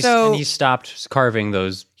 And he stopped carving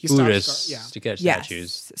those Buddhists to get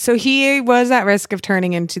statues. So he was at risk of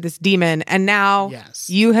turning into this demon. And now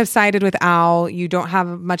you have sided with Al. You don't have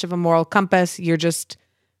much of a moral compass. You're just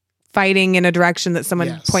fighting in a direction that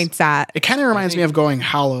someone points at. It kind of reminds me of going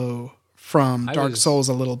Hollow from Dark Souls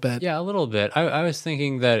a little bit. Yeah, a little bit. I was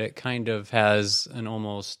thinking that it kind of has an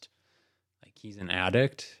almost like he's an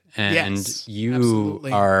addict and you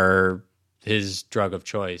are his drug of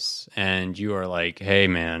choice and you are like, hey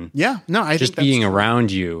man. Yeah, no, I just think being around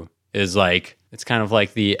you is like, it's kind of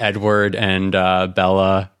like the Edward and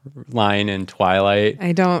Bella line in Twilight.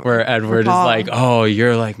 I don't Where Edward recall. is like, oh,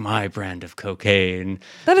 you're like my brand of cocaine.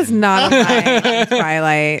 That is not a line in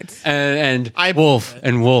Twilight. And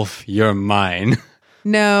Wolf, you're mine.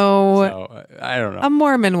 No. So, I don't know. A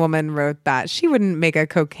Mormon woman wrote that. She wouldn't make a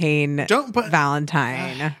cocaine But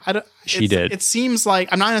Valentine. I don't, She did. It seems like,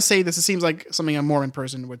 I'm not going to say this, it seems like something a Mormon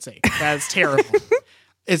person would say. That's terrible.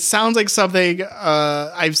 It sounds like something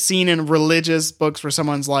I've seen in religious books where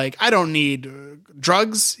someone's like, I don't need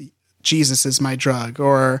drugs. Jesus is my drug.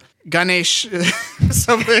 Or Ganesh,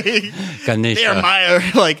 something. Ganesha. They're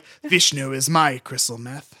my, like, Vishnu is my crystal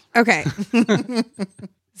meth. Okay.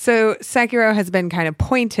 So Sekiro has been kind of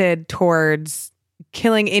pointed towards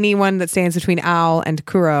killing anyone that stands between Ao and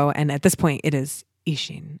Kuro. And at this point, it is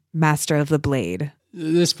Ishin, master of the blade.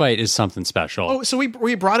 This fight is something special. Oh, so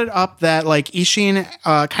we brought it up that, like, Ishin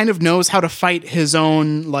kind of knows how to fight his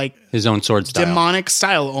own, like, His own sword style. demonic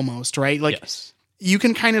style almost, right? Like, Yes. you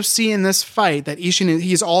can kind of see in this fight that Ishin,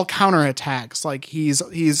 he's all counterattacks. Like,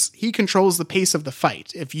 he controls the pace of the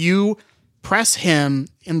fight. If you press him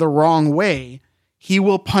in the wrong way, he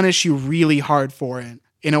will punish you really hard for it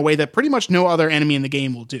in a way that pretty much no other enemy in the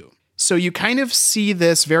game will do. So you kind of see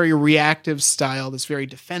this very reactive style, this very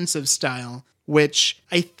defensive style, which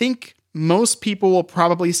I think most people will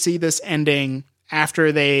probably see this ending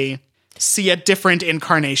after they see a different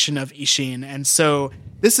incarnation of Ishin. And so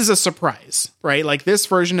this is a surprise, right? Like, this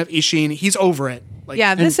version of Ishin, he's over it. Like,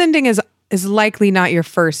 Yeah, this ending is likely not your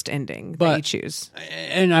first ending that But- you choose.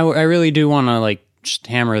 And I really do want to like just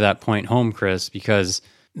hammer that point home, Chris, because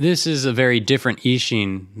this is a very different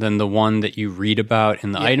Ishin than the one that you read about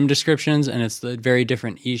in the item descriptions, and it's a very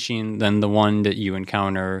different Ishin than the one that you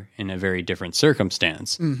encounter in a very different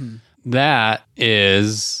circumstance. That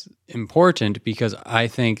is important because I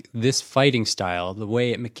think this fighting style, the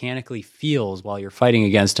way it mechanically feels while you're fighting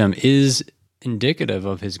against him, is indicative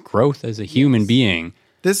of his growth as a human being.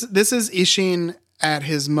 This is Ishin at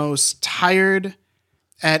his most tired,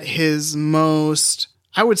 at his most,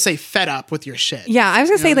 I would say, fed up with your shit. Yeah, I was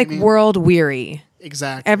going to say, like, world weary.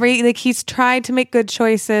 Exactly. He's tried to make good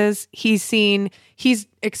choices. He's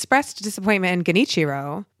expressed disappointment in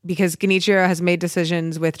Genichiro because Genichiro has made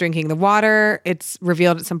decisions with drinking the water. It's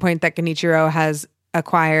revealed at some point that Genichiro has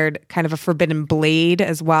acquired kind of a forbidden blade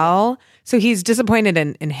as well. So he's disappointed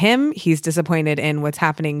in him. He's disappointed in what's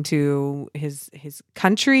happening to his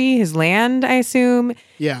country, his land, I assume.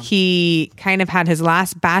 Yeah. He kind of had his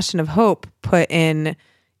last bastion of hope put in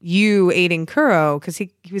you aiding Kuro because he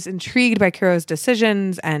was intrigued by Kuro's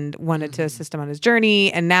decisions and wanted to assist him on his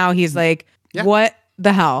journey. And now he's like, what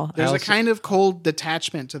the hell? There's a kind of cold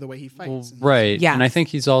detachment to the way he fights. Right. Yes. And I think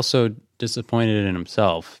he's also disappointed in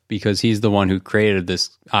himself because he's the one who created this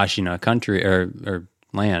Ashina country or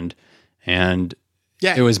land. And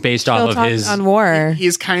Yeah. it was based off Built of his on war.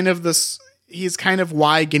 He's kind of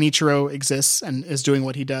why Genichiro exists and is doing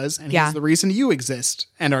what he does. And Yeah. he's the reason you exist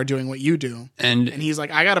and are doing what you do. and And he's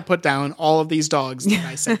like, I got to put down all of these dogs that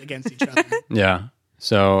I set against each other. yeah.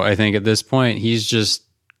 So I think at this point he's just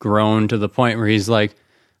grown to the point where he's like,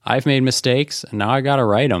 I've made mistakes and now I got to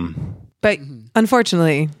right them. But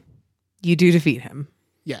unfortunately, you do defeat him.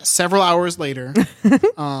 Yes. Several hours later,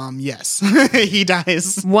 yes, he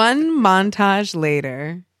dies. One montage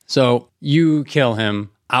later. So you kill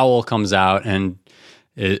him. Owl comes out and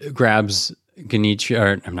it grabs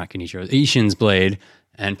Ishin's blade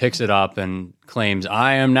and picks it up and claims,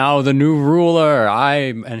 I am now the new ruler.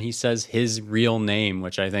 And he says his real name,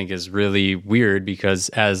 which I think is really weird because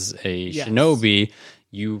as a shinobi,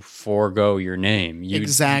 you forego your name.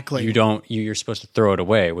 Exactly. You're supposed to throw it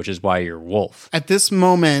away, which is why you're Wolf. At this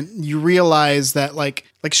moment, you realize that like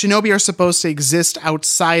shinobi are supposed to exist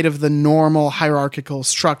outside of the normal hierarchical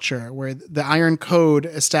structure where the Iron Code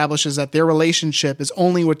establishes that their relationship is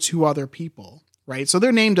only with two other people, right? So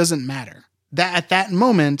their name doesn't matter. That at that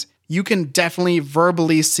moment, you can definitely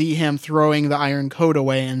verbally see him throwing the Iron Code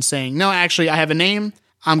away and saying, no, actually, I have a name.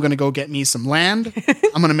 I'm going to go get me some land.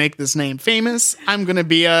 I'm going to make this name famous. I'm going to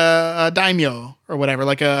be a daimyo or whatever,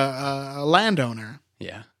 like a landowner.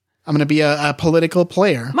 Yeah. I'm going to be a political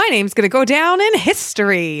player. My name's going to go down in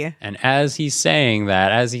history. And as he's saying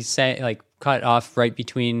that, cut off right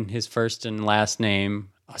between his first and last name,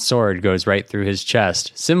 a sword goes right through his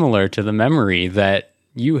chest, similar to the memory that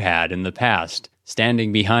you had in the past,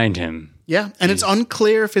 standing behind him. Yeah, and it's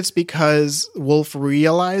unclear if it's because Wolf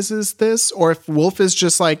realizes this or if Wolf is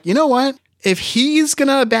just like, you know what? If he's going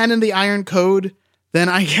to abandon the Iron Code, then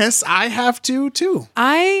I guess I have to too.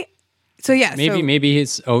 Maybe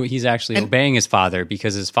he's actually obeying his father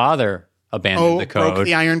because his father abandoned the code. Broke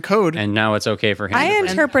the Iron Code. And now it's okay for him. I to break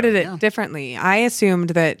interpreted it. it differently. I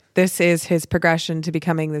assumed that this is his progression to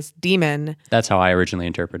becoming this demon, That's how I originally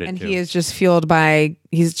interpreted it and too. he is just fueled by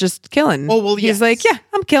he's just killing. Oh, well, he's yes. like, yeah,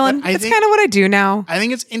 I'm killing. But I It's think- kind of what I do now. I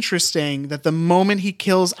think it's interesting that the moment he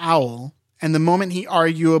kills Owl and the moment he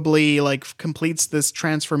arguably like completes this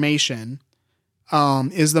transformation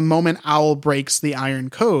is the moment Owl breaks the Iron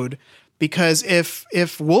Code. Because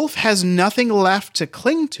if Wolf has nothing left to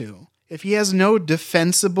cling to, if he has no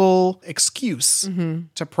defensible excuse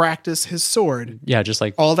to practice his sword, Yeah, just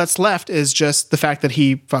like all that's left is just the fact that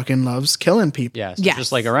he fucking loves killing people. yeah, so Yes.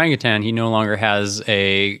 just like orangutan, he no longer has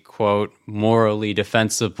a quote morally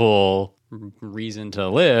defensible reason to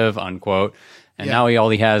live unquote, and Yeah. now all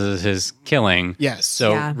he has is his killing. Yes.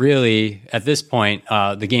 So Yeah. really, at this point,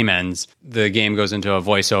 the game ends. The game goes into a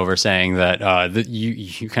voiceover saying that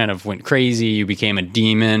you kind of went crazy. You became a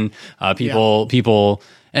demon. People.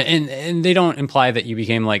 And they don't imply that you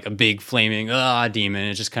became like a big flaming demon.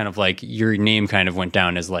 It's just kind of like your name kind of went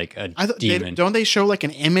down as like a demon. Don't they show like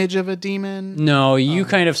an image of a demon? No, you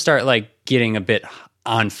kind of start like getting a bit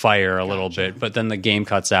on fire a little bit, but then the game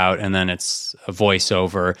cuts out and then it's a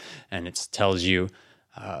voiceover and it tells you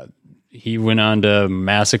he went on to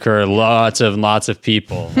massacre lots of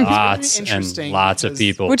people, lots and interesting lots of because-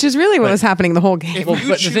 people. Which is really what was happening the whole game. Well, You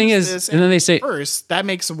but the thing choose is, this and then they say, first, that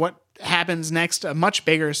makes what happens next a much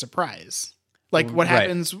bigger surprise. Like what Right.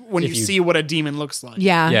 happens when If you you- see what a demon looks like.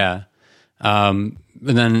 yeah. yeah. And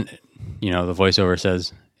then, the voiceover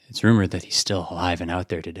says, it's rumored that he's still alive and out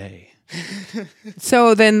there today.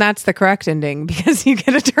 So then that's the correct ending because you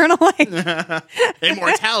get eternal life.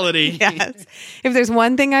 Immortality. Yes. If there's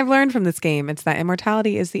one thing I've learned from this game, it's that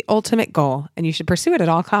immortality is the ultimate goal and you should pursue it at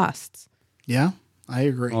all costs. Yeah, I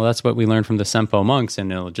agree. Well, that's what we learned from the Senpo monks,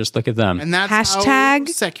 and just look at them. And that's Hashtag how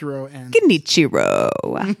Sekiro ends,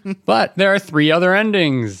 Genichiro. But there are 3 other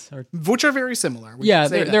endings. which are very similar. We Yeah, can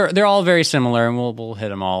say they're all very similar, and we'll hit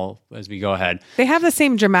them all as we go ahead. They have the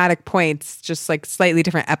same dramatic points, just like slightly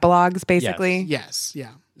different epilogues, basically. Yes,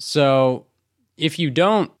 yeah. So if you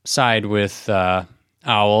don't side with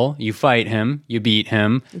Owl, you fight him, you beat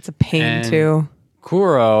him. It's a pain And- too.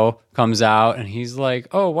 Kuro comes out and he's like,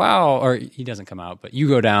 "Oh wow!" Or he doesn't come out, but you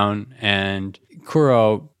go down and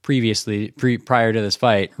Kuro prior to this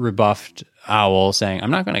fight rebuffed Owl, saying,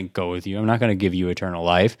 "I'm not going to go with you. I'm not going to give you eternal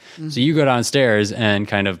life." So you go downstairs and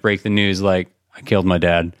kind of break the news, like, "I killed my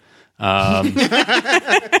dad."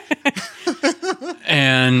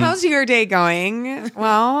 And How's your day going?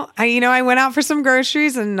 Well, I went out for some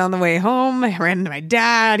groceries and on the way home, I ran into my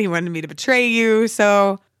dad. He wanted me to betray you.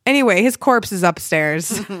 So anyway, his corpse is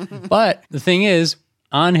upstairs. but the thing is,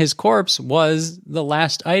 on his corpse was the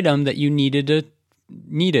last item that you needed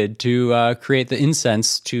to create the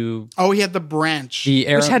incense to Oh, he had the branch. Which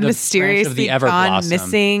had the branch of mysteriously the gone Everblossom.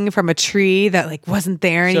 missing from a tree that like wasn't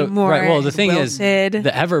there So, anymore. right. Well, the It thing is, wilted.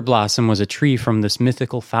 the Everblossom was a tree from this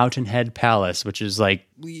mythical Fountainhead Palace, which is like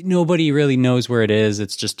nobody really knows where it is.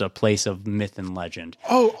 It's just a place of myth and legend.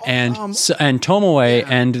 And Tomoe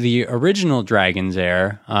and the original Dragon's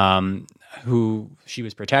Heir, who she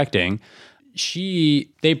was protecting,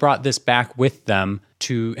 they brought this back with them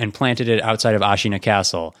and planted it outside of Ashina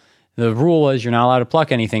Castle. The rule was you're not allowed to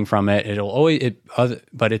pluck anything from it.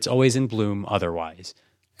 But it's always in bloom otherwise.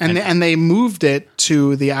 And they moved it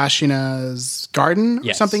to the Ashina's garden or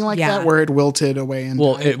Yes. something like Yeah. that, where it wilted away. And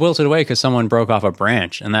Well, died. it wilted away because someone broke off a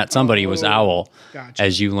branch, and that somebody was Owl, gotcha.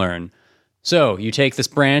 as you learn. So you take this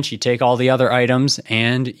branch, you take all the other items,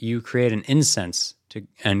 and you create an incense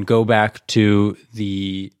and go back to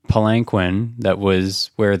the palanquin that was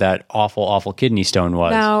where that awful, awful kidney stone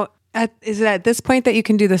was. Now, is it at this point that you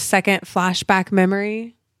can do the second flashback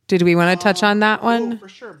memory? Did we want to touch on that one? for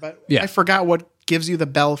sure. But Yeah. I forgot what gives you the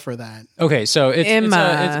bell for that. Okay, so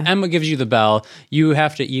Emma gives you the bell. You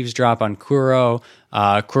have to eavesdrop on Kuro.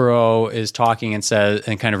 Kuro is talking and says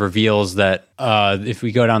and kind of reveals that if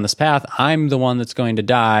we go down this path, I'm the one that's going to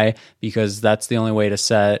die because that's the only way to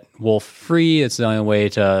set Wolf free. It's the only way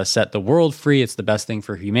to set the world free. It's the best thing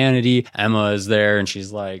for humanity. Emma is there and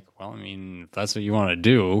she's like, well, I mean, if that's what you want to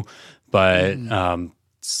do. But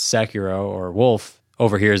Sekiro or Wolf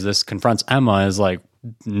overhears this, confronts Emma, is like,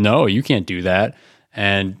 no, you can't do that.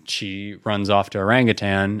 And she runs off to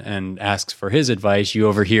Orangutan and asks for his advice. You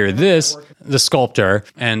overhear this, the sculptor,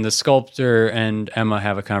 and the sculptor and Emma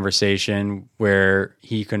have a conversation where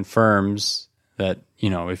he confirms that,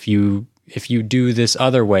 if you do this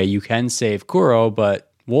other way, you can save Kuro,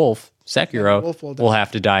 but Sekiro, Wolf will die. will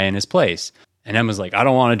have to die in his place. And Emma's like, I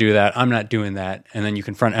don't want to do that. I'm not doing that. And then you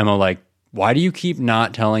confront Emma like, why do you keep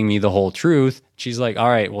not telling me the whole truth? She's like, all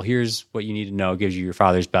right, well, here's what you need to know. Gives you your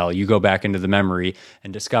father's bell. You go back into the memory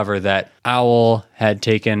and discover that Owl had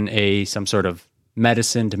taken some sort of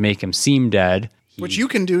medicine to make him seem dead. Which you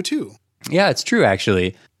can do too. Yeah, it's true,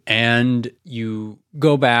 actually. And you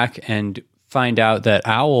go back and find out that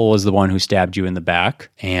Owl was the one who stabbed you in the back,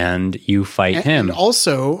 and you fight him. And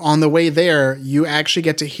also, on the way there, you actually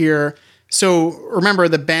get to hear... So, remember,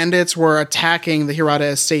 the bandits were attacking the Hirata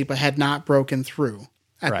estate, but had not broken through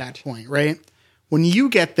at that point, right? When you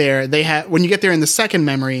get there, when you get there in the second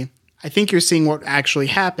memory, I think you're seeing what actually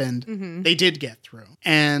happened. Mm-hmm. They did get through.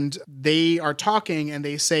 And they are talking, and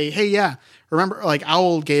they say, hey, yeah, remember, like,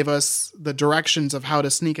 Owl gave us the directions of how to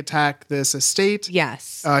sneak attack this estate.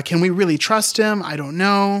 Yes. Can we really trust him? I don't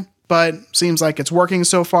know. But seems like it's working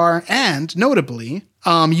so far. And notably,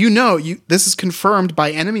 this is confirmed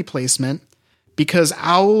by enemy placement because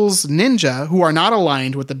Owl's ninja, who are not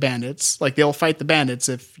aligned with the bandits, like they'll fight the bandits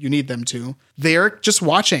if you need them to, they're just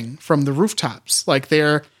watching from the rooftops. Like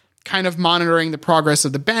they're kind of monitoring the progress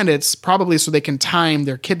of the bandits, probably so they can time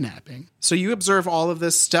their kidnapping. So you observe all of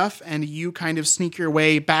this stuff and you kind of sneak your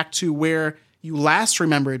way back to where you last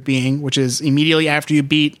remember it being, which is immediately after you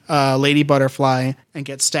beat Lady Butterfly and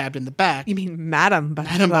get stabbed in the back. You mean Madam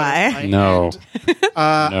Butterfly? No. And,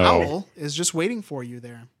 Owl is just waiting for you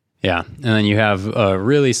there. Yeah. And then you have a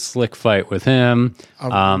really slick fight with him.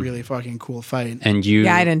 A really fucking cool fight. And you...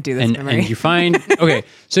 Yeah, I didn't do this memory. And you find... Okay,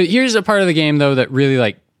 so here's a part of the game, though, that really,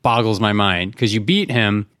 like, boggles my mind. Because you beat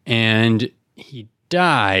him, and he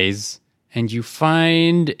dies, and you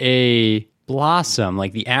find a... blossom,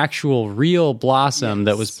 like the actual real blossom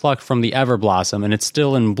that was plucked from the ever blossom, and it's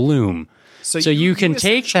still in bloom. So you can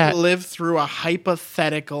take that, live through a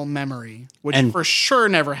hypothetical memory, which for sure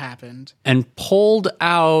never happened, and pulled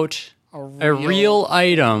out a real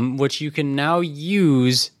item, which you can now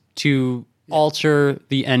use to alter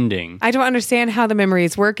the ending. I don't understand how the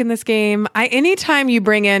memories work in this game. Anytime you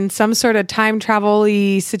bring in some sort of time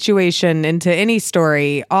travel-y situation into any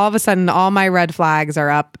story, all of a sudden all my red flags are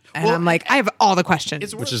up. And I'm like, I have all the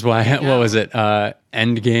questions. Which is why, what was it?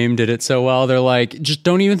 Endgame did it so well. They're like, just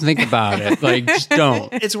don't even think about it. Like, just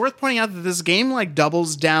don't. It's worth pointing out that this game like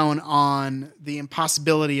doubles down on the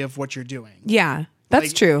impossibility of what you're doing. Yeah.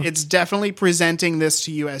 That's true. It's definitely presenting this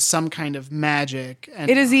to you as some kind of magic. And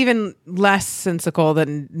it is even less sensical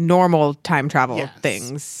than normal time travel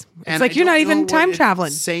things. It's like you're not even time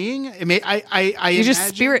traveling. Saying, you're just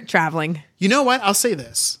spirit traveling. You know what? I'll say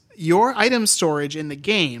this: your item storage in the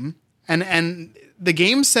game, and the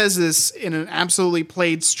game says this in an absolutely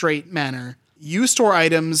played straight manner. You store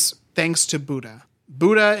items thanks to Buddha.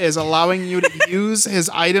 Buddha is allowing you to use his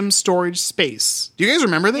item storage space. Do you guys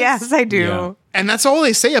remember this? Yes, I do. Yeah. And that's all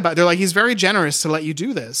they say about it. They're like, he's very generous to let you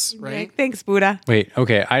do this, right? Like, thanks, Buddha. Wait,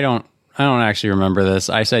 okay, I don't actually remember this.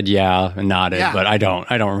 I said yeah and nodded, but I don't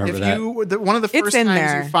remember that. One of the first times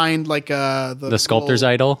there. you find like the sculptor's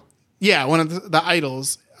idol? Yeah, one of the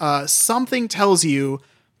idols. Something tells you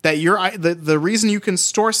that the reason you can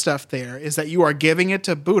store stuff there is that you are giving it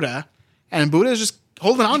to Buddha, and Buddha is just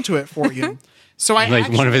holding on to it for you. So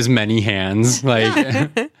one of his many hands, like,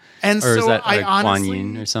 and or so is that like I honestly, Kuan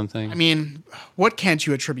Yin or something? I mean, what can't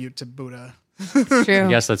you attribute to Buddha? True.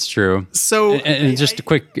 Yes, that's true. So, and just a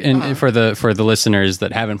quick, for the listeners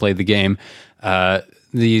that haven't played the game,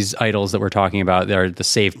 these idols that we're talking about, they're the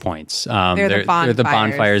save points. They're the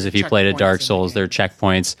bonfires. If you played at Dark Checkpoints Souls, they're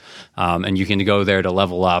checkpoints, and you can go there to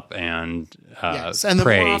level up and yes, and the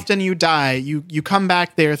pray. more often you die, you come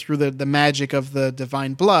back there through the magic of the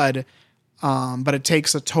divine blood. But it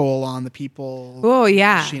takes a toll on the people. Oh,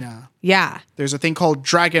 yeah. Sheena. Yeah. There's a thing called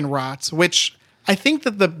dragon rot, which I think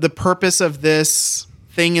that the purpose of this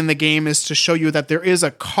thing in the game is to show you that there is a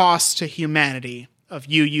cost to humanity of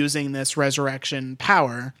you using this resurrection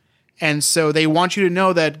power. And so they want you to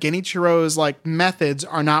know that Genichiro's like methods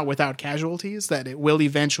are not without casualties, that it will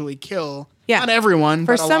eventually kill not everyone.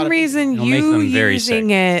 For but a lot some of reason, It'll make them very using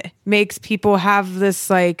sick. it makes people have this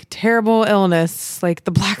like terrible illness, like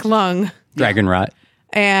the black lung. Dragon rot.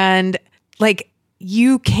 And like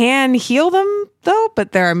you can heal them though,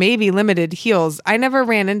 but there are maybe limited heals. I never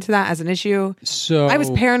ran into that as an issue. So I was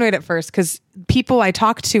paranoid at first because people I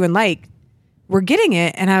talked to and like were getting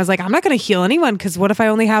it, and I was like, I'm not going to heal anyone because what if I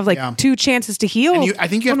only have like 2 chances to heal? And I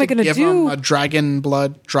think you have to give them a dragon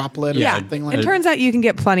blood droplet or something like that. It turns out you can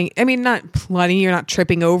get plenty. I mean, not plenty. You're not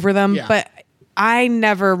tripping over them, but I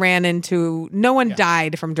never ran into. No one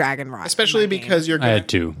died from dragon rot, especially because I had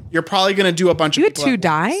 2. You're probably going to do a bunch of. You had 2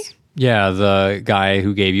 die. Yeah, the guy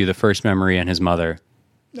who gave you the first memory and his mother.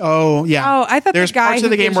 Oh yeah. Oh, I thought there's the guy parts who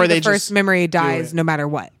of the game gives where you they the first just memory dies no matter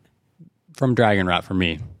what. From dragon rot for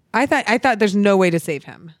me. I thought there's no way to save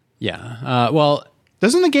him. Yeah. Well,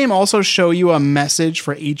 Doesn't the game also show you a message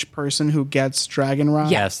for each person who gets Dragon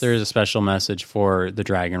Rot? yes, there is a special message for the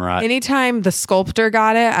Dragon Rot. Anytime the sculptor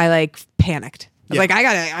got it, I like panicked. I was like, I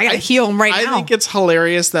gotta heal him right now. I think it's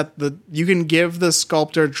hilarious that you can give the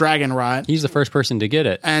sculptor Dragon Rot, He's the first person to get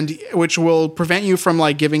it. and which will prevent you from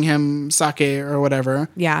like giving him sake or whatever.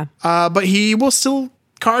 Yeah. But he will still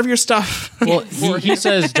carve your stuff. Well, he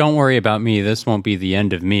says, "Don't worry about me. This won't be the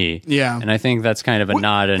end of me." Yeah. And I think that's kind of a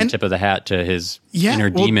nod and tip of the hat to his inner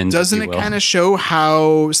demons. Doesn't it kind of show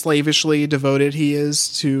how slavishly devoted he is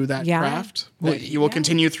to that Yeah. craft? That he will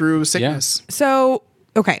continue through sickness. So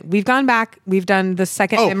okay, we've gone back. We've done the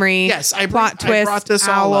second memory. Yes, I plot twist. brought this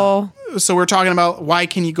owl. all up. So we're talking about why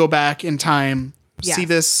can you go back in time, Yes. see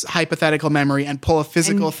this hypothetical memory, and pull a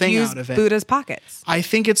physical and thing use out of it. Buddha's pockets. I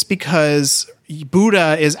think it's because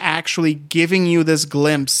Buddha is actually giving you this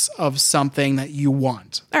glimpse of something that you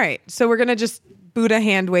want. All right, so we're gonna just Buddha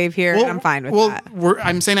hand wave here. and I'm fine with that.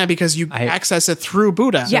 I'm saying that because you access it through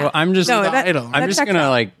Buddha. Yeah. So I'm just, No, that- idol. I'm that just checks gonna out.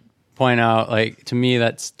 like point out, like, to me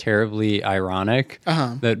that's terribly ironic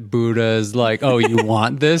that Buddha is like, "Oh, you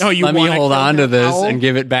want this? Oh, you Let me want a hold on to golden this owl?" and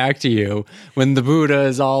give it back to you." When the Buddha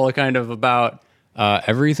is all kind of about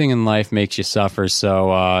everything in life makes you suffer,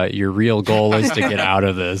 so your real goal is to get out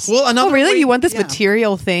of this. Well, another Oh, really? way- You want this yeah.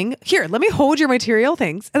 material thing? Here, let me hold your material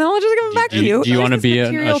things, and then I'll just give them back to you. Do you want to Here's be this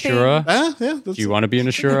an material thing. Ashura? Yeah, Do you want to be an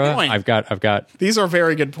Ashura? point. I've got These are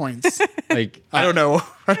very good points. like I don't know.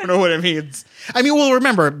 I don't know what it means. I mean, well,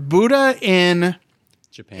 remember, Buddha in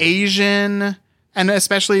Japan. Asian and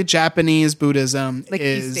especially Japanese Buddhism Like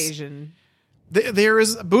is East Asian.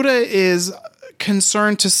 Buddha is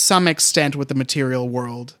concerned to some extent with the material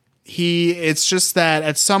world. It's just that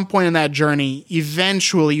at some point in that journey,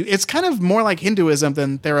 eventually, it's kind of more like Hinduism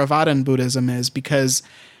than Theravadan Buddhism is, because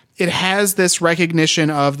it has this recognition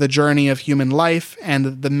of the journey of human life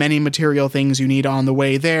and the many material things you need on the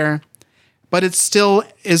way there. But it still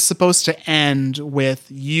is supposed to end with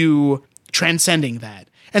you transcending that.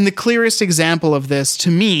 And the clearest example of this to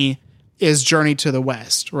me is Journey to the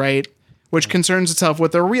West, right? Which concerns itself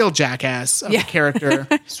with a real jackass of a character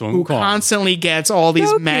Sun who Wukong. constantly gets all these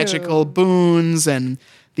So magical boons and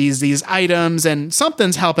these items, and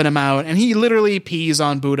something's helping him out, and he literally pees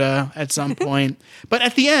on Buddha at some point. But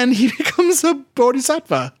at the end, he becomes a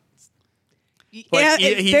bodhisattva. But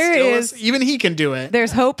Yeah, even he can do it.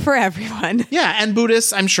 There's hope for everyone. Yeah, and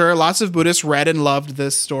Buddhists, I'm sure lots of Buddhists read and loved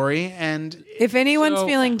this story, and If anyone's So-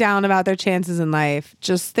 feeling down about their chances in life,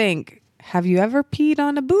 just think: have you ever peed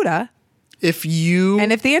on a Buddha? if you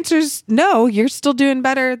And if the answer's no, you're still doing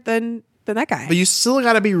better than that guy. but you still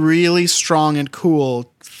got to be really strong and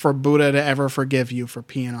cool for Buddha to ever forgive you for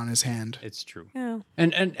peeing on his hand. It's true. Yeah.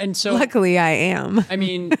 And so Luckily, I am. I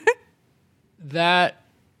mean, that,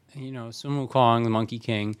 Sun Wukong, the Monkey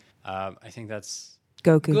King, I think that's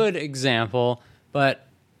Goku. a good example. But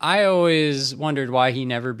I always wondered why he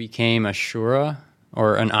never became a Shura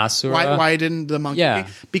or an Asura. Why didn't the Monkey Yeah.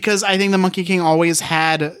 King? Because I think the Monkey King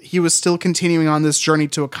he was still continuing on this journey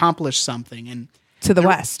to accomplish something, and To the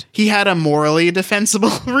West. he had a morally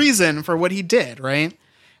defensible reason for what he did, right?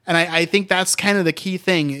 And I think that's kind of the key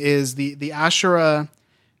thing is the Ashura,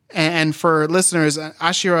 and for listeners,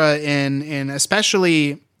 Ashura in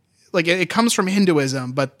especially, like, it comes from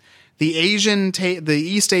Hinduism, but the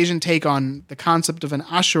East Asian take on the concept of an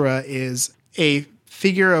Ashura is a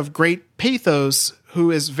figure of great pathos who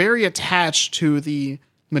is very attached to the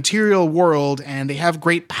material world, and they have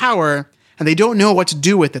great power, and they don't know what to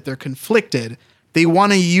do with it. They're conflicted. They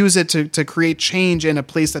want to use it to create change in a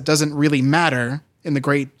place that doesn't really matter in the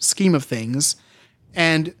great scheme of things.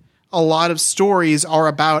 And a lot of stories are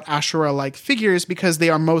about Ashura-like figures because they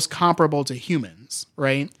are most comparable to humans,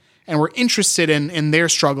 right? And we're interested in their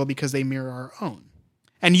struggle because they mirror our own.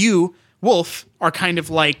 And you, Wolf, are kind of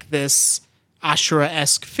like this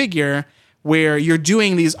Ashura-esque figure where you're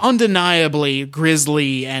doing these undeniably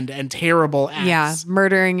grisly and terrible acts. Yeah,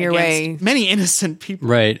 murdering your way. against many innocent people.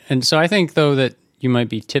 Right. And so I think, though, that you might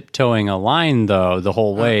be tiptoeing a line, though, the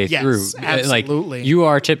whole way yes, through. absolutely. Like, you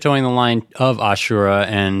are tiptoeing the line of Ashura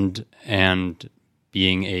and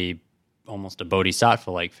being almost a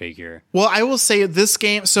bodhisattva-like figure. Well, I will say this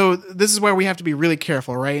game, so this is where we have to be really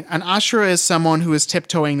careful, right? An Ashura is someone who is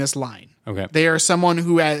tiptoeing this line. Okay. They are someone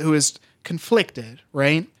who is conflicted,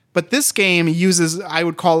 right? But this game uses, I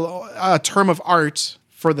would call, a term of art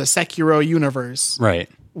for the Sekiro universe, Right.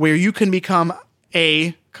 where you can become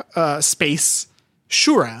a space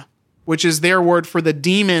Shura, which is their word for the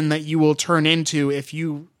demon that you will turn into if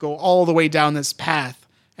you go all the way down this path,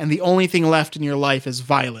 and the only thing left in your life is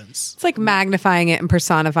violence. It's like magnifying it and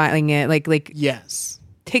personifying it. Like Yes.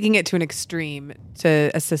 taking it to an extreme to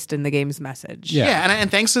assist in the game's message. Yeah. And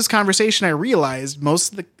thanks to this conversation, I realized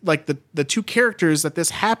most of the two characters that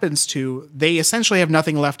this happens to, they essentially have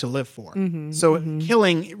nothing left to live for. So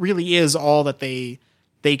killing really is all that they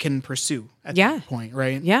can pursue at that point,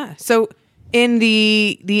 right? Yeah. So in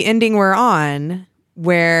the ending we're on,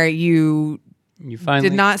 where you finally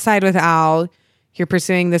did not side with Al, you're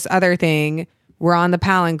pursuing this other thing. We're on the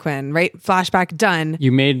palanquin, right? Flashback done.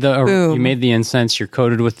 You made the incense. You're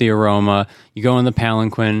coated with the aroma. You go in the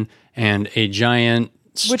palanquin, and a giant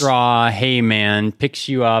straw hay man picks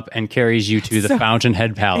you up and carries you to the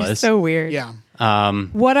Fountainhead Palace. So weird. Yeah.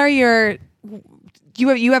 What are your?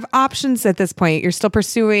 You have options at this point. You're still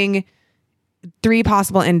pursuing 3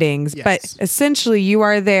 possible endings, Yes. but essentially you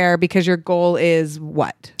are there because your goal is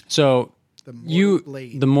what? So you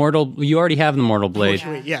blade. you already have the mortal blade.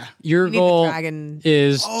 Wait, yeah. Your need the goal dragon.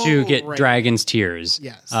 is to get right. Dragon's Tears.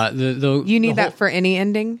 Yes. You need that for any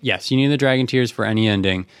ending? Yes, you need the Dragon Tears for any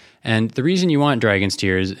ending. And the reason you want Dragon's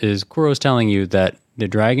Tears is Kuro's telling you that the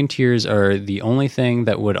Dragon Tears are the only thing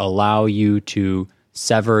that would allow you to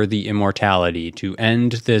sever the immortality, to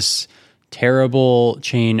end this terrible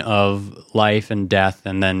chain of life and death,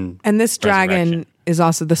 and then And this dragon resurrection. is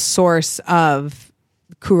also the source of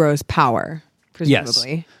Kuro's power,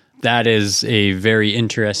 presumably. Yes. That is a very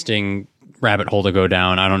interesting rabbit hole to go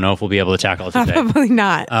down. I don't know if we'll be able to tackle it today. Probably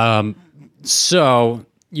not. So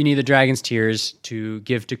you need the Dragon's Tears to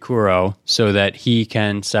give to Kuro so that he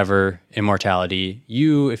can sever immortality.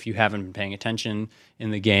 You, if you haven't been paying attention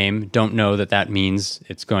in the game, don't know that that means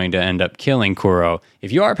it's going to end up killing Kuro.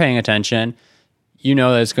 If you are paying attention, you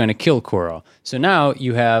know that it's going to kill Kuro. So now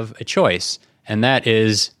you have a choice, and that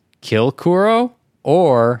is kill Kuro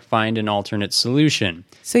or find an alternate solution.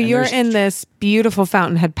 So you're in this beautiful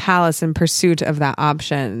Fountainhead Palace in pursuit of that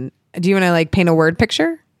option. Do you want to paint a word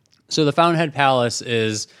picture? So the Fountainhead Palace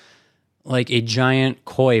is like a giant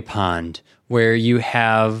koi pond where you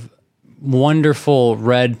have wonderful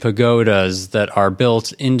red pagodas that are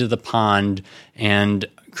built into the pond and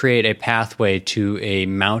create a pathway to a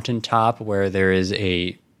mountaintop where there is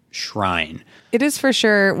a shrine. It is for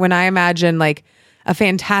sure. When I imagine a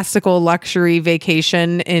fantastical luxury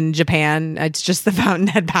vacation in Japan, it's just the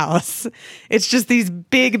Fountainhead Palace. It's just these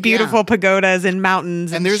big, beautiful pagodas and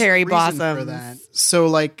mountains and there's cherry a reason blossoms. for that. So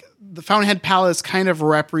the Fountainhead Palace kind of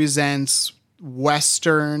represents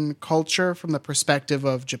Western culture from the perspective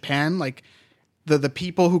of Japan. The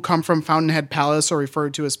people who come from Fountainhead Palace are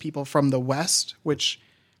referred to as people from the West, which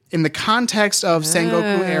in the context of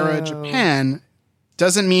Sengoku era Japan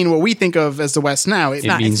doesn't mean what we think of as the West now. It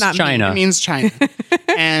means China. It means China.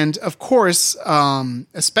 And of course,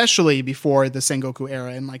 especially before the Sengoku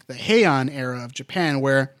era and the Heian era of Japan,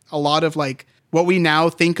 where a lot of what we now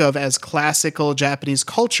think of as classical Japanese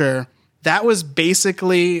culture, that was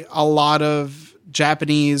basically a lot of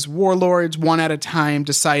Japanese warlords, one at a time,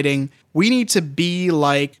 deciding we need to be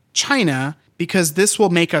like China because this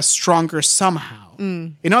will make us stronger somehow.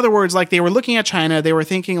 In other words, they were looking at China, they were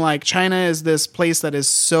thinking China is this place that is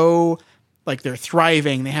so they're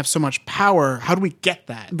thriving, they have so much power. How do we get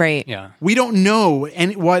that? Right. Yeah. We don't know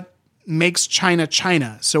what makes China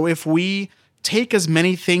China. So if we take as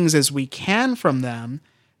many things as we can from them,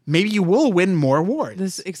 maybe you will win more wars.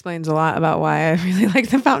 This explains a lot about why I really like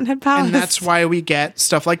the Fountainhead Palace. And that's why we get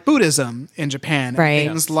stuff like Buddhism in Japan. Right. And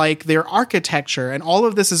things like their architecture. And all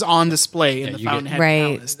of this is on display in the Fountainhead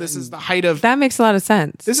Palace. This is the height of... That makes a lot of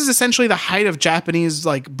sense. This is essentially the height of Japanese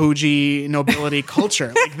bougie nobility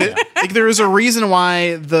culture. There is a reason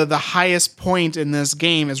why the highest point in this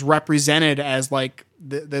game is represented as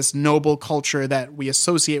this noble culture that we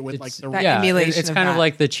associate with the that Yeah, emulation it's of kind of that.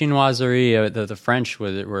 like the chinoiserie the French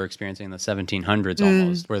were experiencing in the 1700s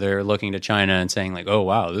almost, where they're looking to China and saying oh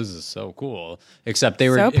wow, this is so cool. Except they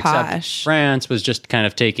were So except posh. France was just kind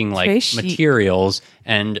of taking very chic. materials,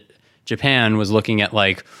 and Japan was looking at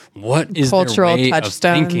what is Cultural their way of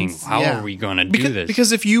touchstones. thinking? How are we going to do this?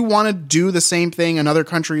 Because if you want to do the same thing another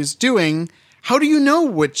country is doing, how do you know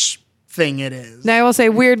which thing it is? Now I will say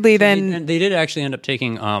weirdly then And they did actually end up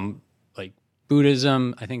taking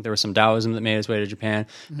Buddhism. I think there was some Taoism that made its way to Japan,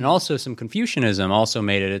 and also some Confucianism also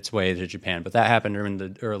made its way to Japan. But that happened in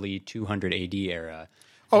the early 200 AD era.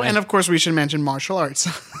 Oh, and of course we should mention martial arts.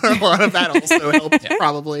 A lot of that also helped,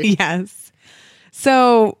 probably. yes.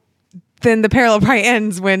 So then the parallel probably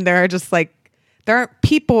ends when there are just there aren't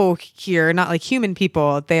people here, not human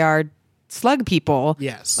people. They are slug people.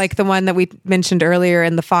 Yes. Like the one that we mentioned earlier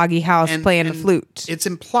in the foggy house playing the flute. It's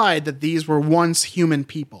implied that these were once human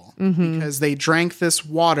people because they drank this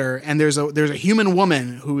water, and there's a human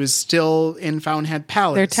woman who is still in Fountainhead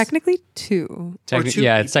Palace. They're technically two.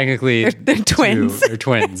 It's technically They're twins. They're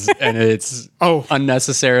twins, and it's I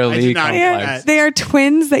unnecessarily did not know complex. that. They are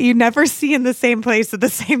twins that you never see in the same place at the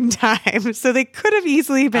same time. So they could have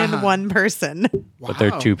easily been one person, But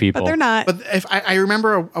they're two people. but they're not. But if I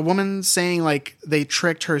remember a woman saying like they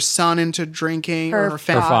tricked her son into drinking, or her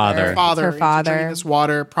father. her father, Her father. into drinking this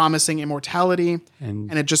water, promising immortality,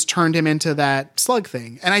 and it just turned him into that slug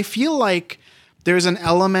thing. And I feel like there's an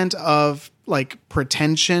element of like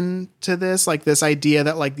pretension to this, like this idea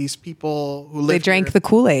that like these people who They live drank here, the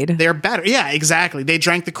Kool-Aid. they're better. Yeah, exactly. They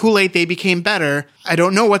drank the Kool-Aid. They became better. I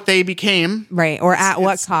don't know what they became. Right. Or at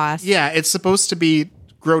what cost. Yeah, it's supposed to be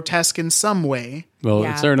grotesque in some way. Well,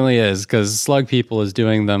 Yeah. it certainly is, because Slug People is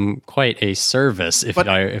doing them quite a service, if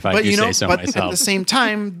I do say so but myself. at the same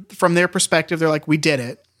time, from their perspective, they're like, we did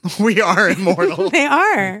it. We are immortal. They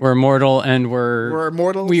are. We're immortal, and we're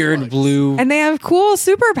immortal weird slugs. blue. And they have cool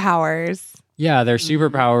superpowers. Yeah, their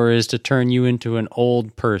superpower is to turn you into an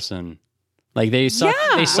old person. Like they suck.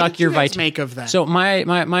 Yeah. They What suck did your you guys vitality. make of that? So my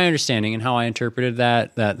understanding and how I interpreted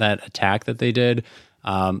that attack that they did,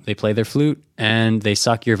 they play their flute and they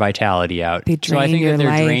suck your vitality out. They so I drain think your that they're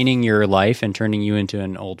life. draining your life and turning you into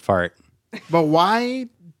an old fart. But why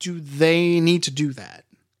do they need to do that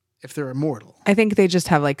if they're immortal? I think they just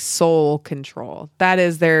have like soul control. That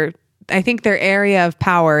is I think their area of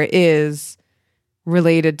power is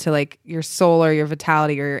related to like your soul or your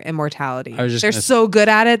vitality or your immortality. I was just They're gonna- so good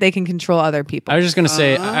at it, they can control other people. I was just gonna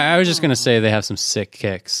say. I was just gonna say they have some sick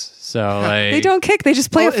kicks. So like, They don't kick, they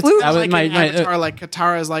just play Well, a it's flute. not was like in my- Avatar, like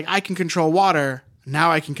Katara is like, I can control water.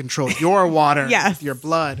 Now I can control your water Yes. with your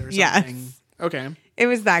blood or something. Yes. Okay. It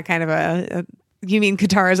was that kind of you mean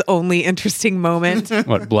Katara's only interesting moment?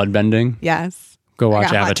 what bloodbending? Yes. Go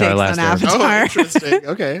watch got hot Avatar takes last on year. Avatar. Oh, interesting.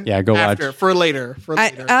 Okay. Yeah, go After, watch. For later. For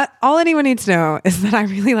later. All anyone needs to know is that I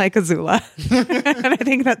really like Azula. And I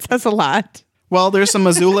think that says a lot. Well, there's some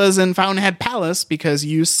Azulas in Fountainhead Palace because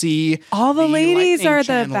you see All the ladies lightning are the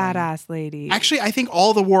channeling. badass ladies. Actually, I think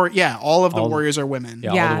all the warriors are women. Yeah,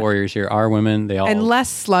 all Yeah. the warriors here are women. They all And less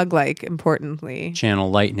slug-like, importantly. channel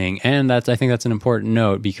lightning, and I think that's an important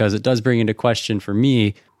note because it does bring into question for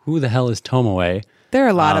me who the hell is Tomoe? There are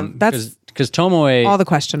a lot of that's because Tomoe, all the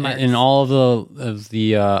question marks. in all of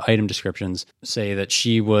the item descriptions say that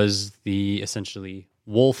she was the essentially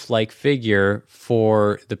wolf-like figure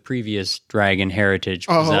for the previous dragon heritage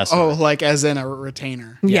possessor. Oh, like as in a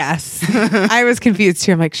retainer. Yes. I was confused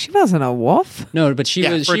too. I'm like, she wasn't a wolf. No, but she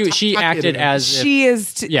Yeah, was for she acted Takeru. as if, She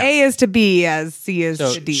is to, yeah. A is to B as C is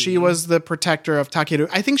So to D. She was the protector of Takeru.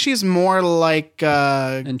 I think she's more like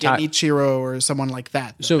Ta- Genichiro or someone like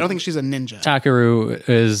that. So- I don't think she's a ninja. Takeru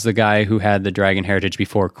is the guy who had the dragon heritage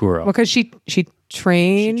before Kuro. because she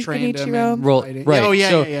trained, trained him Genichiro. in- Well, Fighting. right. Oh, yeah,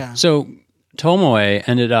 so, yeah. So Tomoe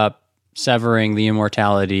ended up severing the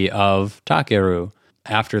immortality of Takeru.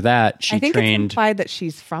 After that, she I think it's trained. implied that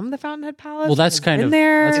she's from the Fountainhead Palace. Well, that's has kind been of-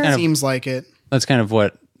 there. that's kind of- Seems like it. That's kind of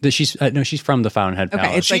what she's. No, she's from the Fountainhead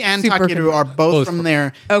Palace. it's She like and super Takeru are both from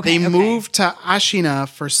there. Okay, They okay. moved to Ashina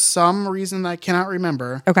for some reason that I cannot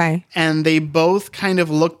remember. Okay. And they both kind of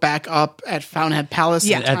look back up at Fountainhead Palace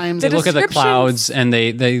Yeah. at times. They The look at the descriptions- clouds, and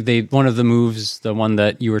they one of the moves, the one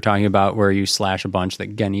that you were talking about, where you slash a bunch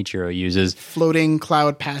that Genichiro uses. Floating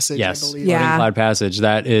cloud passage, Yes, I believe. Yeah. Floating Cloud Passage.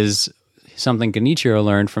 That is something Genichiro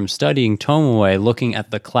learned from studying Tomoe, looking at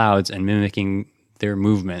the clouds and mimicking their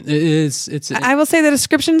movement. It's I will say the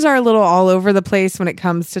descriptions are a little all over the place when it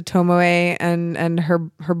comes to Tomoe and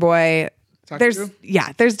her boy.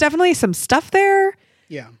 Takeru? There's definitely some stuff there,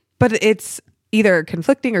 Yeah. but it's either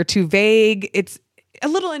conflicting or too vague. It's a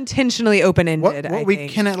little intentionally open-ended. What we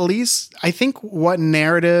can at least, I think what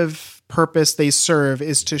narrative purpose they serve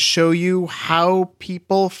is to show you how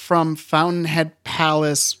people from Fountainhead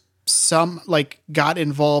Palace got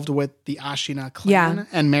involved with the Ashina clan Yeah.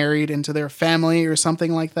 and married into their family or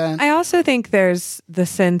something like that. I also think there's the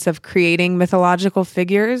sense of creating mythological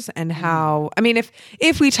figures and how, I mean,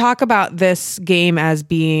 if we talk about this game as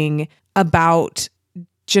being about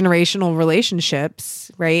generational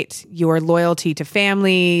relationships, right? Your loyalty to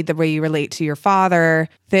family, the way you relate to your father,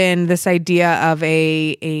 then this idea of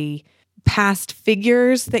a past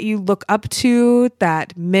figures that you look up to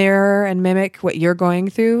that mirror and mimic what you're going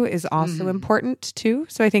through is also important too.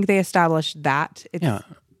 So I think they established that. It's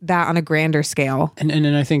that on a grander scale. And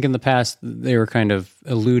I think in the past they were kind of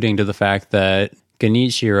alluding to the fact that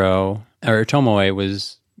Genichiro or Tomoe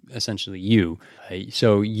was essentially you.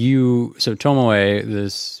 So Tomoe,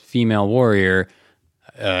 this female warrior,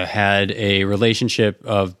 had a relationship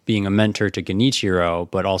of being a mentor to Genichiro,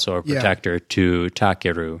 but also a protector to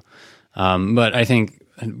Takeru. But I think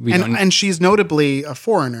and she's notably a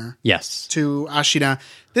foreigner. Yes. To Ashina.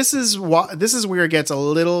 This is where it gets a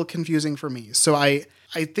little confusing for me. So I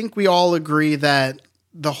think we all agree that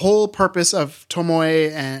the whole purpose of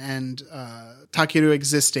Tomoe and Takeru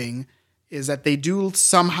existing is that they do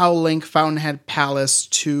somehow link Fountainhead Palace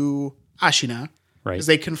to Ashina. Right. Because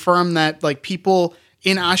they confirm that like people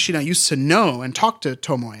in Ashina used to know and talk to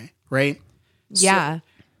Tomoe, right? Yeah.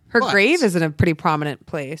 Her grave is in a pretty prominent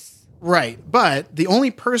place. Right. But the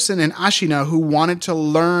only person in Ashina who wanted to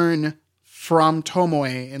learn from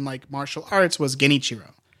Tomoe in like martial arts was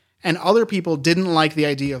Genichiro. And other people didn't like the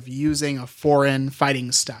idea of using a foreign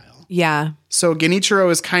fighting style. Yeah. So Genichiro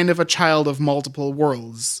is kind of a child of multiple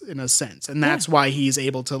worlds in a sense. And that's why he's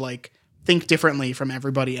able to like think differently from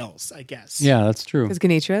everybody else, I guess. Yeah, that's true. Because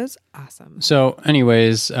Genichiro's awesome. So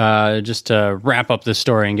anyways, just to wrap up the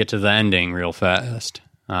story and get to the ending real fast.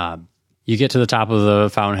 You get to the top of the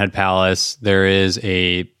Fountainhead Palace. There is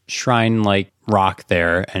a shrine-like rock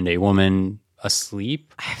there and a woman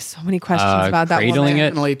asleep. I have so many questions about that cradling woman. it.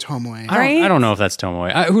 Definitely Tomoe. I don't know if that's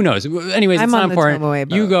Tomoe. Who knows? Anyways, I'm it's on not the important. Tomoe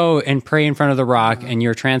boat. You go and pray in front of the rock, and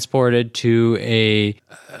you're transported to a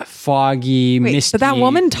foggy, misty but that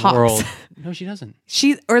woman talks. world. No, she doesn't.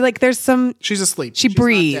 There's some. She's asleep. She She's not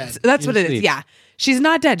breathes. dead. That's She's what it asleep. is. Yeah. She's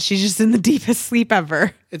not dead. She's just in the deepest sleep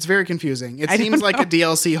ever. It's very confusing. It I don't seems like know. a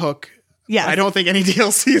DLC hook. Yes. I don't think any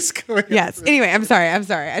DLC is going. Yes. Anyway, I'm sorry. I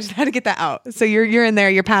just had to get that out. So you're in there.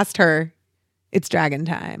 You're past her. It's dragon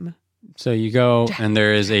time. So you go, and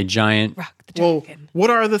there is a giant. Rock the Well, dragon. what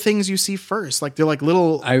are the things you see first? Like they're like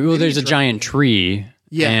little. There's a giant tree.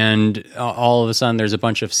 Yeah. And all of a sudden, there's a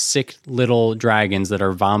bunch of sick little dragons that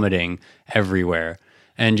are vomiting everywhere.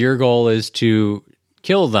 And your goal is to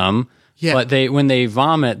kill them. Yeah. But when they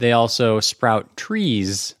vomit, they also sprout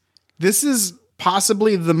trees. This is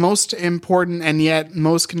possibly the most important and yet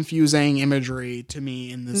most confusing imagery to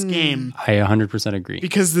me in this game, I 100% agree.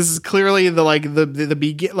 because this is clearly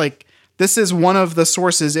this is one of the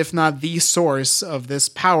sources, if not the source, of this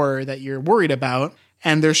power that you're worried about.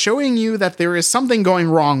 And they're showing you that there is something going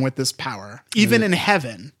wrong with this power, even in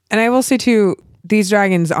heaven. And I will say too, these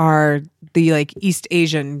dragons are the like East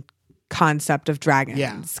Asian concept of dragons.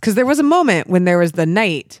 Yeah. Because there was a moment when there was the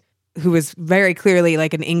knight who was very clearly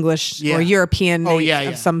like an English or European knight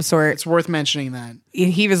of some sort. It's worth mentioning that.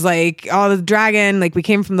 He was like, oh, the dragon, like we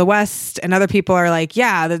came from the West. And other people are like,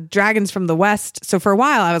 yeah, the dragon's from the West. So for a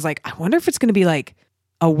while I was like, I wonder if it's going to be like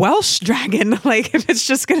a Welsh dragon. Like if it's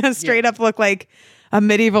just going to straight up look like a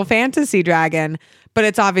medieval fantasy dragon. But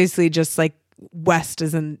it's obviously just like West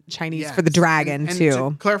is in Chinese for the dragon and too.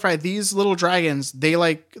 To clarify, these little dragons, they're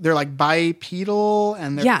like bipedal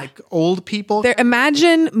and they're like old people.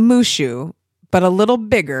 Imagine Mushu, but a little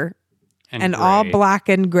bigger and all gray. black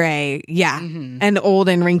and gray. Yeah. And old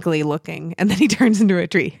and wrinkly looking. And then he turns into a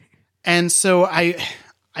tree. And so I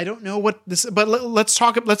don't know what this, but let's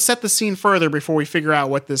set the scene further before we figure out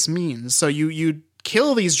what this means. So you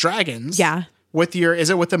kill these dragons. Yeah. Is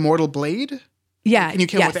it with the mortal blade? Yeah. Can you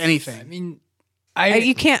kill with anything? I mean,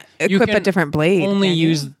 You can't equip a can different blade. only can you?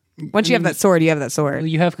 use. Once you have that sword, you have that sword.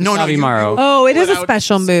 You have No, Kusabi you- Maro. Oh, it is a Without-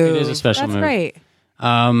 special move. It is a special That's move. right.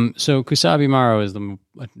 So Kusabi Maro is the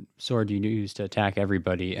sword you use to attack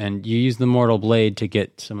everybody, and you use the mortal blade to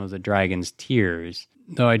get some of the dragon's tears.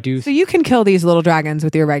 Though I do, So you can kill these little dragons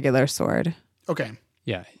with your regular sword. Okay.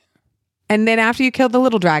 yeah. And then after you kill the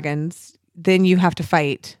little dragons, then you have to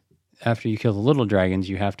fight. After you kill the little dragons,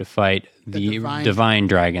 you have to fight the divine- divine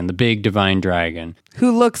dragon, the big divine dragon.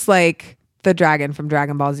 Who looks like the dragon from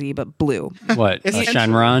Dragon Ball Z, but blue. What? It's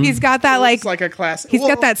Shenron? He's got that It's like a classic. he's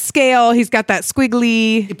got that scale. He's got that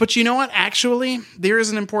squiggly. But you know what? Actually, there is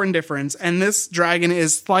an important difference, and this dragon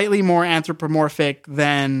is slightly more anthropomorphic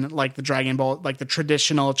than like the Dragon Ball, like the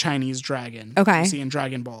traditional Chinese dragon. Okay. You see in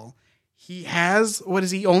Dragon Ball. He has what does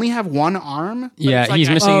he only have one arm? But Yeah, it's like he's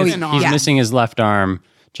a missing. human arm. He's missing his left arm,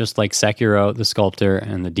 just like Sekiro, the sculptor,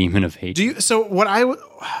 and the demon of hate. So what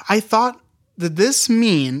I thought did this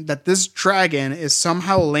mean that this dragon is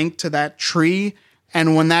somehow linked to that tree,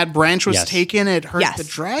 and when that branch was Yes. taken, it hurt Yes. the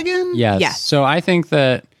dragon? Yes. Yes. So I think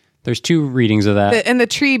that there's two readings of that. And the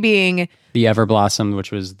tree being The Everblossom,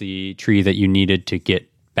 which was the tree that you needed to get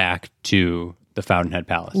back to the Fountainhead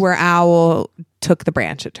Palace. where Owl took the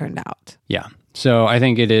branch, it turned out. Yeah. So I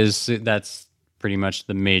think that's pretty much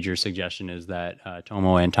the major suggestion is that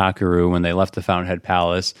Tomoe and Takeru, when they left the Fountainhead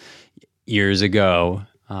Palace years ago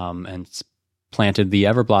and planted the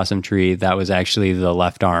Everblossom tree, that was actually the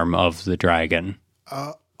left arm of the dragon.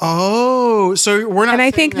 Oh, so we're not. And I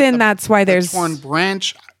saying think that then the- that's why the there's torn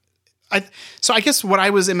branch. So I guess what I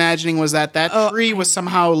was imagining was that tree was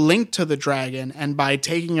somehow linked to the dragon, and by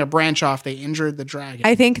taking a branch off, they injured the dragon.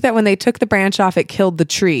 I think that when they took the branch off, it killed the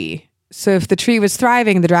tree. So if the tree was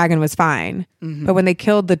thriving, the dragon was fine. But when they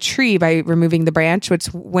killed the tree by removing the branch, which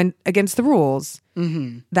went against the rules,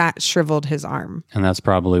 that shriveled his arm. And that's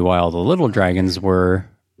probably why all the little dragons were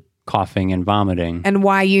coughing and vomiting. And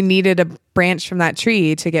why you needed a branch from that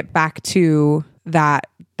tree to get back to that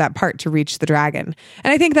part to reach the dragon.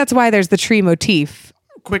 And I think that's why there's the tree motif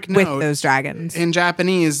Quick with note: those dragons. in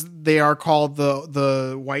Japanese, they are called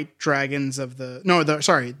the white dragons of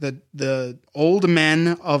the old men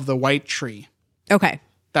of the white tree. Okay.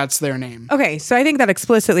 That's their name. Okay, so I think that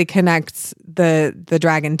explicitly connects the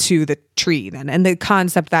dragon to the tree then, and the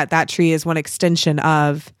concept that that tree is one extension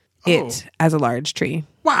of it as a large tree.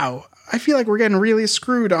 Wow. I feel like we're getting really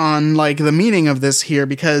screwed on like the meaning of this here,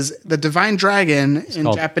 because the divine dragon in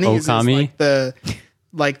called Japanese Okami. is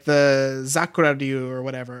like the Sakura Ryu or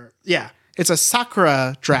whatever. Yeah. It's a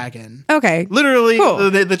Sakura dragon. Okay, Literally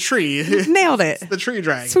Cool. the tree. nailed it. The tree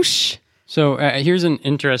dragon. Swoosh. So here's an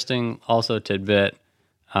interesting also tidbit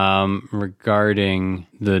regarding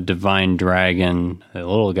the divine dragon, the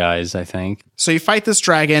little guys, I think. So you fight this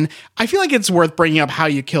dragon. I feel like it's worth bringing up how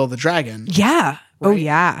you kill the dragon. Yeah. Oh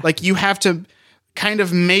yeah. Like you have to kind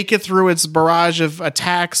of make it through its barrage of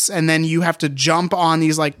attacks, and then you have to jump on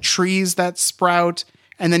these like trees that sprout,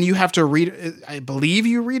 and then you have to I believe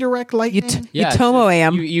you redirect lightning. You Tomoe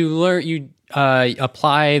him. You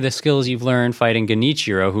apply the skills you've learned fighting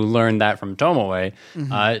Genichiro, who learned that from Tomoe,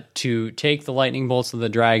 to take the lightning bolts that the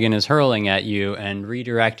dragon is hurling at you and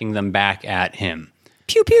redirecting them back at him.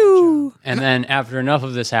 Pew pew. And then after enough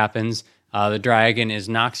of this happens, the dragon is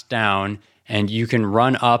knocked down, and you can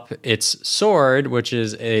run up its sword, which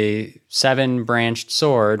is a 7-branched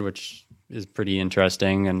sword, which is pretty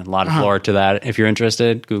interesting, and a lot of lore to that. If you're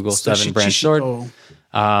interested, Google 7-branched sword.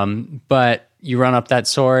 But you run up that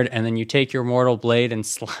sword, and then you take your mortal blade and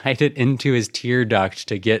slide it into his tear duct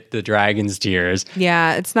to get the dragon's tears.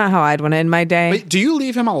 Yeah, it's not how I'd want to end my day. Wait, do you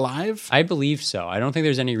leave him alive? I believe so. I don't think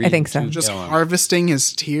there's any reason think so. to Just kill him. harvesting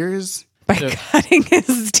his tears? By cutting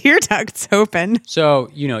his tear ducts open. So,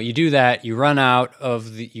 you do that, you run out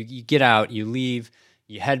of you get out, you leave,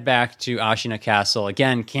 you head back to Ashina Castle.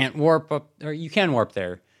 Again, can't warp up, or you can warp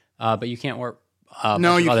there, but you can't warp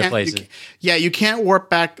No, you other can't. places. You can't warp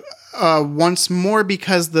back once more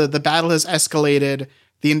because the battle has escalated.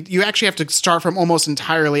 You actually have to start from almost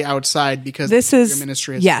entirely outside because This your is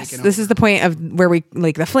ministry has yes. taken This over. is the point of where we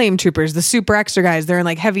like the flame troopers, the super extra guys. They're in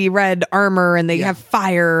like heavy red armor and they have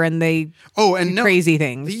fire and they and no, crazy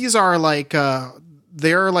things. These are like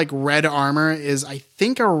their like red armor is, I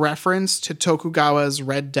think, a reference to Tokugawa's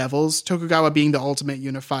Red Devils. Tokugawa being the ultimate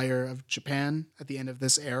unifier of Japan at the end of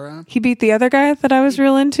this era. He beat the other guy that I was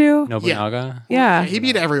real into. Nobunaga. Yeah. He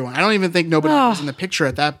beat everyone. I don't even think nobody was in the picture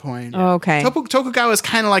at that point. Oh, okay. Tokugawa is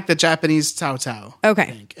kind of like the Japanese Cao Cao.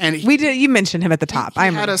 Okay. And We did. You mentioned him at the top. I He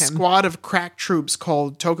remember had a him. squad of crack troops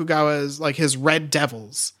called Tokugawa's, like his Red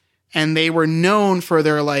Devils, and they were known for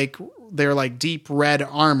their deep red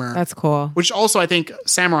armor. That's cool. Which also I think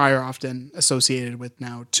samurai are often associated with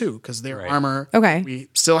now too, because their armor. Okay. We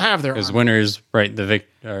still have their Because armor. winners, right?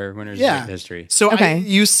 Winners Yeah. of history. So Okay.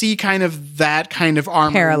 you see kind of that kind of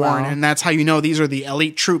armor Parallel. worn, and that's how you know these are the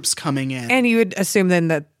elite troops coming in. And you would assume then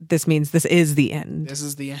that this means this is the end. This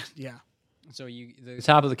is the end. Yeah. So the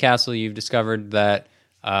top of the castle, you've discovered that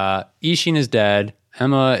Ishin is dead.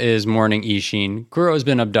 Emma is mourning Ishin. Kuro has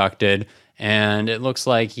been abducted, and it looks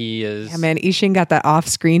like he is. Yeah, man, Ishin got that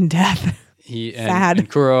off-screen death. Sad. And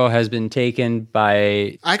Kuro has been taken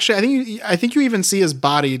by. Actually, I think you even see his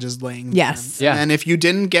body just laying. Yes. there. Yeah. And if you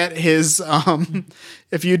didn't get his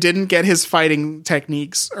fighting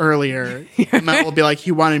techniques earlier, Matt will be like,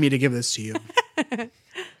 "He wanted me to give this to you."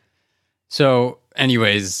 So,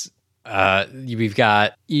 anyways, we've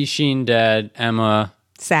got Ishin dead, Emma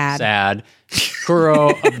sad, Kuro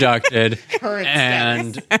abducted,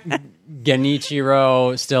 and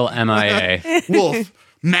Genichiro still MIA. Wolf,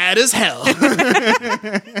 mad as hell.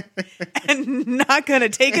 And not gonna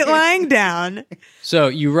take it lying down. So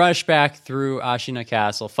you rush back through Ashina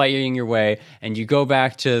Castle, fighting your way, and you go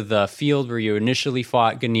back to the field where you initially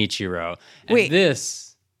fought Genichiro. And Wait.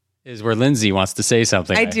 this is where Lindsay wants to say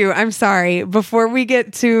something. I do. I'm sorry. Before we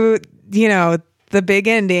get to, the big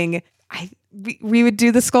ending, we would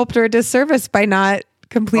do the sculptor a disservice by not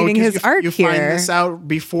completing 'Cause his arc you here. find this out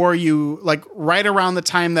before you, like right around the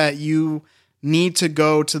time that you need to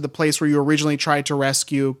go to the place where you originally tried to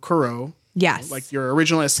rescue Kuro. Yes. Like your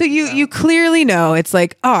original. So you clearly know it's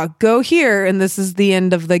like, oh, go here and this is the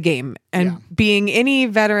end of the game. And being any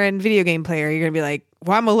veteran video game player, you're going to be like,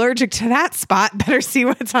 well, I'm allergic to that spot. Better see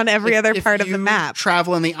what's on every other part of the map.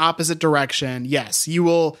 Travel in the opposite direction. Yes, you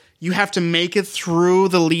will. You have to make it through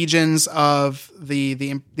the legions of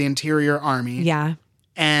the interior army. Yeah.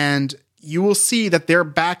 And you will see that their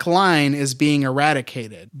back line is being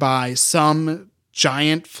eradicated by some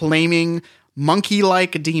giant flaming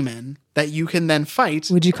monkey-like demon that you can then fight.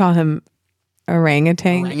 Would you call him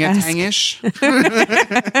orangutan? Orangutan-ish.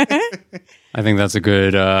 I think that's a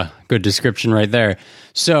good description right there.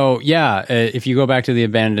 So yeah, if you go back to the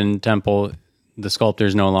abandoned temple, the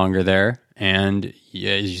sculptor's no longer there. And as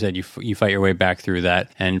you said, you fight your way back through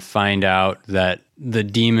that and find out that this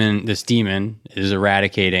demon is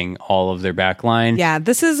eradicating all of their back line. Yeah,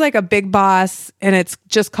 this is like a big boss, and it's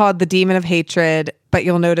just called the Demon of Hatred. But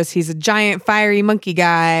you'll notice he's a giant fiery monkey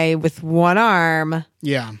guy with one arm.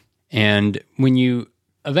 Yeah. And when you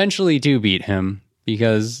eventually do beat him,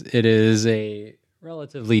 because it is a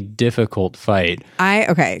relatively difficult fight.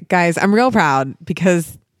 Okay, guys, I'm real proud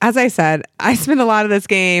because, as I said, I spent a lot of this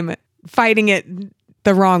game fighting it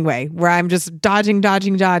the wrong way, where I'm just dodging,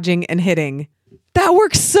 and hitting. That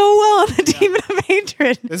works so well on the Demon of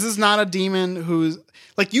Hatred. This is not a demon who's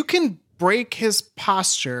like, you can break his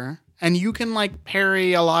posture and you can like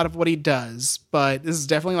parry a lot of what he does, but this is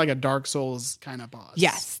definitely like a Dark Souls kind of boss.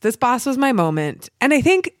 Yes, this boss was my moment. And I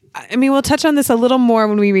think, we'll touch on this a little more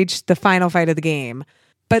when we reach the final fight of the game.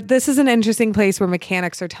 But this is an interesting place where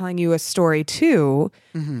mechanics are telling you a story too,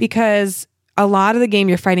 because a lot of the game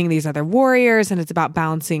you're fighting these other warriors and it's about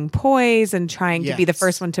balancing poise and trying to be the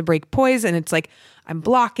first one to break poise. And it's like, I'm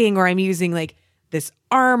blocking or I'm using like this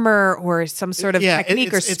armor or some sort of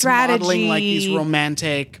technique or strategy. It's modeling like these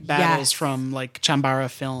romantic battles from like Chambara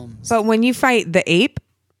films. But when you fight the ape,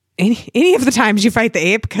 any of the times you fight the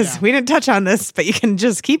ape, because we didn't touch on this, but you can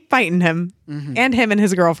just keep fighting him and him and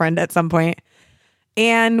his girlfriend at some point.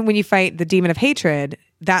 And when you fight the Demon of Hatred,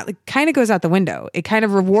 that kind of goes out the window. It kind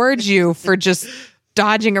of rewards you for just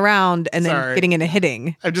dodging around and then getting into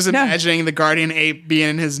hitting. I'm just imagining the guardian ape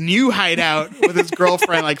being in his new hideout with his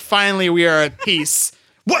girlfriend. Like, finally, we are at peace.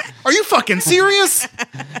 What? Are you fucking serious?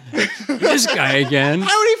 This guy again.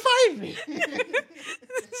 How did he find me?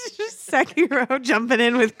 It's just Sekiro jumping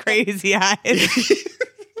in with crazy eyes.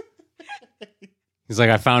 He's like,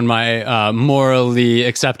 I found my morally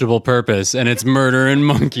acceptable purpose, and it's murdering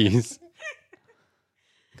monkeys.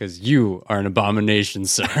 Because you are an abomination,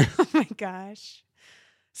 sir. Oh my gosh.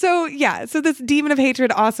 So this Demon of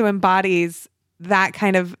Hatred also embodies that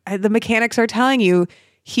kind of, the mechanics are telling you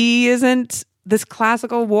he isn't this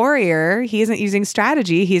classical warrior. He isn't using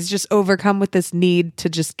strategy. He's just overcome with this need to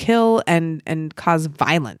just kill and cause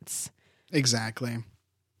violence. Exactly.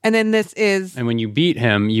 And then and when you beat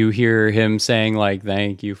him, you hear him saying like,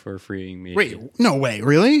 thank you for freeing me. Wait, no way,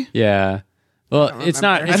 really? Yeah. Well, it's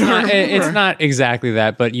not exactly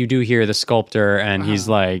that, but you do hear the sculptor and he's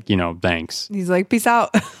like, thanks. He's like, peace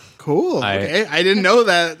out. Cool. Okay. I didn't know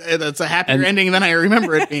that. That's a happier ending than I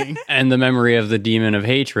remember it being. And the memory of the Demon of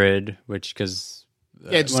Hatred, which, because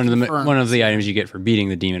one of the items you get for beating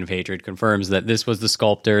the Demon of Hatred confirms that this was the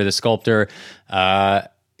sculptor. The sculptor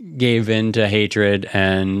gave in to hatred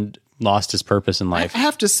and lost his purpose in life. I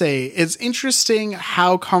have to say, it's interesting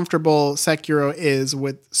how comfortable Sekiro is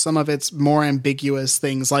with some of its more ambiguous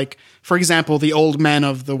things. Like, for example, the old men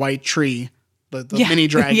of the white tree, the mini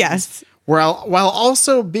dragons. Yes. While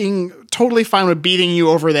also being totally fine with beating you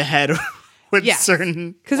over the head with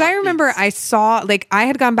certain... Because I remember I saw, like, I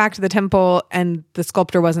had gone back to the temple and the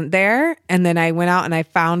sculptor wasn't there. And then I went out and I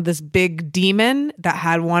found this big demon that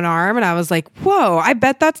had one arm. And I was like, whoa, I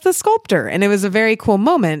bet that's the sculptor. And it was a very cool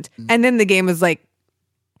moment. And then the game was like,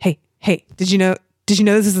 hey, did you know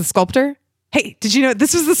this is the sculptor? Hey, did you know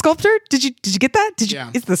this was the sculptor? Did you get that?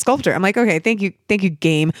 It's the sculptor. I'm like, okay, thank you,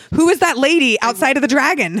 game. Who is that lady outside of the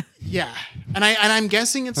dragon? Yeah, and I'm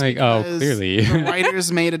guessing it's like, because clearly the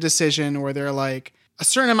writers made a decision where they're like, a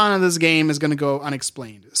certain amount of this game is going to go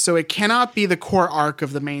unexplained, so it cannot be the core arc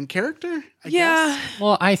of the main character. I guess.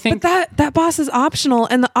 Well, I think that boss is optional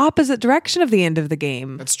and the opposite direction of the end of the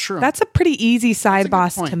game. That's true. That's a pretty easy side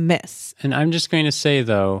boss to miss. And I'm just going to say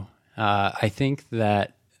though, I think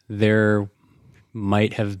that there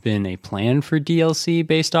might have been a plan for DLC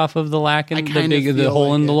based off of the lack in the feel hole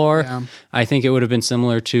like in the it, lore. yeah. I think it would have been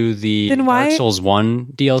similar to the Then why- Dark Souls 1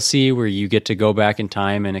 DLC where you get to go back in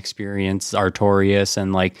time and experience Artorias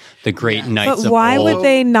and like the great knights But of why old. would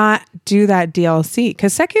they not do that DLC?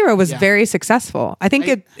 Because Sekiro was very successful. I think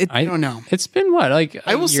it I don't know. It's been what, like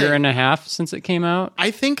I a will year say- and a half since it came out?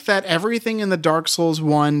 I think that everything in the Dark Souls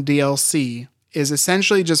 1 DLC is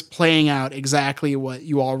essentially just playing out exactly what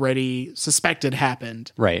you already suspected happened.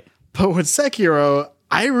 Right. But with Sekiro,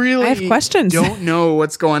 I have questions. don't know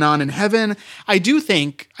what's going on in heaven. I do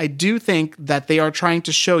think that they are trying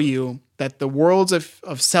to show you that the worlds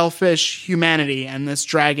of selfish humanity and this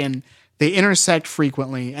dragon, they intersect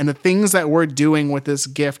frequently, and the things that we're doing with this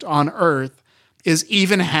gift on Earth is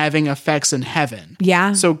even having effects in heaven.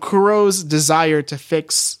 Yeah. So Kuro's desire to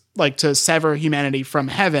to sever humanity from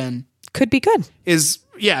heaven could be good. is,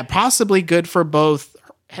 possibly good for both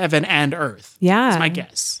heaven and Earth. Yeah. That's my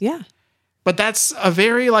guess. Yeah. But that's a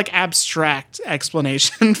very abstract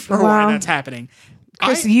explanation for Wow. why that's happening.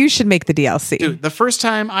 Chris, you should make the DLC. Dude, the first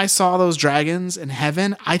time I saw those dragons in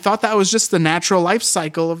heaven, I thought that was just the natural life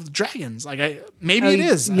cycle of dragons. Maybe it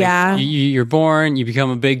is. Yeah. You're born, you become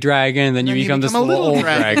a big dragon, then you become this a little old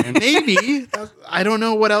dragon. Maybe. I don't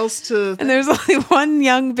know what else to. And there's only one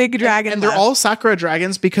young big dragon. And they're left. all Sakura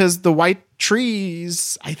dragons because the white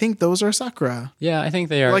trees, I think those are Sakura. Yeah, I think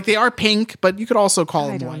they are. They are pink, but you could also call I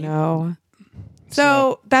them don't white. know.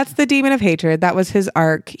 So that's the Demon of Hatred. That was his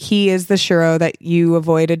arc. He is the Shuro that you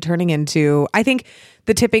avoided turning into. I think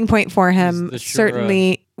the tipping point for him the Shuro.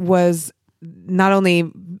 certainly was not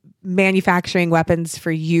only manufacturing weapons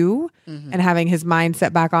for you and having his mind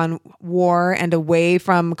set back on war and away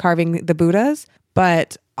from carving the Buddhas,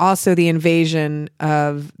 but also the invasion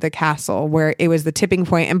of the castle where it was the tipping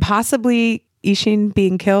point and possibly Ishin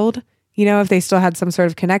being killed. You know, if they still had some sort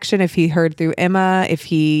of connection, if he heard through Emma, if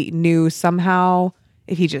he knew somehow,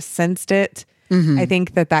 if he just sensed it. I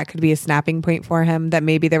think that could be a snapping point for him, that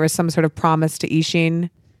maybe there was some sort of promise to Ishin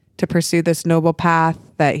to pursue this noble path,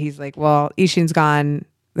 that he's like, well, Ishin's gone,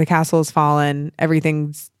 the castle's fallen,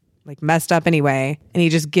 everything's messed up anyway. And he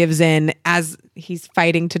just gives in as he's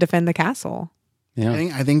fighting to defend the castle. Yeah.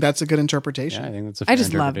 I think that's a good interpretation. Yeah, I think that's a I fair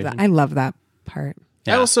just love that. interpretation. I love that part.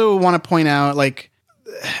 I also want to point out,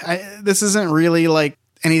 this isn't really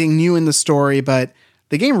anything new in the story, but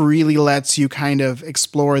the game really lets you kind of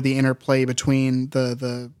explore the interplay between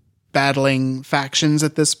the battling factions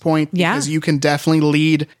at this point. Yeah. Because you can definitely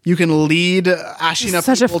lead Ashina. It's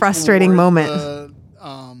such a people frustrating toward moment. The,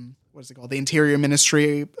 what is it called? The Interior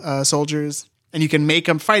Ministry soldiers. And you can make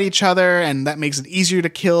them fight each other, and that makes it easier to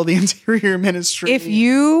kill the Interior Ministry. If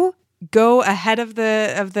you go ahead of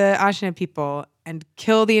the Ashina people and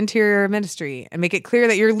kill the Interior Ministry and make it clear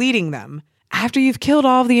that you're leading them, after you've killed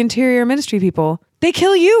all of the Interior Ministry people, they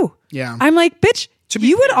kill you. Yeah. I'm like, bitch,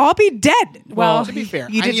 you would all be dead. Well, to be fair,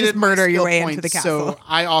 you I did just needed my murder your skill way points, into the castle. So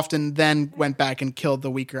I often then went back and killed the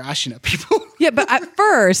weaker Ashina people. Yeah, but at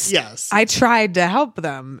first, Yes. I tried to help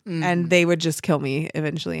them, and they would just kill me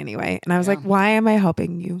eventually anyway. And I was like, why am I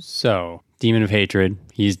helping you? So, Demon of Hatred,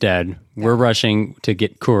 he's dead. We're rushing to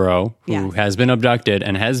get Kuro, who Yes. has been abducted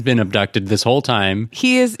and has been abducted this whole time.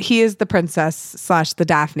 He is the princess / the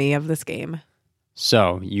Daphne of this game.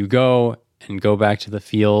 So, you go back to the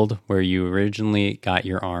field where you originally got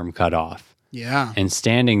your arm cut off. Yeah. And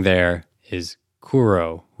standing there is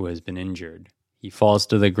Kuro, who has been injured. He falls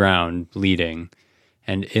to the ground, bleeding.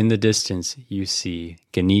 And in the distance, you see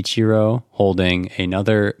Genichiro holding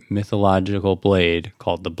another mythological blade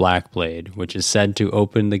called the Black Blade, which is said to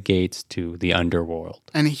open the gates to the underworld.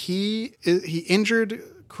 And he injured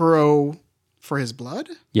Kuro for his blood?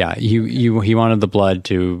 Yeah, he wanted the blood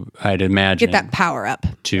to, I'd imagine, Get that power up.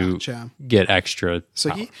 to Gotcha. get extra.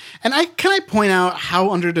 So can I point out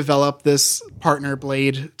how underdeveloped this partner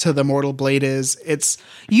blade to the mortal blade is?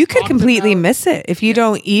 You could completely miss it if you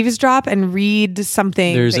don't eavesdrop and read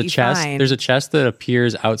something. There's that a you chest. find. There's a chest that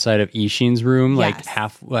appears outside of Ishin's room, Yes.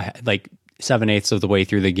 like 7/8 of the way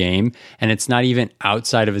through the game, and it's not even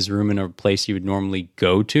outside of his room in a place you would normally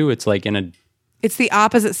go to. It's like in a. It's the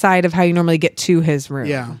opposite side of how you normally get to his room.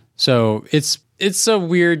 Yeah. So it's a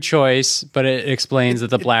weird choice, but it explains that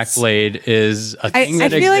the Black Blade is a thing I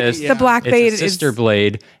that feel like exists. the Black Blade it's a sister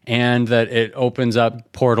blade, and that it opens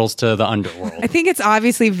up portals to the underworld. I think it's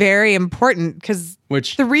obviously very important because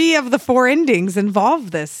Which 3 of the 4 endings involve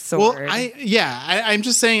this sword. Well, I'm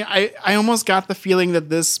just saying, I almost got the feeling that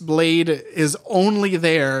this blade is only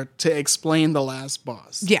there to explain the last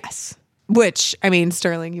boss. Yes. Which, I mean,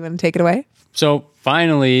 Sterling, you want to take it away? So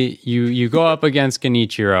finally, you go up against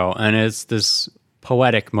Genichiro, and it's this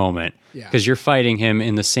poetic moment Yeah. because you're fighting him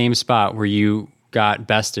in the same spot where you got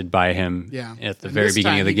bested by him Yeah. at the And very this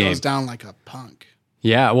beginning time of the he game. goes down like a punk.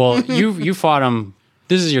 Yeah, well, you fought him.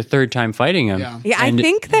 This is your third time fighting him. Yeah. Yeah, I And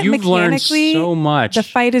think that you've learned mechanically so much. the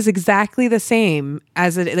fight is exactly the same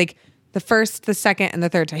as it like the first, the second, and the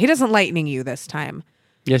third time. He doesn't lightning you this time.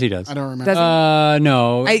 Yes, he does. I don't remember. Doesn't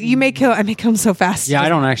No. I may kill him so fast. Yeah, I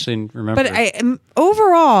don't actually remember. But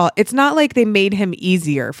overall, it's not like they made him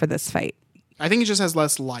easier for this fight. I think he just has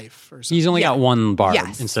less life or something. He's only got one bar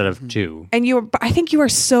Yes. instead of two. And I think you are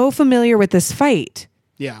so familiar with this fight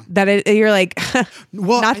Yeah. that you're like,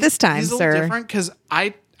 Well, not this time, he's a little sir. different because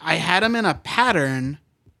I had him in a pattern.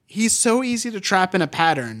 He's so easy to trap in a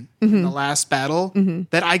pattern in the last battle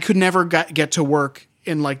that I could never get to work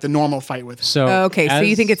in like the normal fight with him. So Okay, so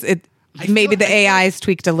you think as- maybe the I feel- AI is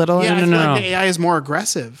tweaked a little? Yeah, I feel no, like no. the AI is more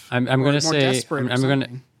aggressive. I'm or going to more say desperate or I'm going to.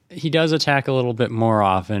 something. He does attack a little bit more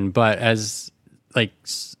often, but as like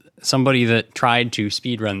somebody that tried to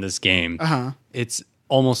speedrun this game, it's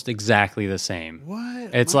almost exactly the same.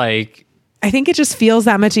 What? It's like I think it just feels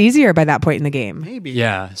that much easier by that point in the game. Maybe.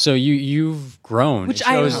 yeah. So you've grown. Which It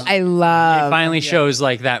shows- I love. it finally shows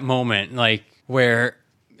like that moment, like where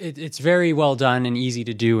it's very well done and easy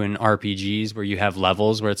to do in RPGs where you have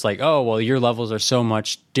levels where it's like, oh, well, your levels are so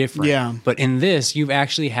much different. Yeah. But in this, you've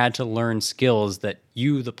actually had to learn skills that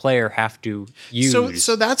you, the player, have to use.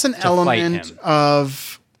 So that's an fight element him.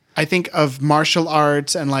 of I think of martial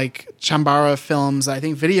arts and like Chambara films. I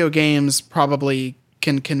think video games probably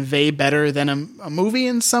can convey better than a movie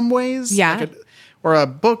in some ways. Yeah. Like or a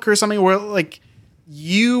book or something where like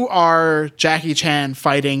you are Jackie Chan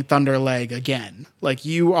fighting Thunderleg again. Like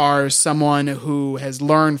you are someone who has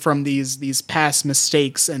learned from these past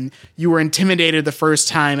mistakes and you were intimidated the first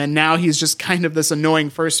time and now he's just kind of this annoying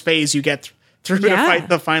first phase you get through to Yeah. fight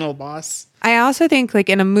the final boss. I also think like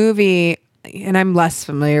in a movie, and I'm less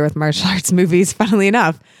familiar with martial arts movies, funnily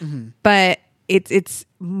enough, but it's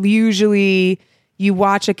usually you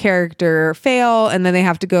watch a character fail and then they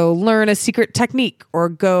have to go learn a secret technique or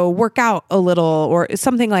go work out a little or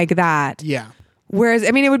something like that. Yeah. Whereas,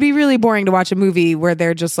 I mean, it would be really boring to watch a movie where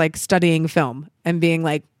they're just like studying film and being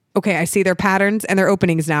like, okay, I see their patterns and their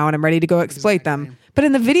openings now and I'm ready to go exploit them. But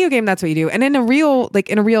in the video game, that's what you do. And in a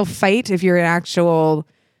real fight, if you're an actual,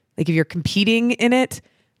 like if you're competing in it,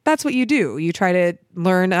 that's what you do. You try to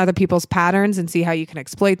learn other people's patterns and see how you can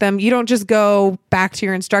exploit them. You don't just go back to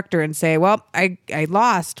your instructor and say, well, I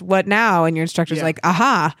lost. What now? And your instructor's Yeah. like,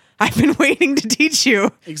 aha, I've been waiting to teach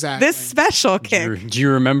you Exactly. this special kick. Do you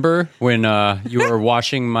remember when you were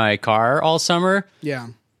washing my car all summer? Yeah.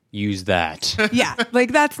 Use that. Yeah,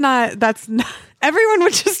 like that's not everyone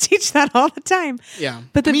would just teach that all the time. Yeah.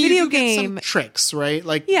 But the I mean, video you get some game, tricks, right?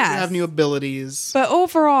 Like Yes. you have new abilities. but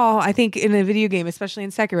overall, I think in a video game, especially in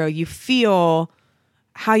Sekiro, you feel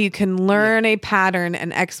how you can learn a pattern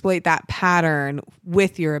and exploit that pattern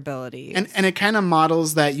with your abilities. And it kind of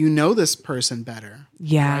models that you know this person better.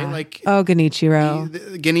 yeah. right? Like Genichiro.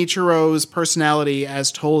 Genichiro's personality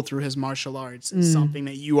as told through his martial arts is something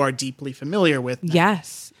that you are deeply familiar with. now.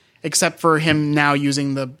 Yes. Except for him now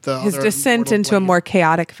using the His other descent mortal into a blade. more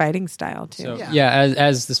chaotic fighting style too. So Yeah. yeah,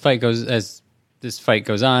 as this fight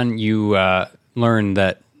goes on, you learn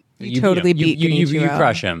that you totally beat you Genichiro.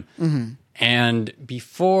 crush him, and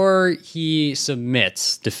before he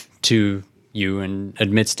submits to you and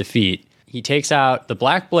admits defeat, he takes out the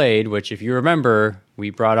Black Blade, which, if you remember,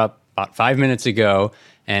 we brought up about 5 minutes ago,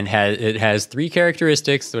 and it has three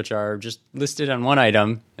characteristics which are just listed on one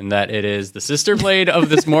item, and that it is the sister blade of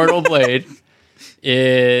this mortal blade.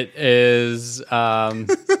 It is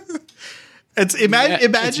It's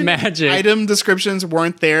imagine magic. item descriptions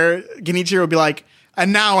weren't there. Genichiro would be like,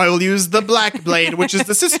 and now I will use the black blade, which is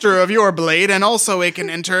the sister of your blade, and also it can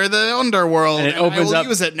enter the underworld. and it opens I will up.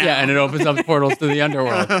 use it now. Yeah, and it opens up portals to the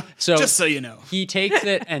underworld. So Just so you know. he takes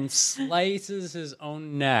it and slices his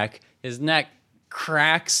own neck. His neck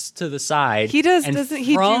cracks to the side. He does- and doesn't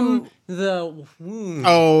he from the wound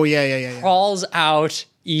Oh yeah. crawls out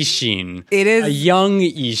Ishin. It is- a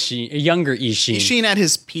younger Ishin. Sheen at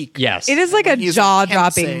his peak. Yes, It is like a He's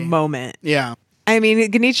jaw-dropping Kensei. moment. Yeah. I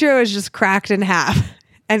mean, Genichiro is just cracked in half,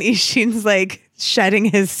 and Ishin's like shedding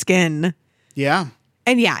his skin. Yeah.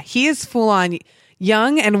 And yeah, he is full on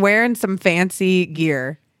young and wearing some fancy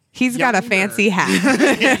gear. He's got a Younger. fancy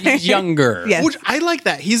hat. He's younger. Yes. Which I like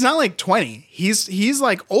that. He's not like 20. He's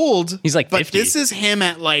like old. He's like but 50. this is him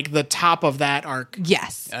at like the top of that arc.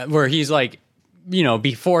 Yes. Where he's like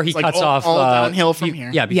before he like cuts all- off all downhill from here.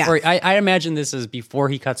 Yeah, before Yes. I imagine this is before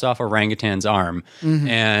he cuts off orangutan's arm, Mm-hmm.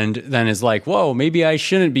 and then is like, "Whoa, maybe I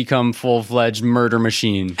shouldn't become full-fledged murder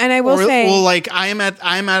machine." And I will say, well, like I'm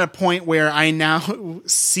at a point where I now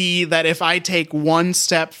see that if I take one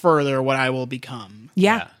step further, what I will become.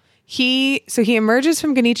 yeah. He emerges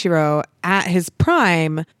from Genichiro at his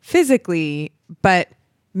prime physically, but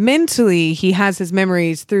mentally he has his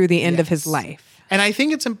memories through the end of his life. And I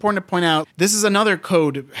think it's important to point out this is another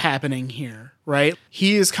code happening here, right?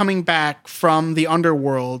 He is coming back from the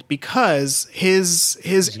underworld because his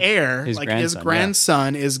heir, his like his grandson,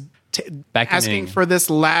 grandson, is Beckoning. asking for this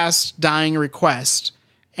last dying request,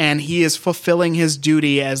 and he is fulfilling his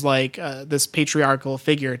duty as like this patriarchal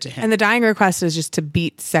figure to him. And the dying request is just to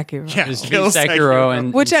beat Sekiro. Yeah, Just kill beat Sekiro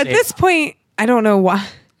and Which at save- this point, I don't know why.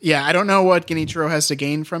 Yeah, I don't know what Genichiro has to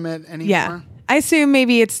gain from it anymore. Yeah. I assume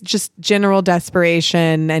maybe it's just general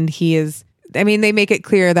desperation and they make it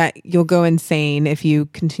clear that you'll go insane if you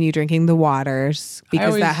continue drinking the waters because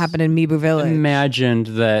always that happened in Mibu Village. imagined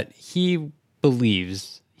that he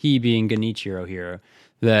believes, he being Genichiro here,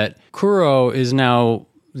 that Kuro is now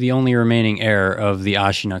the only remaining heir of the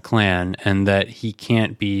Ashina clan and that he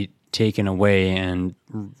can't be taken away and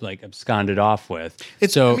like absconded off with.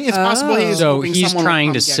 It's possible he's hoping he's someone will trying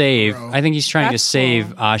come to get save. Kuro. I think he's trying That's to save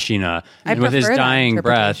cool. Ashina. I And with his prefer that dying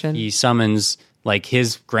breath, interpretation. he summons like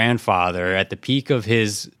his grandfather at the peak of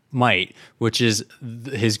his might, which is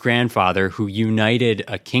his grandfather who united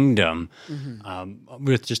a kingdom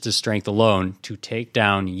with just his strength alone to take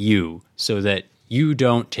down you, so that you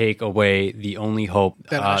don't take away the only hope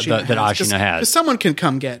that Ashina has. Because someone can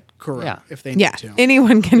come get Kuro Yeah. if they need Yeah. to.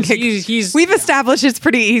 Anyone can get he's- We've established it's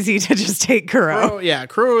pretty easy to just take Kuro. Kuro, yeah,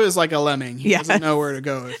 Kuro is like a lemming. He Yes. doesn't know where to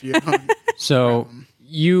go if you don't. So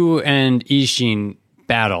you and Ishin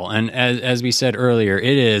battle, and as we said earlier,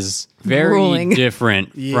 it is very Grueling.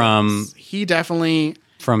 different He definitely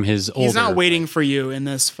from his older. he's not waiting for you in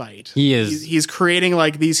this fight. He is- He's creating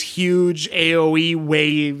like these huge AoE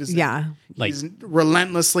waves. Yeah. Like- He's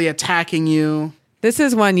relentlessly attacking you. This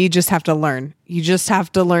is one you just have to learn. You just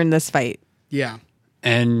have to learn this fight. Yeah.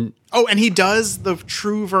 and Oh, and he does the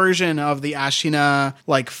true version of the Ashina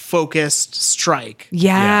like focused strike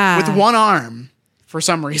Yeah. with one arm for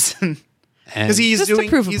some reason. Because he's Just to doing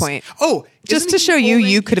prove a he's- point. Oh, Just isn't to he show you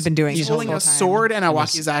holding- could have been doing He's it holding the a whole time. sword and a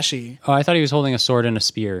wakizashi. oh, I thought he was holding a sword and a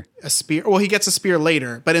spear. A spear. Well, he gets a spear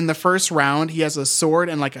later, but in the first round, he has a sword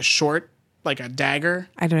and like a short, like a dagger.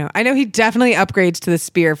 I don't know. I know he definitely upgrades to the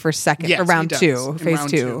spear for second Yes, for round he does, two, in phase round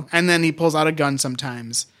two. and then he pulls out a gun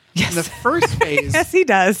sometimes. Yes. In the first phase, Yes, he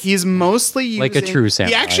does. he's mostly using, Like a true He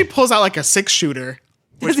samurai. actually pulls out like a 6-shooter,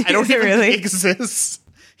 which Does I don't he even really? think exists.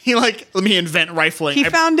 He like, let me invent rifling. He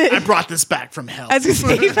found it. I brought this back from hell. I was gonna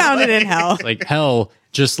say he found it in hell. Like hell,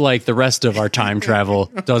 just like the rest of our time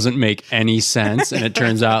travel, doesn't make any sense. And it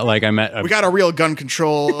turns out like I met We got a real gun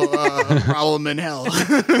control problem in hell.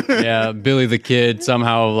 Billy the Kid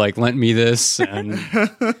somehow like lent me this, and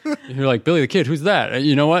you're like, Billy the Kid, who's that?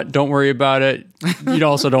 You know what? Don't worry about it. You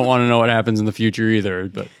also don't want to know what happens in the future either.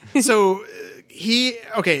 But So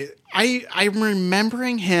I'm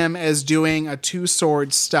remembering him as doing a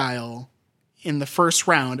 2-sword style in the first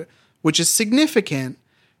round, which is significant.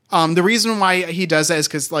 The reason why he does that is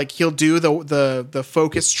because like he'll do the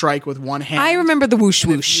focus strike with one hand. I remember the whoosh If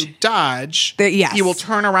whoosh. you dodge, Yes. he will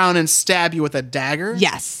turn around and stab you with a dagger.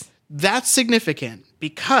 Yes, That's significant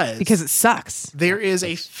because because it sucks. there is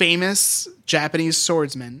a famous Japanese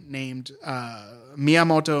swordsman named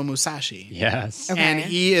Miyamoto Musashi. yes, Okay. And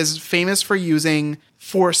he is famous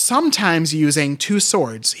for sometimes using 2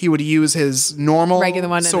 swords. He would use his normal Regular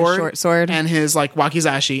one and a sword short sword. and his like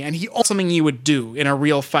wakizashi, and something he would do in a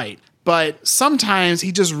real fight. But sometimes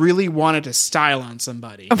he just really wanted to style on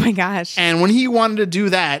somebody. Oh my gosh. And when he wanted to do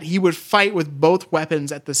that, he would fight with both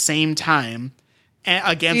weapons at the same time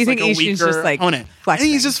against Do you think like a Ishin's weaker just, like, opponent. And flexing?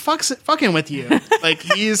 he's just fucking with you. Like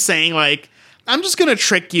he's saying like, I'm just gonna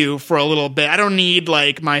trick you for a little bit. I don't need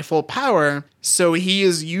like my full power. So he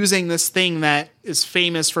is using this thing that is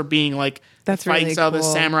famous for being like That's the fight really style of the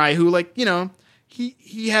cool. samurai who like,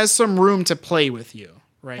 he has some room to play with you.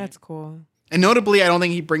 Right. That's cool. And notably, I don't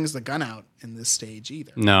think he brings the gun out in this stage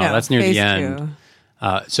either. no, No, that's near phase the end.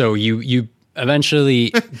 two. So you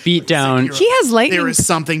eventually beat down. He has lightning. There is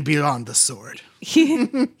something beyond the sword. he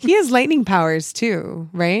has lightning powers too,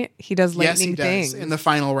 right? He does Yes, lightning he does things, in the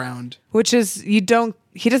final round. which is he doesn't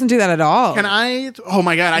do that at all. Can I? Oh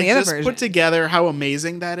my god! I the other just version. put together how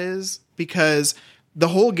amazing that is because the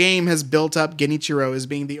whole game has built up Genichiro as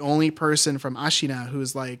being the only person from Ashina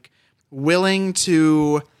who's like willing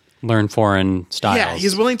to. Learn foreign styles. Yeah,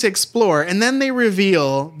 he's willing to explore, and then they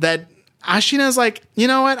reveal that Ashina's like, you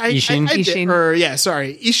know what? Ishin?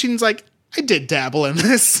 Ishin's like, I did dabble in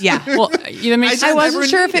this. Yeah. Well, that makes I I sense. wasn't never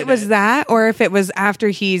sure if it needed was it. that or if it was after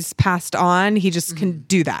he's passed on, he just can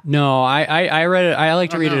do that. No, I read it. I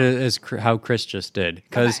like to read it as how Chris just did,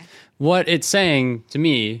 because Okay. what it's saying to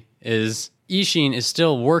me is Ishin is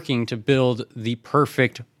still working to build the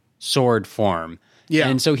perfect sword form. Yeah.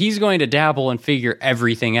 And so he's going to dabble and figure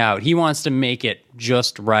everything out. He wants to make it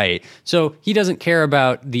just right. So he doesn't care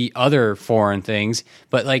about the other foreign things,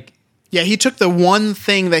 but like, Yeah, he took the one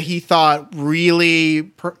thing that he thought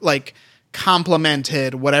really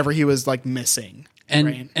complemented whatever he was like missing. and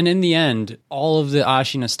right? and in the end, all of the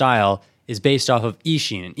Ashina style is based off of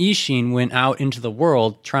Ishin. And Ishin went out into the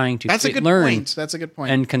world trying to That's a good learn point. That's a good point.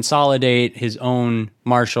 and consolidate his own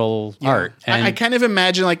martial art. And I kind of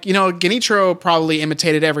imagine, like, Genichiro probably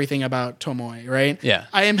imitated everything about Tomoe, right? Yeah.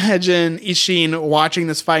 I imagine Ishin watching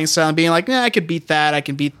this fighting style and being like, I could beat that. I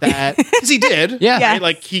can beat that. Because he did. Yeah. Right? Yes.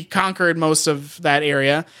 Like, he conquered most of that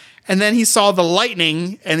area. And then he saw the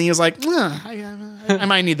lightning and he was like, I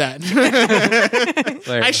might need that.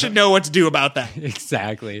 I should know what to do about that.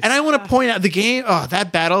 exactly. And I want to point out the game,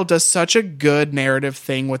 that battle does such a good narrative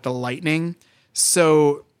thing with the lightning.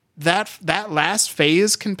 So that last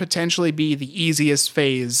phase can potentially be the easiest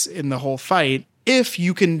phase in the whole fight. If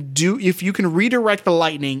you can redirect the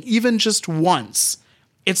lightning even just once,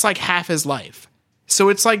 it's like half his life. So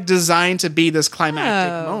it's like designed to be this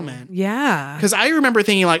climactic moment. Yeah. Because I remember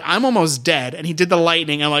thinking, like, I'm almost dead. And he did the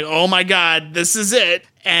lightning. I'm like, oh my God, this is it.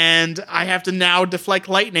 And I have to now deflect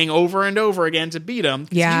lightning over and over again to beat him.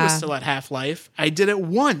 'Cause he Yeah. was still at half life. I did it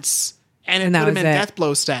once. And it And that put him was in it. death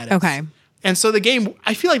blow status. Okay. And so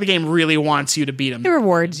I feel like the game really wants you to beat him. It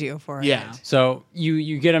rewards you for Yeah. it. So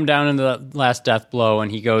you get him down in the last death blow, and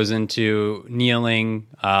he goes into kneeling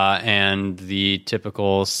and the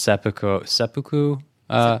typical seppuku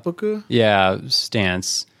Seppuku?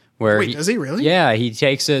 stance. Where Wait, does he really? Yeah, he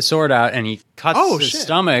takes a sword out and he cuts his shit.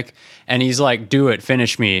 stomach, and he's like, "Do it,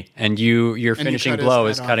 finish me." And your And you finishing cut his blow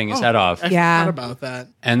head is off. cutting his Oh, head off. I Yeah. forgot about that.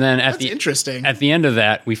 And then at That's the interesting. at the end of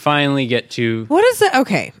that, we finally get to What is it?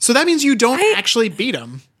 Okay. So that means you don't actually beat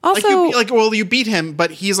him. Also- you beat him,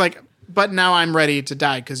 but he's like, but now I'm ready to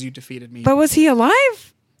die because you defeated me. But was he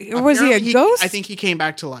alive? Or was he a Apparently ghost? I think he came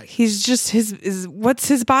back to life. He's just what's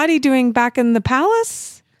his body doing back in the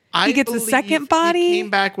palace? He gets a believe second body? He came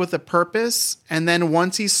back with a purpose, and then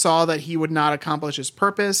once he saw that he would not accomplish his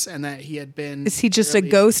purpose and that he had been, Is he just a severely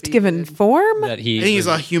ghost defeated, given form? that he I think he's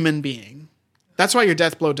was- a human being. That's why your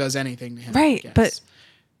death blow does anything to him. I Right, guess. but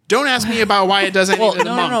don't ask me about why it does anything Well, to the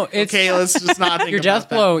no, monk. no, it's- okay, let's just not think your about death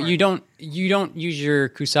that blow. part. You don't use your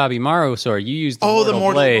Kusabi Maru sword. You use the the mortal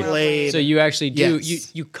mortal blade. blade. So you actually do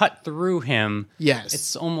Yes. you cut through him. Yes.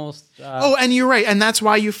 It's almost And you're right, and that's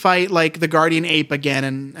why you fight like the guardian ape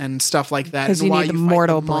again and stuff like that. because and you why need the fight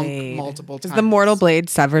mortal monk blade. multiple times. Because the mortal blade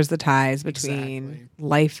severs the ties between Exactly.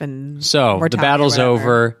 life and So the mortality or battle's whatever.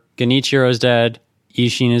 over. Genichiro's dead.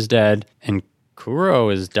 Ishin is dead, and Kuro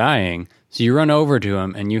is dying. So you run over to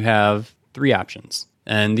him, and you have 3 options.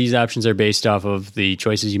 And these options are based off of the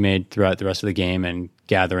choices you made throughout the rest of the game and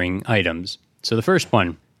gathering items. So the first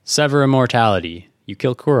one, sever immortality. You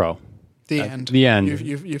kill Kuro. The end. the end.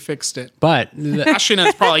 You fixed it. But the,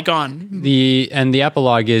 Ashina's probably gone. the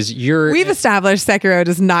epilogue is We've established Sekiro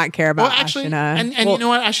does not care about Well, actually, Ashina. and you know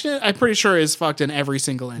what? Ashina, I'm pretty sure is fucked in every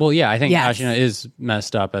single end. well, yeah, I think Yes. Ashina is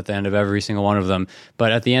messed up at the end of every single one of them.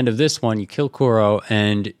 But at the end of this one, you kill Kuro,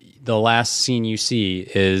 and the last scene you see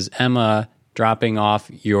is Emma dropping off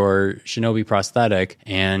your shinobi prosthetic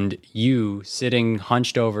and you sitting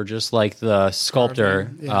hunched over just like the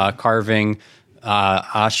sculptor carving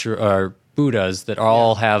Ashura or Buddhas that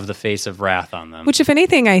all have the face of wrath on them. Which, if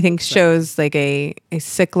anything, I think shows like a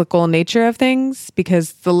cyclical nature of things,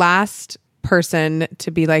 because the last person to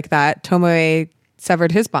be like that, Tomoe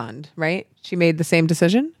severed his bond, right? She made the same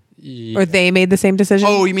decision? Or they made the same decision?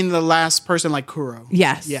 Oh, you mean the last person like Kuro?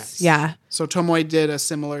 Yes. Yes. Yeah. So Tomoe did a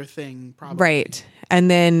similar thing, probably. Right. And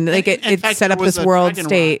then like In it fact, set there up was this a world dragon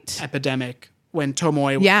state. rot epidemic when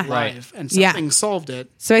Tomoe was Yeah. alive, and Yeah. something solved it.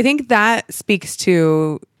 So I think that speaks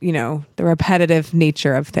to, the repetitive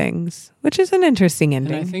nature of things, which is an interesting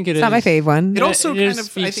ending. I think it it's not my is- fave one. It also kind of, I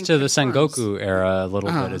speaks think, to the confirms. Sengoku era a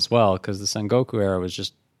little bit as well, because the Sengoku era was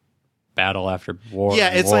just battle after war. Yeah,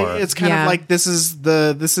 and it's war. like it's kind Yeah. of like this is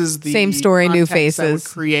the Same story, new context that would faces.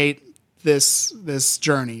 create this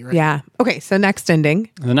journey, right? Yeah. Okay. So next ending.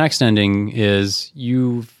 The next ending is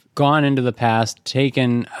you've gone into the past,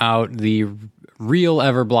 taken out the real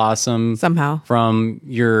Everblossom Somehow. from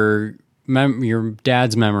your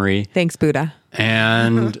dad's memory, Thanks, Buddha.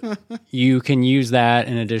 And you can use that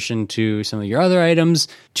in addition to some of your other items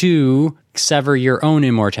to sever your own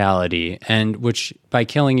immortality, and which by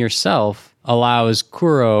killing yourself allows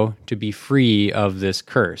Kuro to be free of this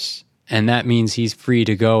curse. And that means he's free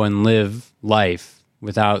to go and live life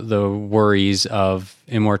without the worries of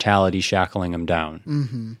immortality shackling him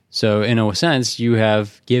down. So in a sense, you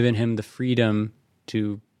have given him the freedom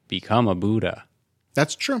to become a Buddha.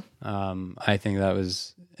 That's true. I think that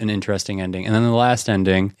was an interesting ending. And then the last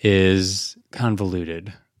ending is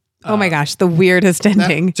convoluted. Oh my gosh, the weirdest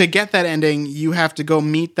ending. To get that ending, you have to go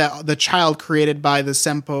meet the child created by the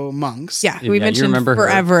Sempo monks. Yeah, we you mentioned remember her.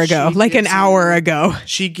 forever ago, like an hour ago.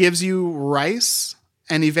 She gives you rice,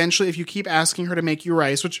 and eventually, if you keep asking her to make you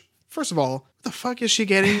rice, which, first of all, what the fuck is she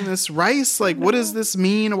getting this rice? Like, what does this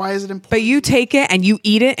mean? Why is it important? But you take it and you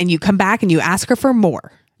eat it and you come back and you ask her for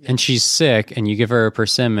more. And she's sick, and you give her a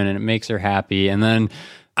persimmon, and it makes her happy. And then,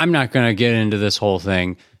 I'm not going to get into this whole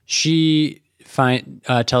thing. She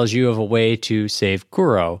tells you of a way to save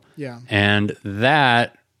Kuro. Yeah. And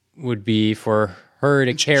that would be for her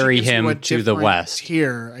to carry She gives you a him to the different west.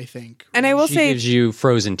 tier, I think. And I will She say, gives you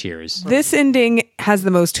frozen tears. this ending has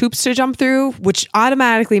the most hoops to jump through, which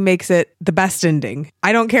automatically makes it the best ending.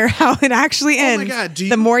 I don't care how it actually ends. God,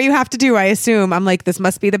 the more you have to do, I assume. I'm like, this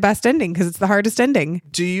must be the best ending because it's the hardest ending.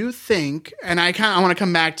 Do you think, and I want to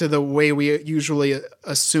come back to the way we usually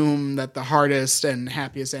assume that the hardest and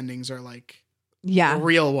happiest endings are like Yeah. the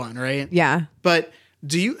real one, right? Yeah. But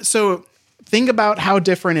so think about how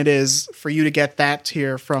different it is for you to get that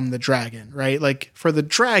tier from the dragon, right? Like for the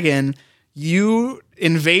dragon, you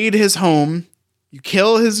invade his home, you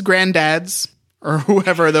kill his granddads or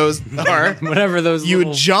whoever those are. Whatever those You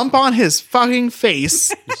little- jump on his fucking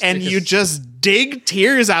face and you just dig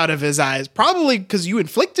tears out of his eyes. Probably because you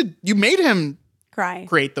made him Cry.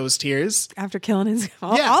 create those tears. After killing Yeah.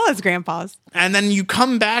 all his grandpas. And then you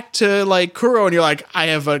come back to like Kuro and you're like, I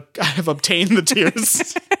have obtained the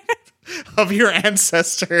tears of your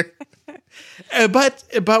ancestor. But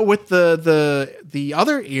with the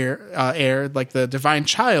other heir, like the divine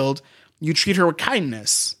child, you treat her with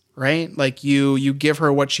kindness, right? Like you give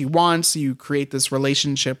her what she wants, you create this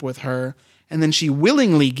relationship with her, and then she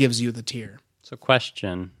willingly gives you the tear. So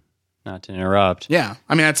question, not to interrupt. Yeah.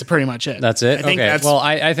 I mean, that's pretty much it. That's it? I think okay. that's Well,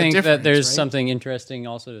 I think the that there's difference, right? something interesting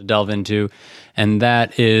also to delve into, and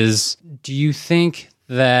that is, do you think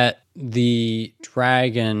that the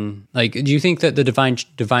dragon, like, do you think that the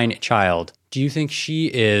divine child, do you think she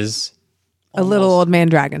is A little old man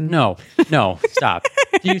dragon. No, stop.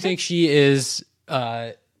 Do you think she is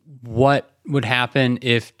what would happen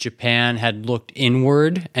if Japan had looked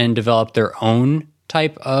inward and developed their own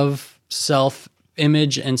type of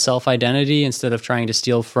self-image and self-identity instead of trying to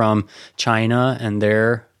steal from China and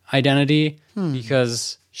their identity?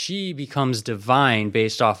 Because she becomes divine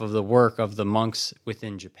based off of the work of the monks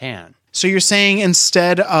within Japan. So you're saying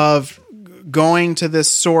instead of going to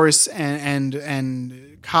this source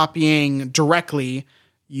and copying directly,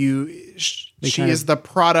 she is the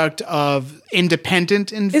product of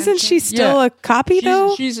independent invention? Isn't she still Yeah. a copy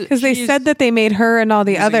though? she's- Because they she's- said that they made her and all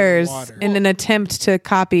the others water. in an attempt to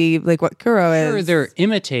copy like what Kuro Sure, is. they're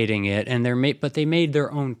imitating it, and but they made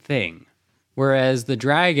their own thing. Whereas the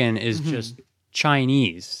dragon is just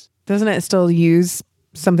Chinese. Doesn't it still use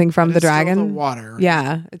something from the It's still dragon? the water.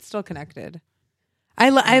 Yeah, it's still connected. I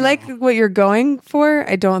like what you're going for.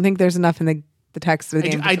 I don't think there's enough in the text of the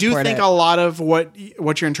game. I do think a lot of what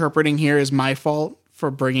you're interpreting here is my fault for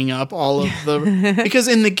bringing up all of the because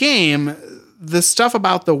in the game the stuff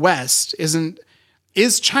about the West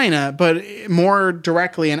is China, but more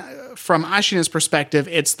directly and from Ashina's perspective,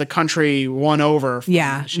 it's the country won over. From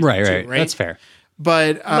Yeah. Ashina Right. too, That's fair.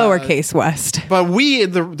 But lowercase West. But we,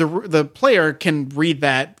 the player, can read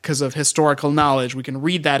that because of historical knowledge. We can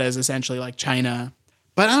read that as essentially like China.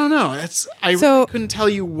 But I don't know. I really couldn't tell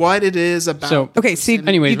you what it is about. So- Okay, so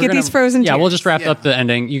Anyways, you we're get gonna- these frozen Yeah, tears. we'll just wrap Yeah. up the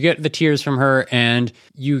ending. You get the tears from her, and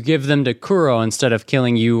you give them to Kuro instead of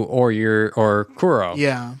killing you or Kuro.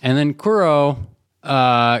 Yeah. and then Kuro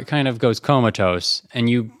kind of goes comatose, and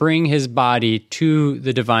you bring his body to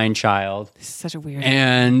the divine child, This is such a weird.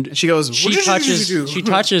 and she goes, she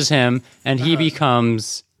touches him, and he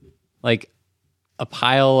becomes like a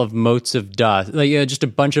pile of motes of dust, like just a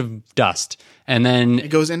bunch of dust, and then It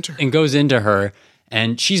goes into her. and goes into her,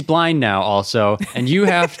 and she's blind now also, and you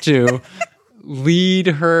have to lead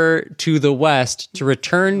her to the west to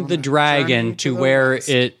return the dragon to where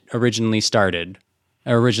it originally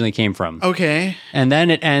came from. Okay. And then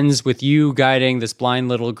it ends with you guiding this blind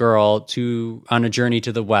little girl on a journey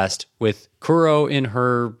to the west with Kuro in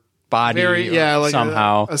her body Like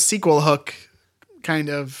somehow. a sequel hook kind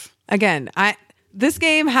of. again, this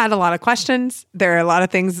game had a lot of questions. There are a lot of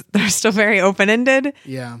things that are still very open-ended.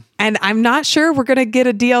 Yeah. And I'm not sure we're going to get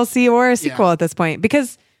a DLC or a sequel at this point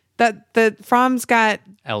because the From's got,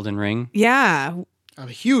 Elden Ring. A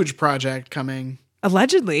huge project coming.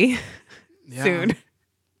 Allegedly soon. Yeah,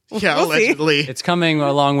 We'll see. allegedly. It's coming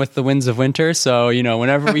along with the Winds of Winter, so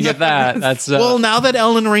whenever we get that, that's Well, now that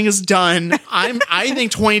Elden Ring is done, I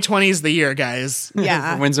think 2020 is the year, guys.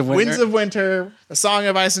 Yeah. Winds of Winter. Winds of Winter, A Song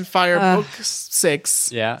of Ice and Fire, Book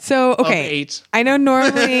 6. Yeah. So, Of okay. 8. I know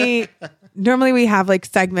normally we have like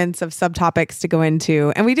segments of subtopics to go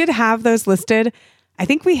into, and we did have those listed. I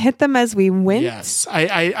think we hit them as we went. Yes.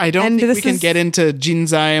 I don't And think this we can is- get into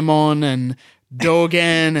Jinzaemon and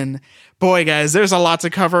Dogen and boy, guys, there's a lot to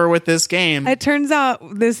cover with this game. It turns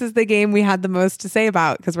out this is the game we had the most to say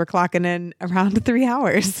about because we're clocking in around 3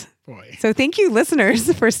 hours. Boy. So thank you,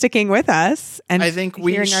 listeners, for sticking with us and I think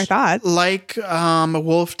we hearing our thoughts. like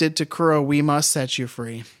Wolf did to Kuro, we must set you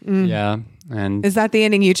free. Yeah. And Is that the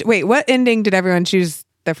ending you wait, what ending did everyone choose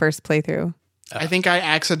their first playthrough? I think I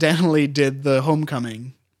accidentally did the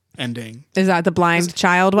Homecoming ending. Is that the blind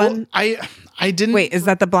child one? Well, I didn't Wait, is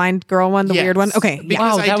that the blind girl one, the Yes. weird one? Okay.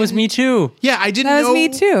 Because wow, I that was didn't- me too. Yeah, I didn't That was know me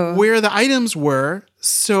too. where the items were,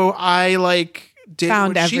 so I did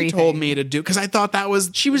Found what she everything. told me to do because I thought that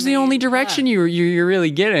was She was the only direction you're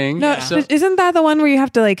really getting. No, but isn't that the one where you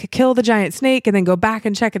have to like kill the giant snake and then go back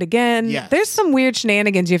and check it again? Yes. There's some weird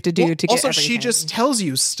shenanigans you have to do to get also everything. she just tells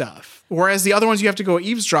you stuff, whereas the other ones you have to go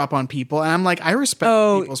eavesdrop on people, and I'm like, I respect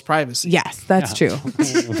people's privacy. Yes, that's true.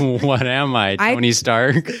 What am I, Tony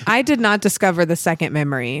Stark? I did not discover the second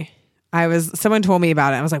memory. Someone told me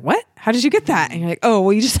about it. I was like, what? How did you get that? And you're like, oh,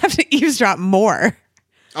 well, you just have to eavesdrop more.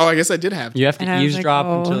 Oh, I guess I did have. You have to And I was like, eavesdrop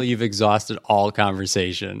oh. until you've exhausted all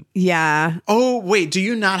conversation. Yeah. Oh, wait, do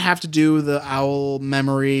you not have to do the owl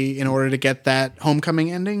memory in order to get that Homecoming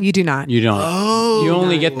ending? You do not. You don't. Oh. You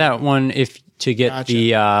only get that one if to get Gotcha.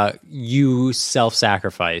 the you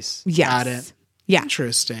self-sacrifice. Yes. Got it. Yeah.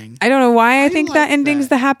 Interesting. I don't know why I think like that ending's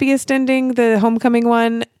that. the happiest ending, the homecoming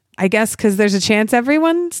one. I guess because there's a chance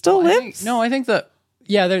everyone still lives. I think that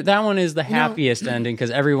one is the happiest ending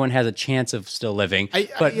because everyone has a chance of still living.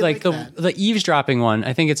 But I like that. the eavesdropping one,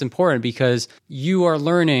 I think it's important because you are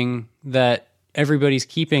learning that everybody's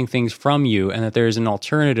keeping things from you and that there's an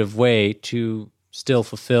alternative way to still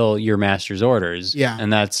fulfill your master's orders. Yeah.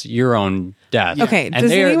 And that's your own death. Okay, And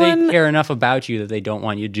does they anyone- care enough about you that they don't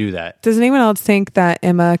want you to do that. Does anyone else think that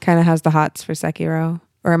Emma kind of has the hots for Sekiro?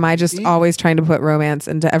 Or am I just always trying to put romance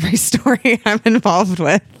into every story I'm involved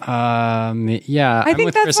with? Yeah, I I'm think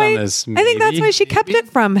with that's Chris why. on this. I think that's maybe. why she kept it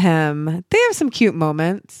from him. They have some cute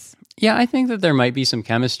moments. Yeah, I think that there might be some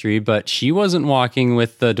chemistry, but she wasn't walking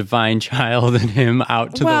with the divine child and him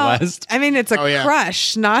out to the west. I mean, it's a yeah.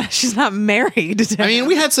 crush. She's not married. To I mean, him.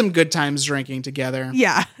 we had some good times drinking together.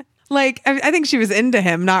 Yeah. Like, I think she was into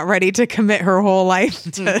him, not ready to commit her whole life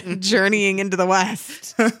to journeying into the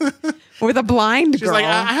West with a blind She's girl. like,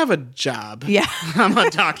 I have a job. Yeah. I'm a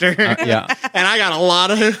doctor. Yeah. And I got a lot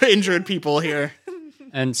of injured people here.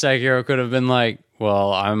 And Sekiro could have been like,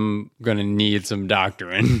 well, I'm going to need some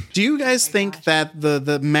doctrine. Do you guys think that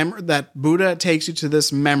that Buddha takes you to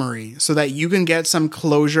this memory so that you can get some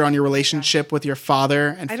closure on your relationship with your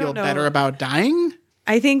father and I feel don't know. better about dying?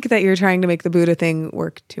 I think that you're trying to make the Buddha thing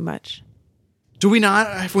work too much.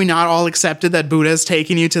 Have we not all accepted that Buddha's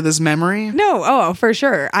taken you to this memory? No, for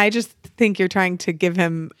sure. I just think you're trying to give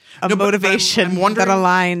him a No, but I'm motivation wondering- that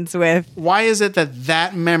aligns with. Why is it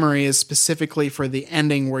that memory is specifically for the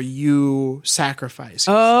ending where you sacrifice?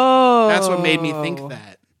 Oh, That's what made me think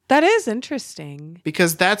that. That is interesting.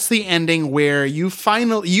 Because that's the ending where you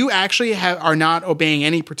actually are not obeying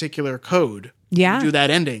any particular code. Yeah. You do that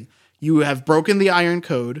ending. You have broken the Iron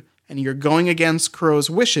Code and you're going against Kuro's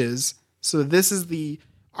wishes. So this is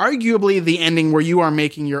arguably the ending where you are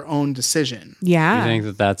making your own decision. Yeah. You think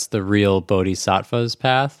that that's the real Bodhisattva's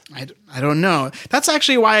path? I don't know. That's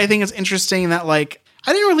actually why I think it's interesting that I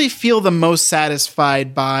didn't really feel the most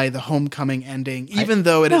satisfied by the Homecoming ending, even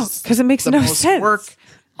though it is 'cause it makes the no most sense. work,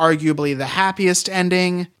 arguably the happiest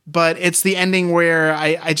ending. But it's the ending where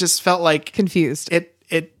I just felt like Confused. it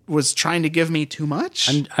was trying to give me too much.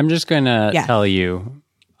 I'm just going to Yeah. tell you,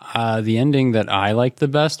 the ending that I liked the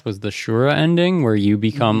best was the Shura ending where you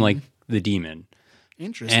become like the demon.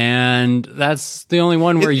 Interesting. And that's the only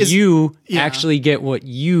one where Is- you yeah. actually get what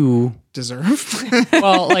you Deserve.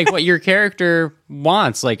 well, like what your character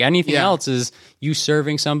wants. Like anything Yeah. else is you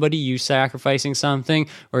serving somebody, you sacrificing something,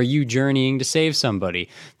 or you journeying to save somebody.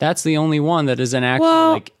 That's the only one that is an actual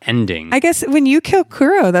like ending. I guess when you kill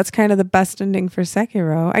Kuro, that's kind of the best ending for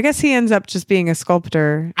Sekiro. I guess he ends up just being a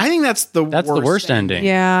sculptor. I think that's the worst ending.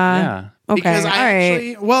 Yeah. Yeah. Okay. Because All I right.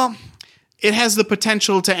 actually, well, it has the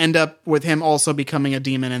potential to end up with him also becoming a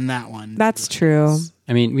demon in that one. That's true.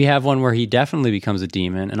 I mean, we have one where he definitely becomes a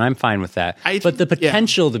demon, and I'm fine with that. But the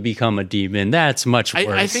potential to become a demon, that's much worse.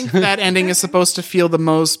 I think that ending is supposed to feel the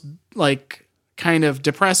most like kind of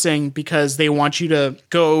depressing because they want you to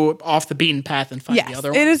go off the beaten path and find the Yes, other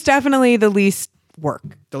it one. is definitely the least work.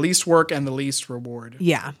 The least work and the least reward.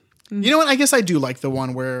 Yeah. You know what? I guess I do like the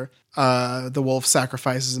one where the wolf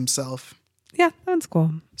sacrifices himself. Yeah, that one's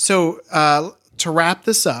cool. So to wrap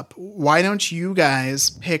this up, why don't you guys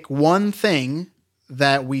pick one thing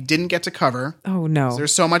that we didn't get to cover? Oh, no.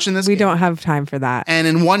 There's so much in this We game. don't have time for that. And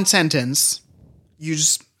in one sentence, you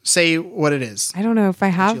just say what it is I don't know if I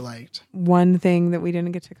that have you liked. one thing that we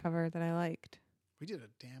didn't get to cover that I liked. We did a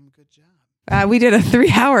damn good job. We did a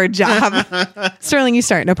 3-hour job. Sterling, you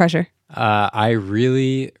start. No pressure. I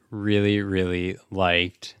really, really, really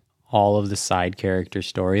liked all of the side character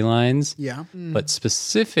storylines. Yeah. But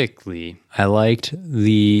specifically, I liked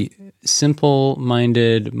the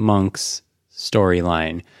simple-minded monk's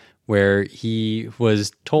storyline, where he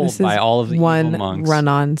was told This is by all of the one evil monks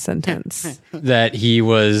run-on sentence. that he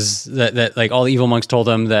was that like all the evil monks told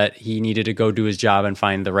him that he needed to go do his job and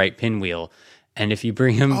find the right pinwheel. And if you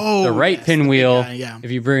bring him the right yes, pinwheel, yeah. if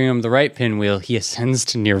you bring him the right pinwheel, he ascends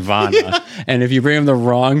to nirvana. And if you bring him the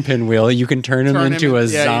wrong pinwheel, you can turn him into a you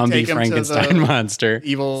zombie take him to Frankenstein the monster,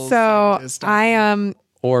 Evil. So scientist.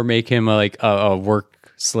 or make him a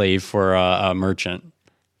work slave for a merchant.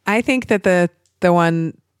 I think that the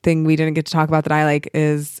one thing we didn't get to talk about that I like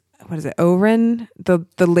is, what is it? Orin, the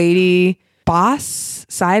lady boss,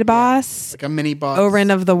 side boss, like a mini boss. Orin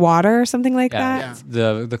of the water or something like Yeah,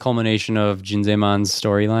 that. the culmination of Jinzeman's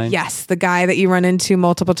storyline. Yes, the guy that you run into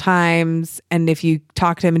multiple times, and if you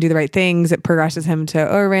talk to him and do the right things, it progresses him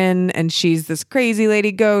to Orin, and she's this crazy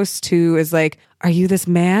lady ghost who is like, "Are you this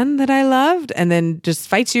man that I loved?" And then just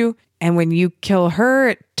fights you. And when you kill her,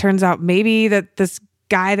 it turns out maybe that this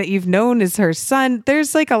guy that you've known is her son.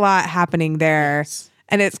 There's like a lot happening there,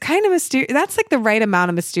 and it's kind of mysterious. That's like the right amount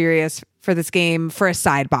of mysterious for this game for a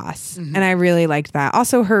side boss, and I really liked that.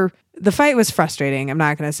 Also, the fight was frustrating. I'm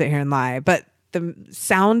not going to sit here and lie, but the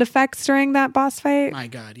sound effects during that boss fight, My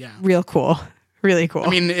God, yeah. real cool. Really cool. I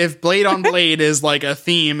mean, if Blade on Blade is like a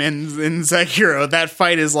theme in Sekiro, that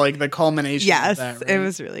fight is like the culmination yes, of that. Right? it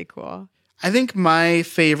was really cool. I think my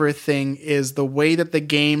favorite thing is the way that the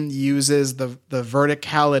game uses the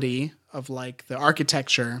verticality of like the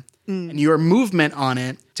architecture and your movement on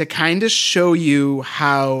it to kind of show you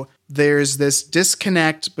how there's this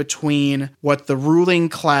disconnect between what the ruling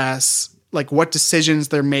class, like what decisions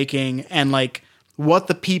they're making, and like what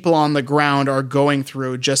the people on the ground are going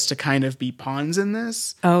through just to kind of be pawns in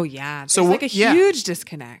this. Oh yeah, So there's like a yeah. huge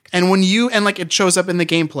disconnect. And when like it shows up in the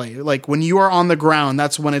gameplay, like when you are on the ground,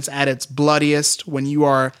 that's when it's at its bloodiest, when you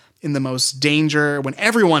are in the most danger, when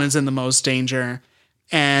everyone is in the most danger,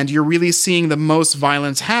 and you're really seeing the most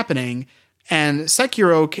violence happening. And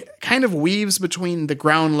Sekiro kind of weaves between the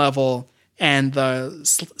ground level and the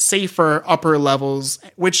safer upper levels,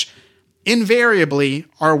 which invariably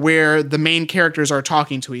are where the main characters are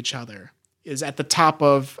talking to each other, is at the top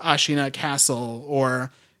of Ashina Castle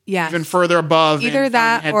or Yes. even further above. Either in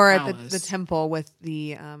that Fountainhead or at Palace. the temple with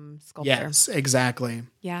the sculptor. Yes, exactly.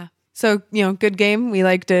 Yeah. So, good game. We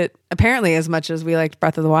liked it apparently as much as we liked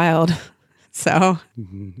Breath of the Wild. So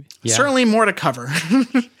Yeah. Certainly more to cover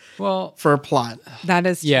Well, for a plot. that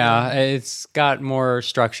is true. yeah, it's got more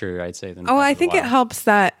structure, I'd say, than Oh, Breath I of the think it Wild. helps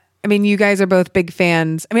that, I mean, you guys are both big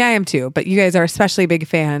fans. I mean, I am too, but you guys are especially big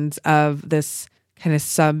fans of this kind of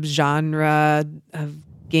subgenre of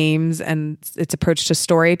games and its approach to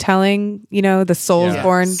storytelling, the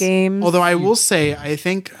Soulsborne Yes. games. Although I will say, I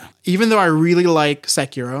think even though I really like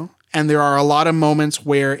Sekiro, and there are a lot of moments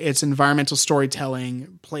where its environmental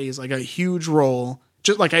storytelling plays like a huge role,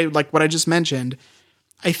 just like what I just mentioned,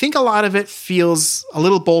 I think a lot of it feels a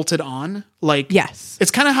little bolted on. Like, Yes.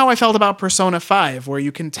 it's kind of how I felt about Persona 5, where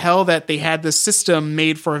you can tell that they had this system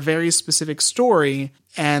made for a very specific story,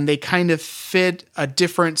 and they kind of fit a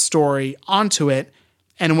different story onto it.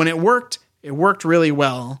 And when it worked really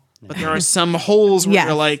well. But there are some holes where Yes.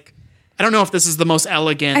 you're like, I don't know if this is the most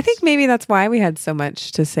elegant. I think maybe that's why we had so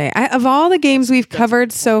much to say. Of all the games we've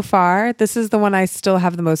covered so far, this is the one I still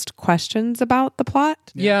have the most questions about the plot.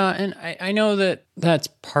 Yeah, and I know that that's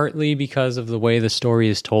partly because of the way the story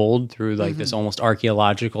is told through like this almost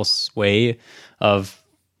archaeological way of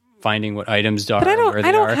finding what items are. But I and where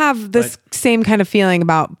they don't are. have this same kind of feeling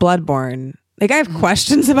about Bloodborne. Like I have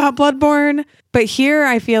questions about Bloodborne, but here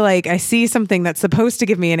I feel like I see something that's supposed to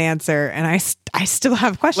give me an answer, and I still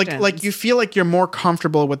have questions. Like you feel like you're more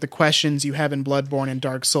comfortable with the questions you have in Bloodborne and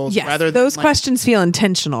Dark Souls. Yes, rather than those questions feel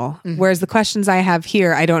intentional, whereas the questions I have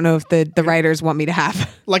here, I don't know if the writers want me to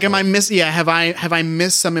have. Like, am I miss? Yeah, have I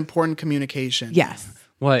missed some important communication? Yes.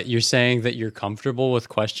 What, you're saying that you're comfortable with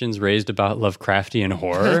questions raised about Lovecraftian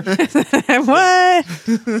horror? What?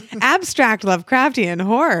 Abstract Lovecraftian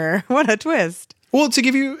horror. What a twist. Well, to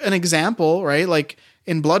give you an example, right? Like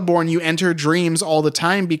in Bloodborne, you enter dreams all the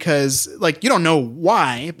time because, like, you don't know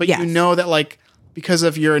why, but Yes. you know that, like, because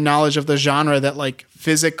of your knowledge of the genre, that like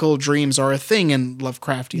physical dreams are a thing in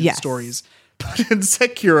Lovecraftian Yes. stories. But in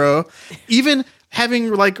Sekiro, even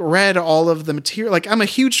having like read all of the material, like I'm a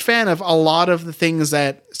huge fan of a lot of the things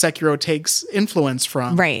that Sekiro takes influence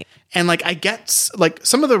from. Right. And like I get like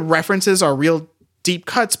some of the references are real deep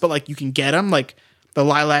cuts, but like you can get them. Like the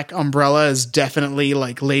lilac umbrella is definitely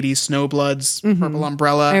like Lady Snowblood's purple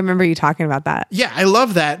umbrella. I remember you talking about that. Yeah, I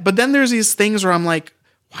love that. But then there's these things where I'm like,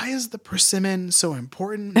 why is the persimmon so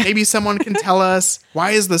important? Maybe someone can tell us.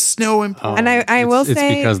 Why is the snow important? And I will It's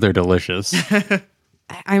say, because they're delicious.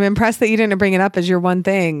 I'm impressed that you didn't bring it up as your one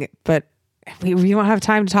thing, but we don't have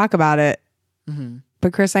time to talk about it.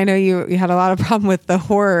 But Chris, I know you had a lot of problem with the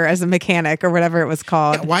horror as a mechanic or whatever it was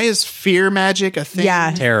called. Why is fear magic a thing?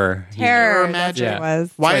 Yeah. Terror. Terror magic. that's what it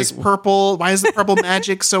was. Why is the purple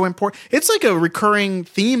magic so important? It's like a recurring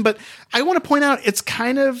theme, but I want to point out it's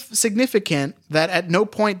kind of significant that at no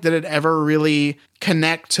point did it ever really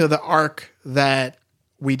connect to the arc that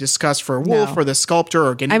we discussed for Wolf or the Sculptor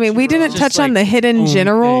or Genichiro. I mean, we didn't touch on the hidden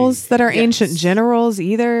generals that are Yes. ancient generals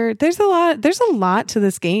either. There's a lot to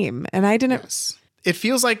this game, and I didn't. Yes. It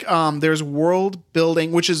feels like there's world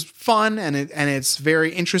building, which is fun and it's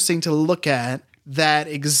very interesting to look at, that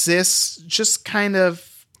exists just kind of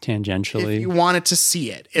Tangentially. if you wanted to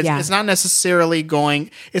see it. It's, Yeah. it's not necessarily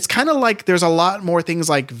going. It's kind of like there's a lot more things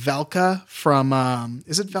like Velka from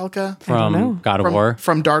is it Velka from know. God of War.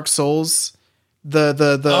 from Dark Souls, the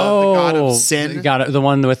god of sin. The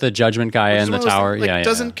one with the judgment guy in the It's one of those tower. things, like, Yeah,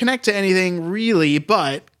 doesn't connect to anything really,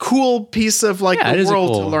 but cool piece of like Yeah, it the is a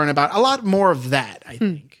world to cool- learn about. A lot more of that, I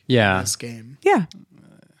think. Yeah. in this game. Yeah.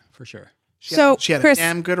 for sure. So, She had Chris, a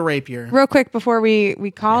damn good rapier. real quick before we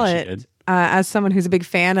call Yeah, she it, did. as someone who's a big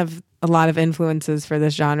fan of a lot of influences for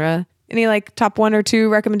this genre, any like top 1 or 2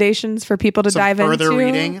 recommendations for people to Some dive further into?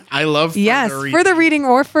 reading. I love Yes, further reading. further reading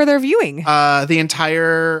or further viewing. The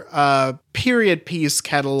entire period piece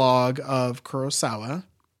catalog of Kurosawa,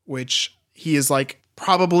 which he is like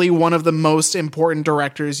probably one of the most important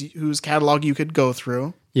directors whose catalog you could go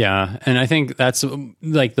through. Yeah, and I think that's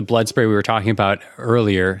like the blood spray we were talking about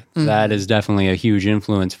earlier. That is definitely a huge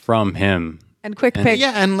influence from him. And quick pick,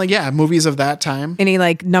 Yeah, and like movies of that time. any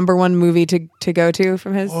like number 1 movie to go to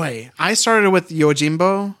from his? Boy, I started with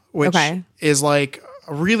Yojimbo, which Okay. is like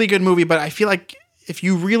a really good movie, but I feel like if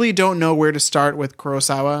you really don't know where to start with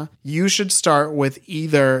Kurosawa, you should start with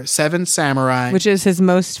either Seven Samurai, Which is his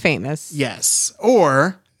most famous. yes,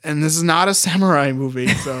 or, and this is not a samurai movie,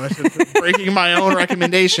 so I'm breaking my own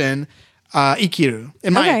recommendation, Ikiru,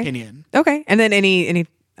 in my Okay. opinion. Okay. And then any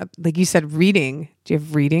like you said, reading. Do you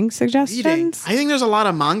have reading suggestions? Reading. I think there's a lot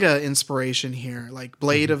of manga inspiration here, like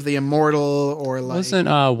Blade of the Immortal, or like Wasn't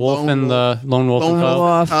Wolf and the Lone Wolf and Cub?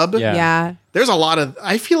 Wolf. Cub. Yeah. Yeah. There's a lot of,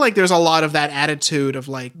 I feel like there's a lot of that attitude of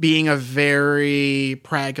like being a very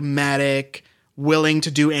pragmatic, willing to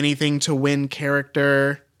do anything to win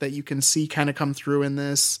character that you can see kind of come through in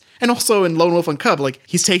this. And also in Lone Wolf and Cub, like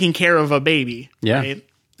he's taking care of a baby. Yeah. Right?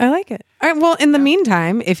 I like it. All right. Well, in the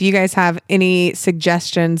meantime, if you guys have any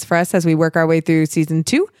suggestions for us as we work our way through season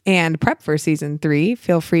 2 and prep for season 3,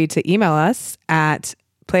 feel free to email us at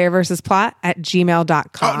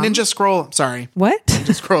playerversusplot@gmail.com. Oh, Ninja Scroll. Sorry. What?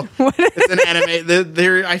 Ninja Scroll. It's an anime.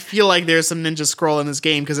 There, I feel like there's some Ninja Scroll in this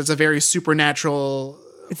game because it's a very supernatural.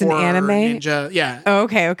 It's an horror anime? Ninja. Yeah. Oh,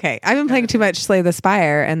 okay. I've been playing too much Slay the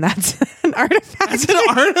Spire, and that's an artifact. It's an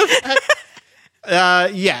artifact.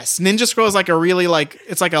 Yes, Ninja Scroll is like a really like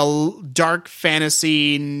it's like a dark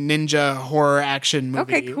fantasy ninja horror action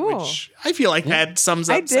movie. Okay, cool. Which I feel like that sums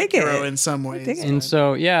up I dig Sekiro it. in some ways. dig it. And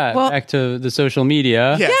so, yeah, Well- back to the social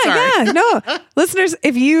media. Yeah, sorry. Yeah, no. Listeners,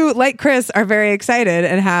 if you, like Chris, are very excited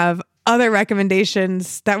and have other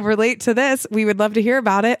recommendations that relate to this, we would love to hear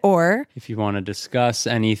about it. Or if you want to discuss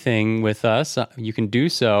anything with us, you can do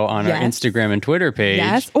so on our Instagram and Twitter page.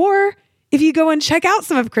 Yes. Or if you go and check out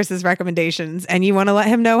some of Chris's recommendations and you want to let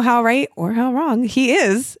him know how right or how wrong he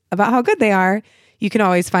is about how good they are, you can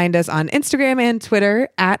always find us on Instagram and Twitter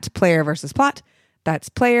at Player vs. Plot. That's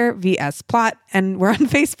Player vs. Plot. And we're on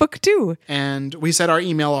Facebook too. And we said our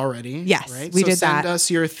email already. Yes, right? we did that. Send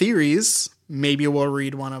us your theories. Maybe we'll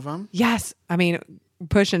read one of them. Yes. I mean,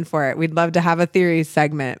 pushing for it. We'd love to have a theories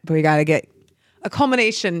segment, but we got to get a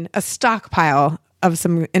culmination, a stockpile of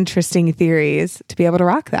some interesting theories to be able to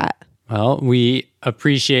rock that. Well, we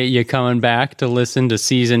appreciate you coming back to listen to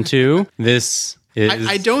season 2. This is...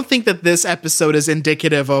 I don't think that this episode is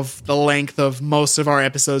indicative of the length of most of our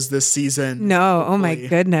episodes this season. No. Oh my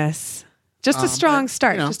goodness. Just a strong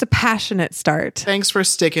start. Just a passionate start. Thanks for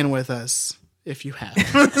sticking with us, if you have.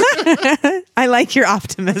 I like your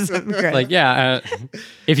optimism, Chris. Like,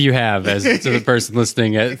 if you have, as to the person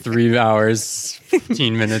listening at 3 hours,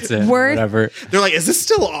 15 minutes in, whatever. They're like, is this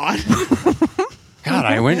still on? God,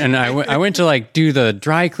 I went to like do the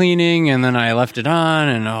dry cleaning and then I left it on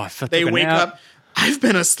and I took They a wake nap. up. I've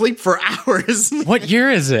been asleep for hours. What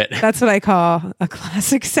year is it? That's what I call a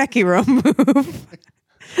classic Sekiro move.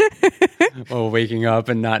 Oh, waking up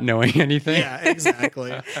and not knowing anything. Yeah,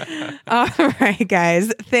 exactly. All right,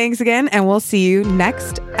 guys. Thanks again, and we'll see you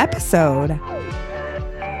next episode.